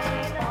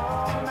mine,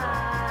 all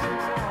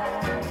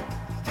mine.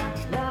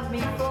 Love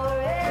me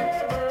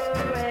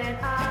forever and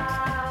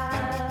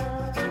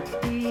I'll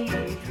be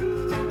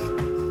true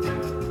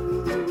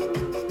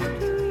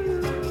to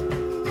you,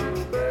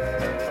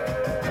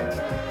 girl.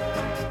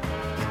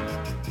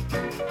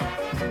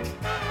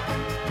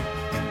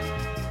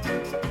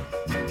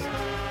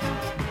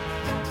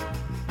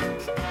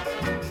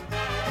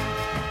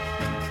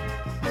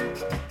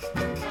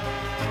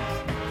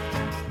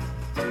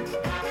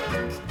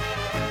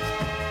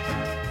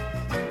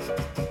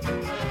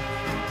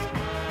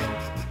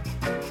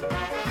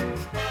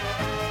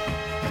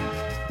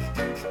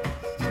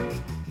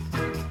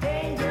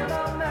 Angel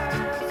of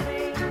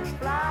mercy,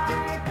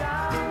 fly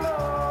down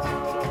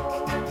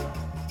low.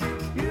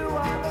 You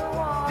are the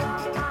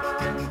one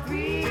I'm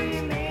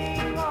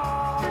dreaming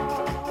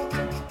of.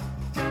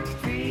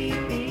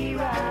 Treat me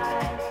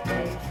right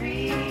and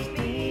treat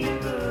me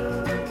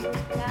good.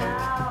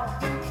 Now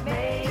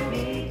make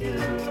me do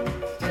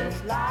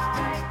just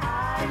like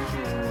I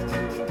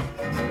should.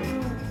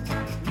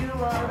 You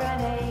are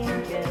an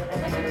angel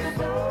and you're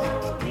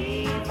so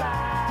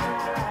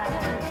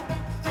divine.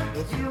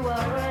 Yes, you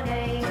are an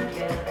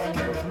angel and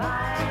you're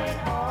mine,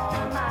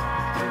 all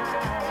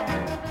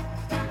mine.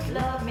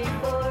 Love me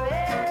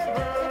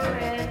forever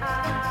and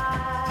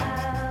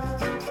I'll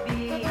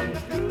be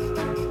true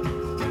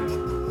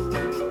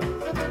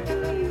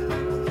to you,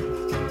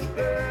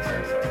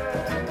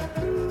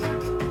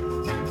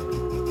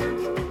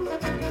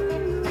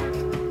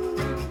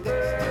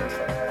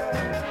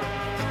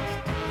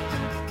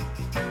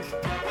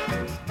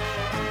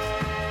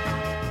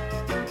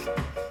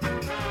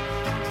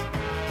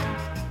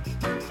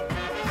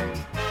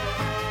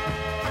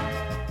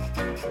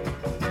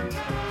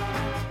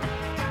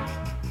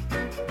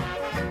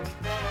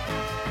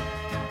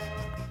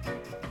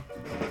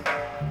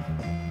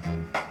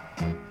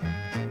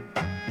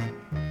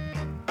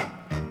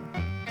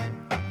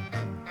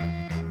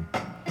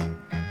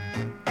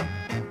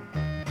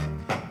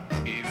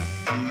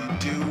 If you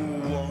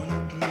do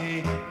want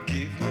me,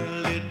 give me a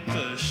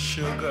little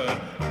sugar.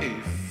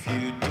 If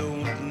you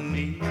don't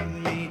need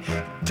me,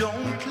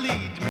 don't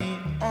lead me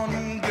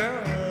on,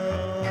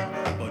 girl.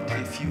 But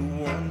if you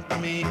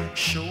want me,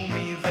 show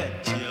me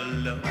that you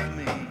love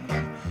me.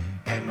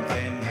 And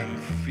when I'm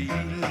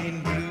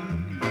feeling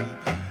blue,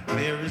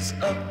 there is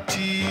up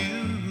to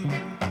you.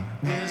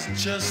 There's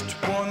just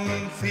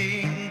one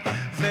thing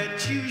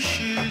that you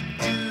should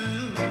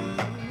do.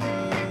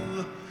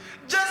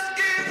 Just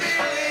give me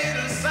a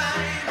little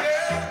sign,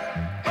 girl.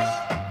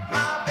 Oh,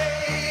 my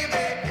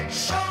baby,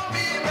 show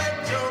me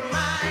that you're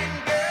mine,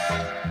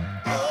 girl.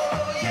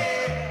 Oh,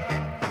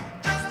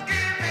 yeah. Just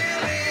give me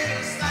a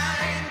little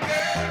sign,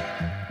 girl.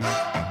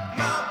 Oh,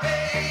 my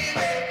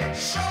baby,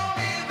 show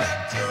me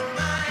that you're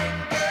mine,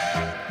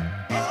 girl.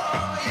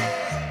 Oh,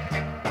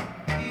 yeah.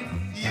 If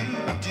you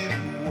do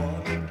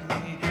want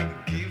me,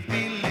 give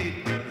me a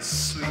little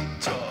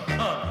sweet talk.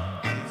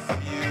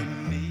 If you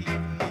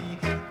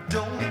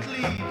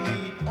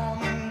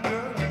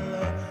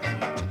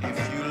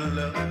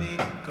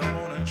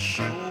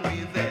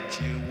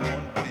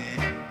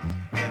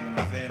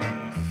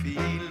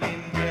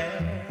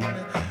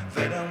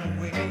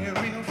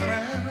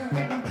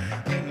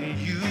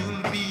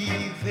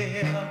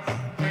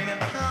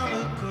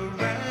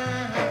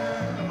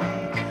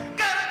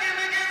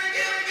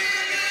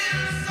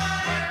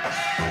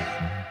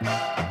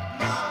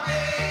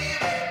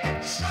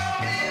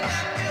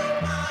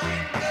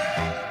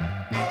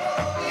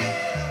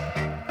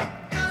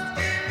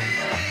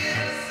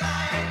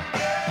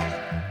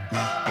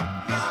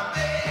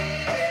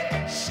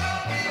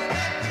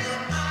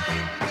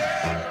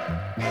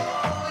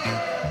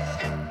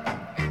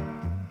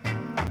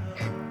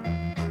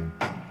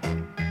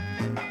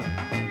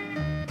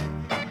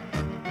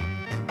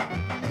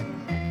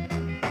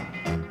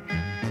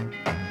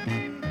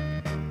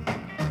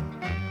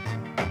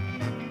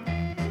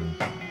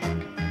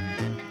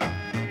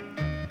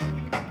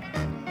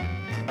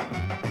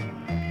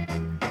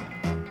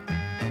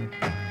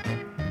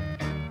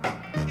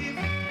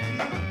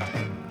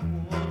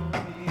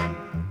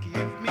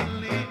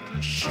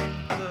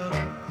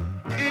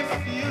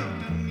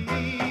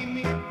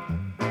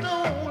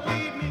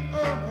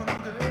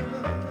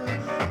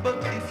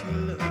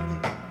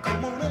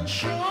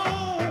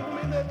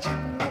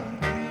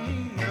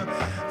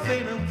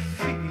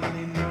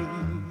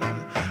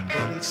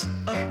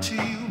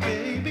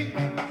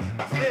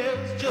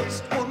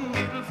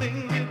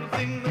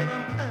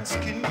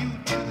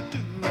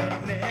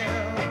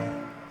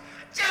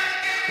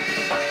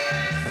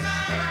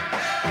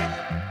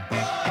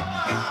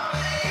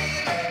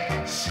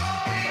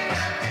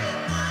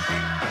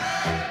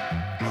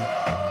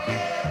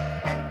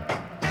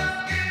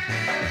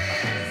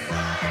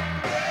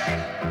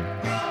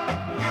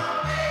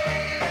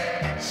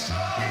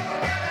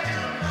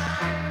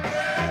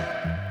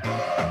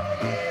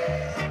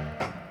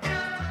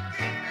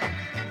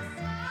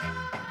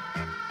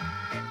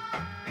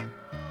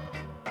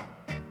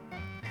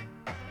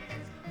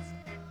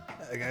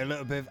A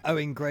little bit of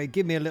Owen Gray,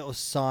 Give Me a Little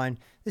Sign.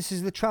 This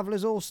is the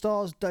Travellers All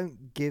Stars,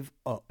 Don't Give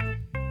Up.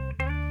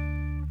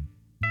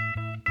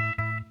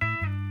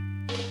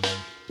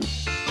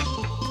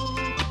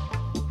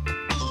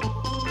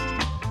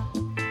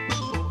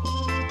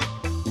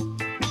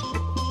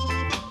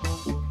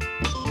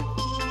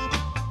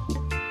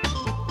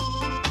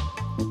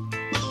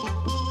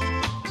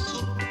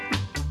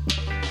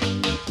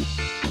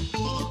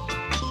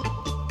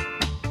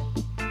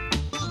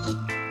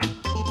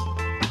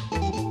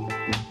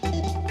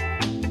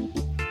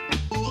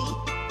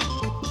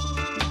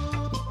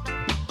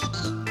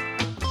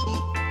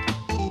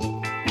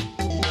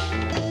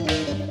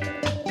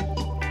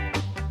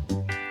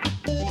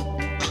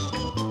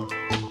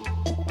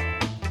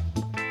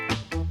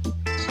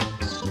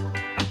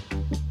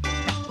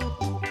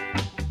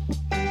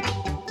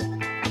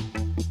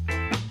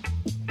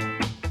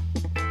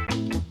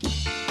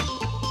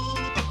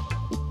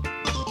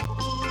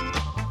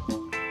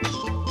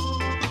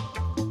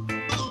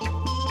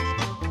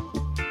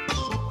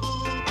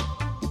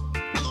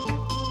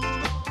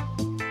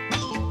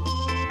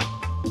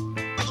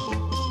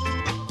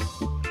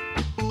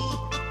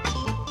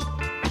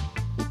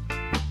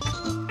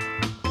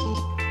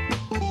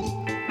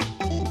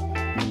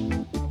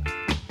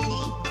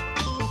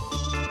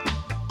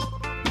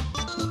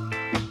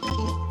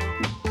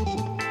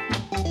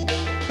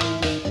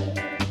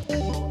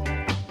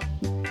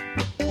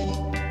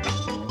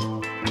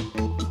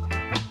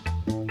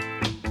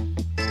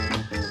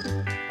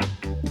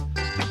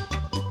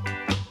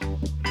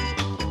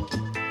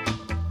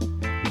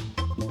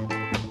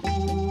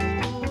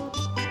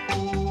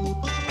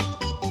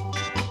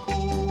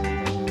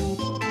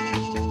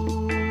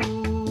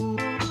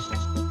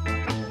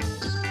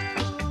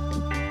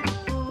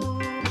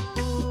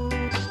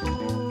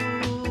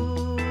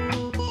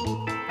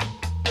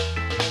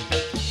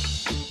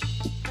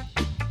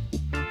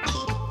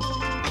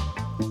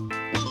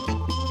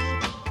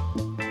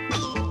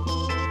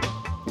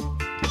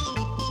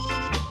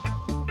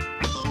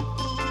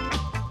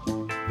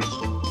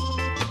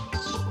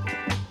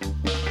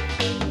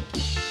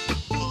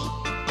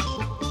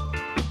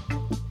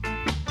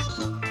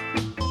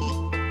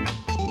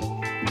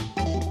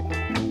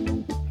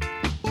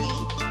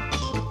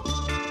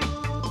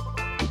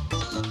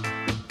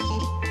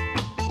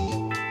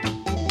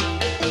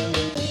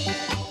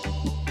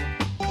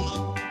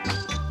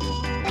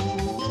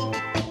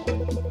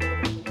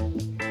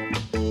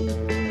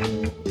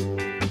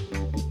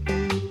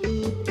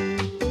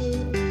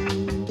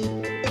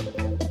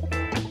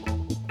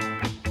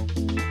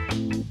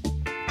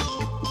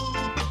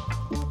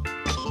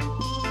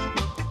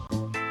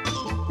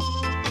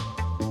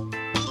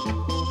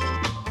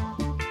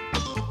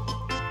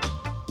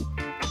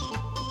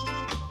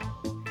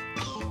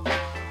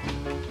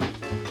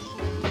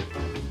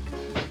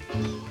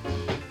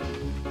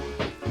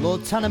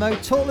 Lord Tanamo,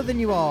 Taller Than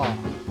You Are.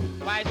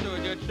 Why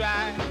should you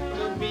try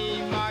to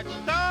be much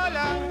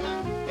taller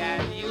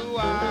than you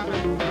are?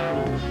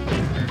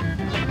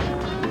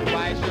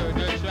 Why should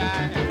you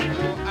try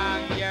to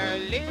hang your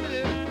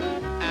little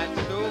and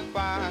so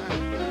far?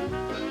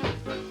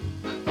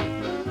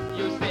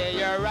 You say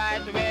you're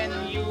right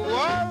when you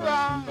are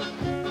wrong.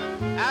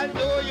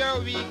 Although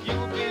you're weak, you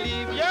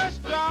believe you're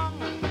strong.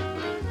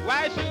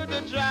 Why should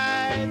you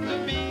try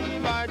to be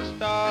much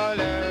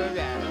taller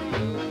than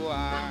you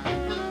are?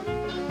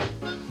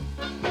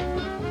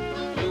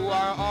 You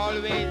are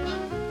always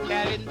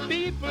telling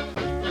people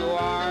you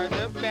are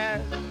the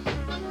best,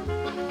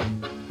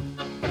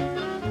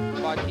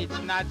 but it's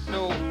not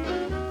so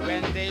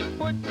when they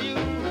put you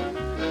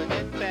to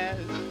the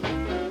test.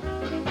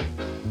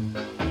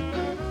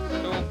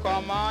 So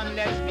come on,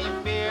 let's be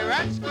fair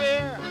and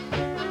square.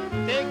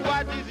 Take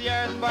what is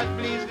yours, but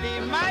please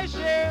leave my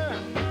share.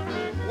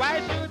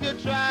 Why should you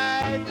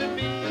try to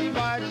be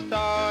much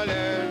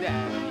taller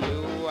than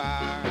you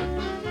are?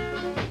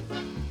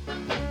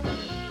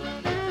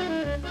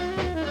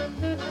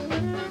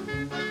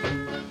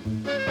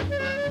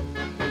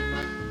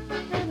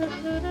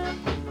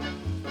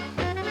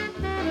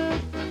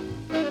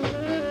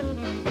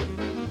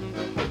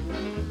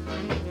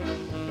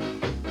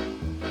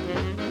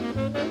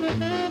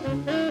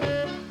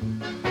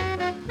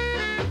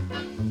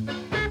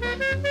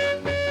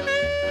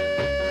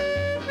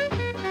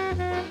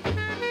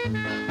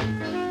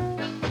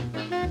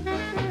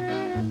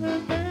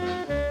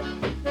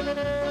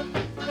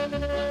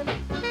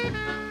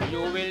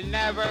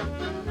 Never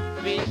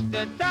reach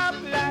the top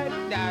like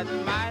that,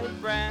 my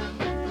friend.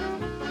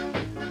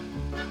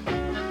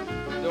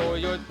 Though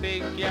you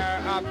think you're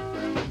up,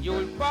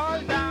 you'll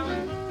fall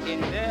down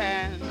in the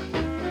hand.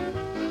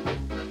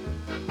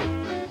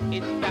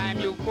 It's time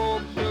you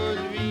folks should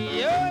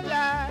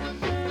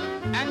realize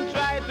and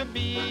try to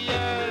be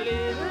a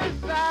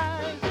little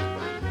size.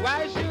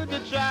 Why should you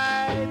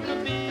try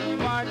to be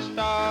much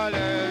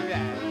taller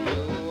than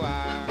you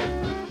are?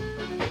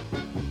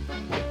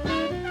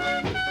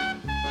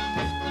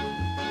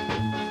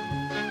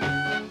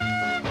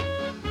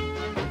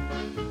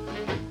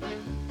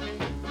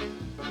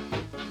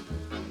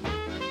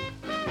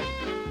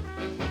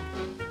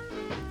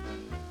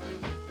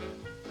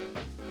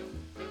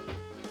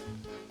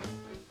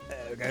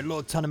 Okay,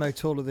 Lord Tanamo,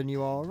 taller than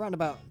you are. Around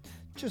about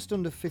just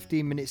under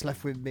 15 minutes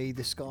left with me,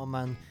 the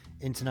Scarman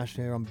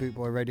International here on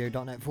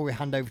bootboyradio.net before we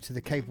hand over to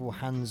the capable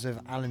hands of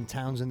Alan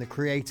Townsend, the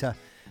creator.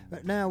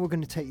 But now we're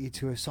going to take you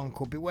to a song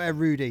called Beware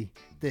Rudy.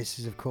 This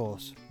is, of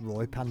course,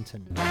 Roy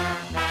Panton.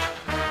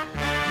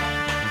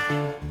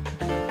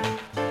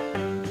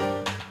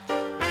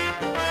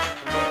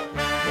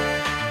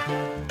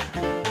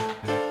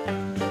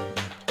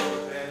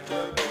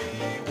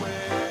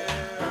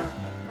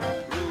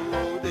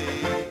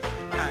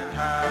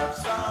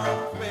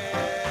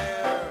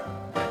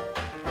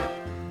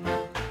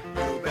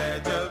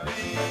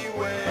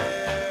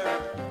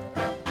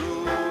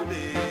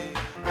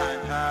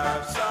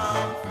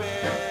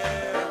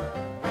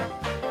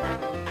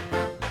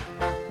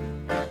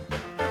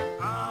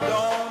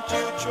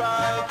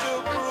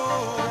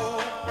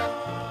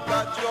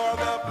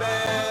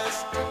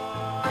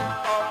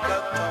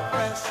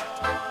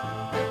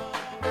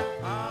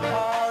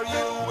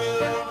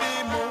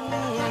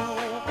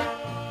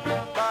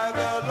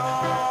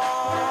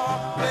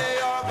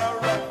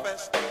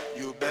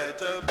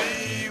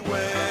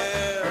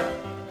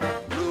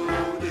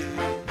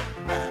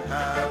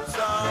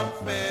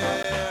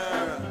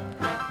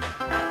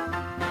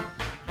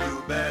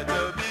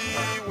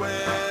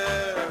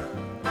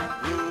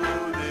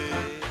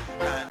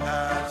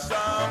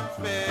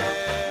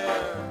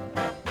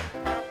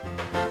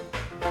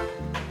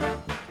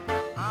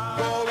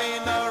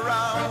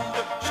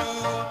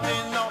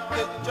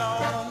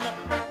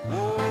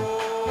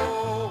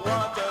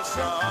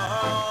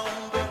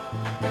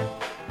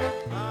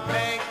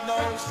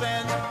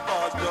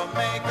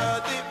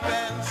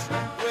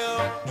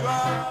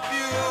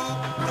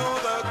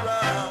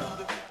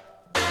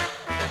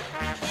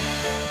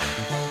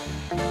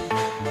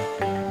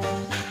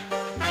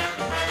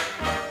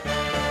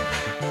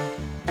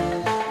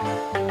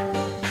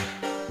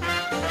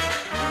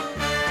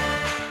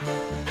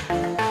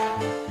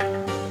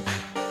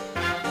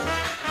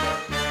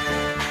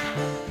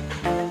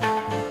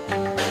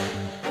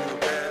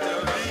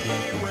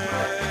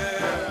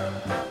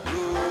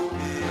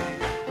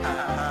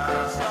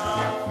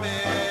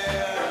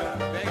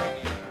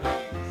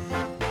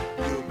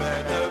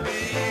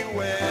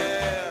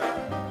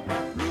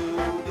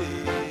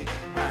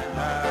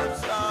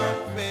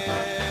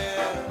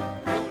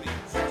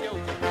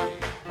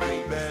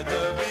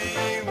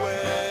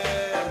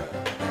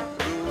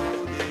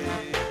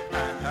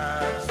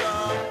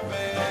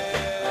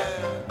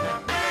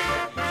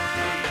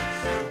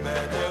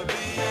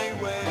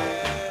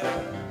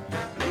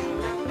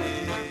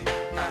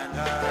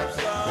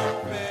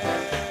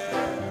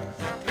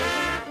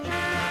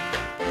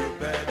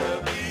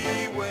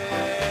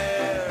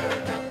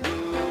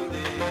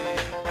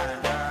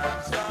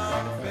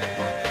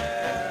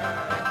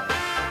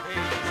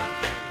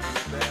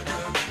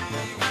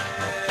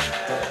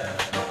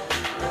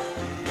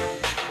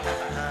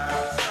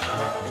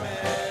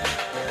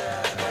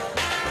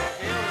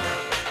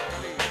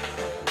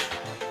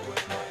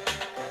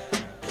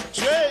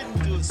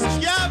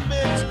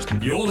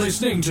 You're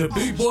listening to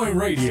Boot Boy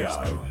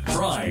Radio.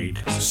 Pride,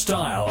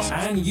 style,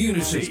 and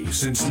unity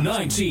since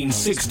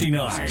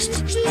 1969.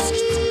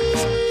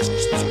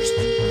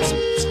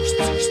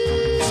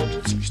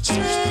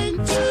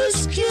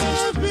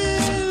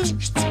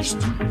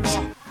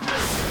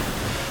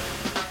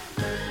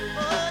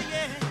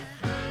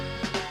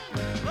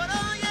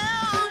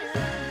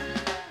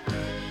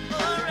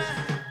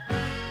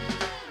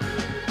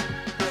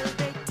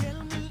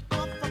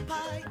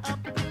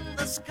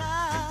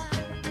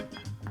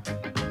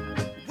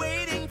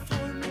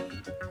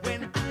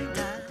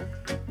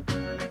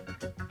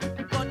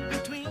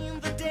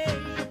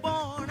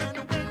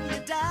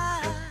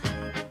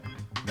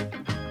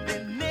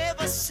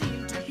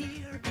 Seem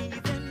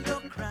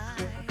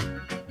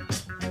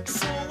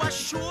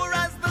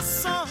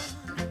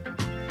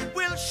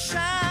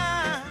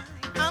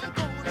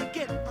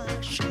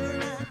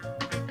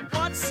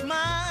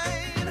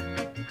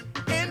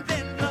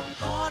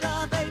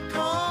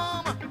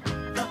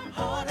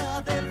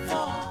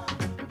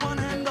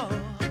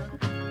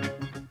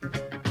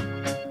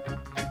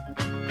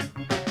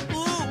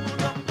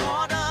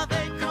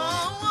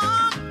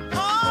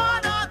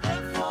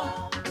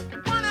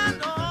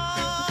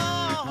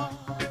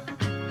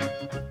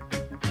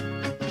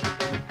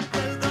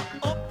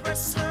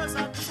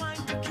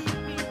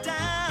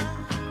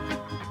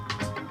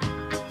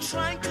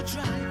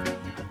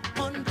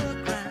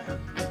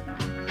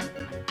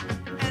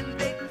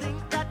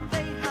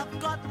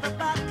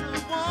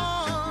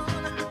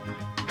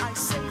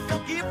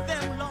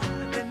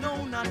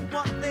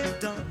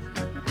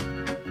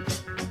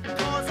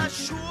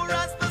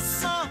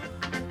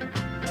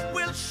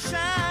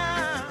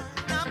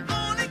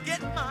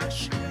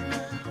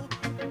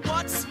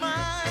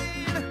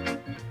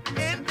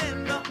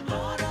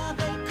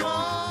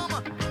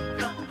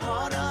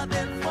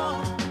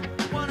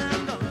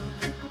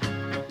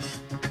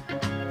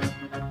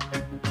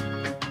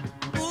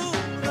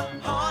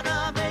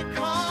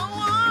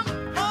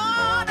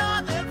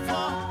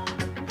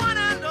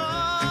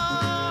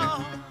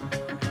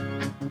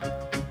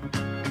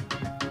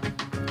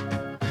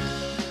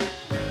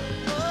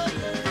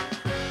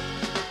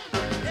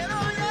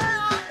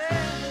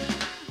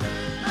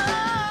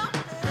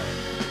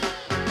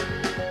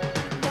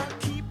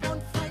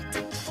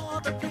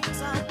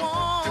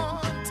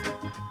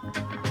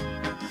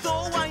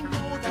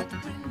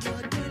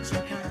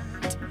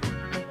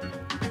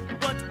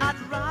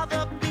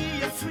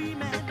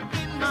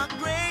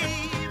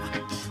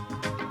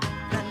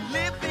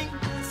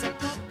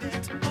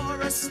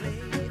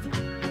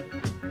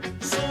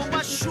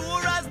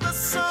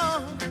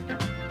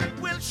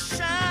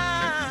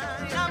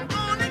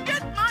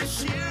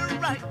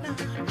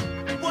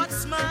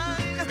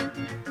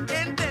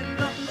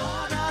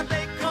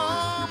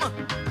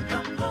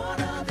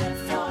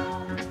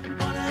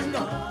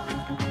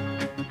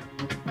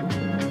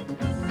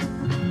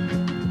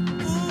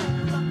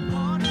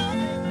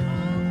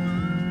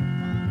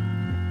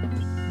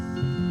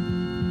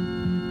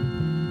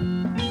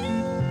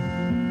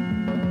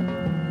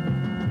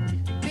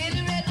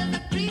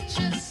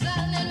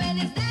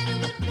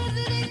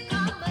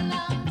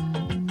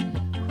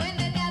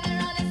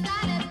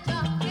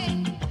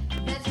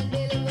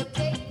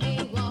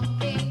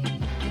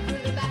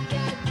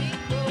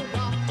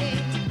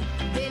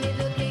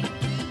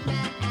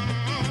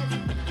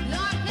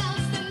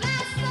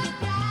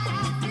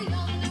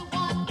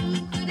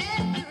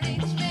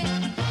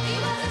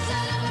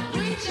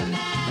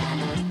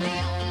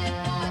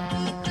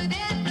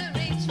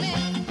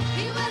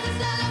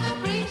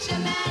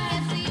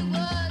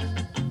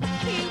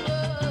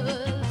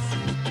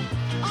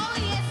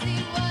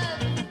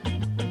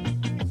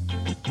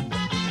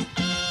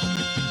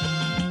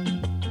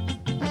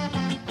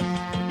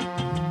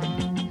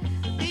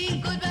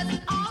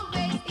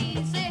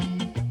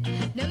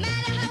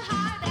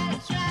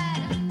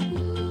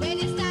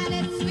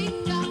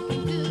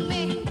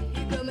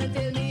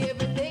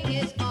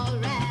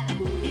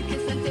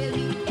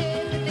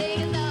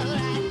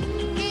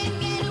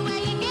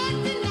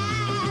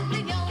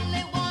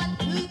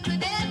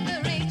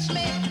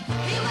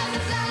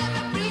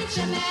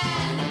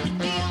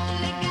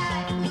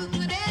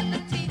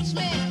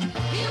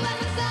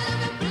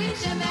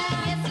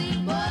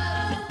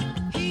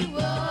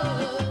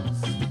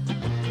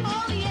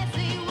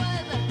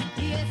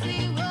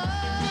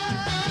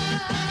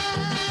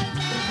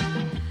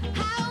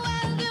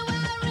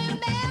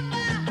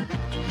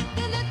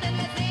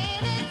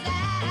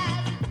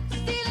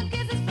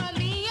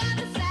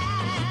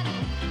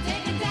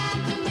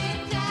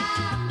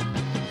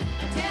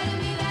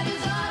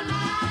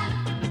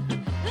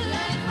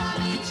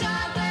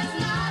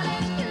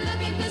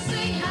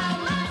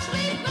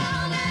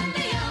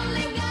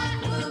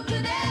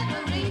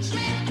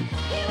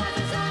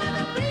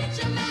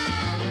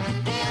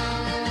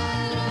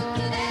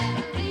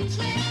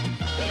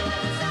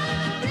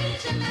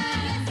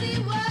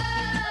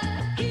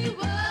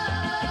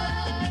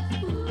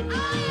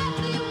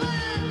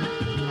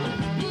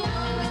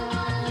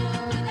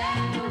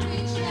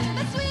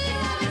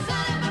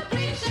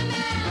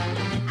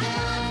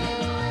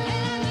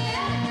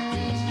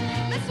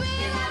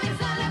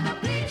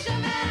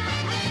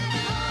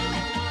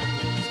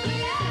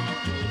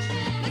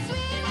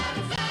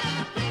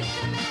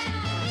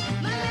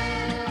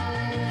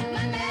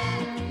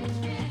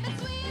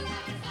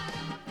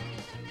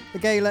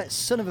Gala,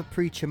 Son of a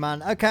Preacher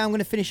Man. Okay, I'm going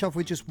to finish off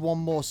with just one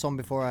more song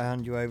before I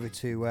hand you over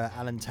to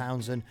Alan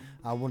Townsend,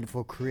 our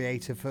wonderful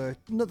creator, for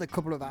another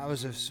couple of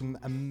hours of some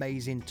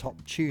amazing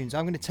top tunes.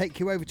 I'm going to take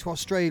you over to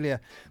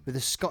Australia with a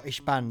Scottish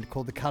band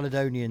called the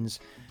Caledonians.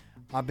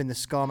 I've been the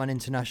Scarman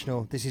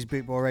International. This is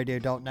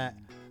bootboyradio.net,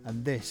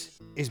 and this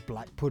is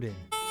Black Pudding.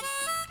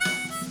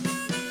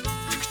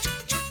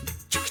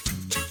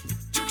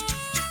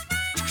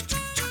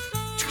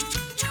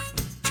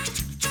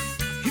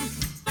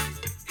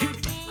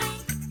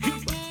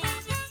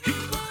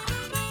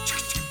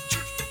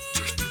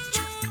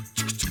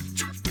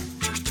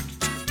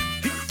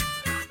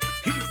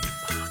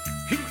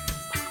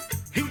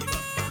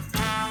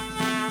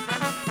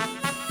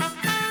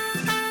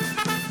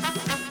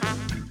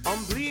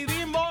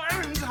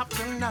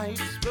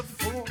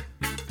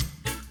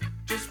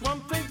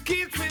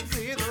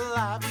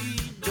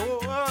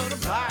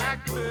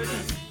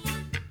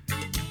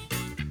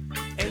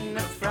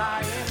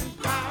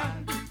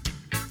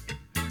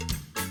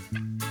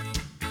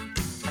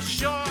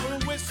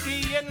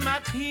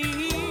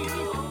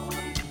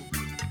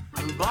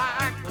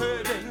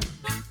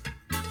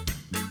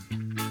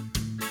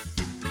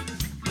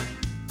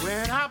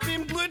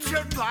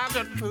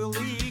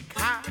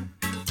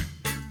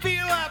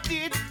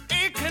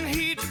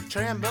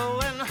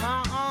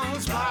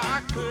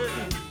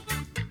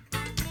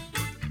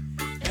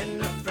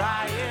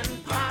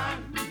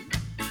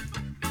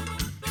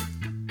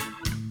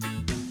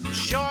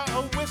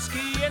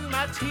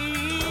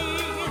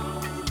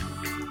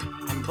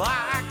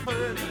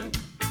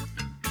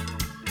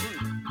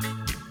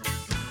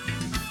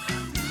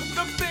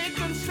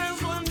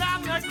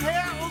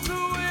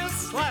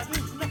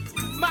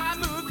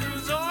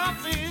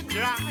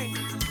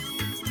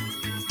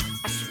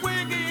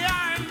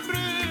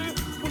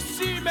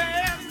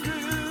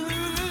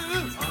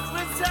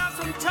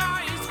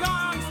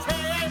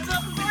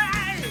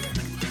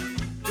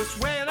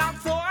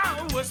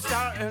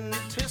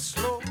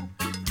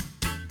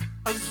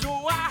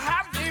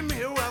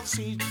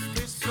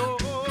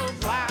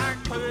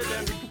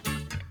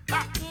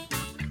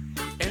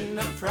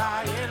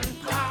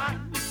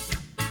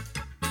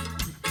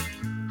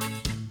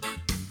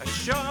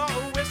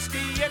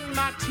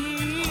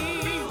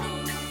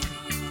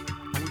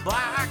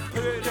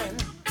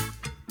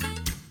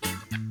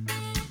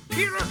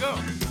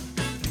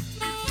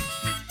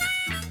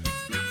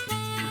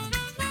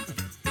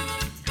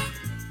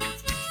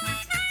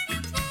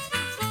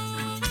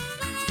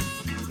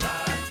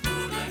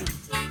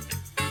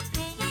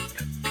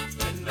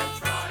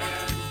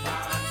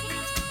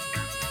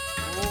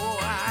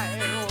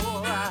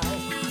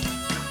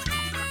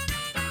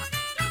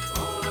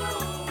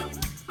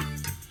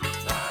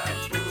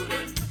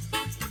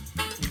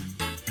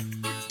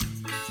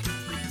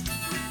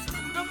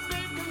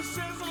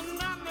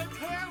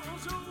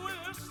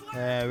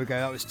 There we go.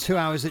 That was 2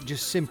 hours that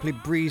just simply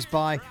breezed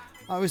by.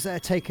 I was there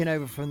taking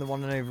over from the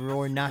one and only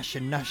Roy Nash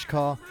and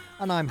Nashcar,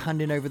 and I'm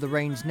handing over the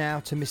reins now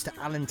to Mr.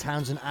 Alan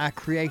Townsend, our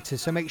creator.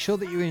 So make sure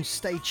that you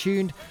stay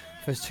tuned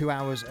for 2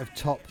 hours of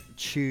top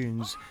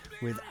tunes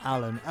with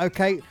Alan.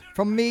 Okay,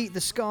 from me, the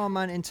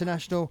Scarman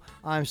International,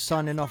 I'm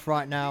signing off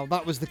right now.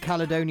 That was the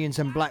Caledonians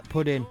and Black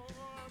Pudding.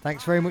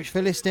 Thanks very much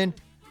for listening.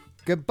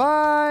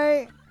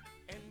 Goodbye.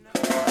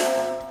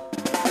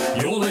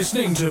 You're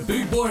listening to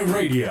Boot Boy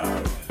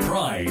Radio.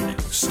 Pride,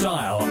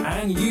 style,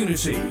 and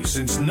unity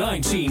since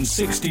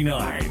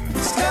 1969.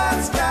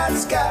 Scott, Scott,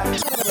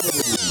 Scott.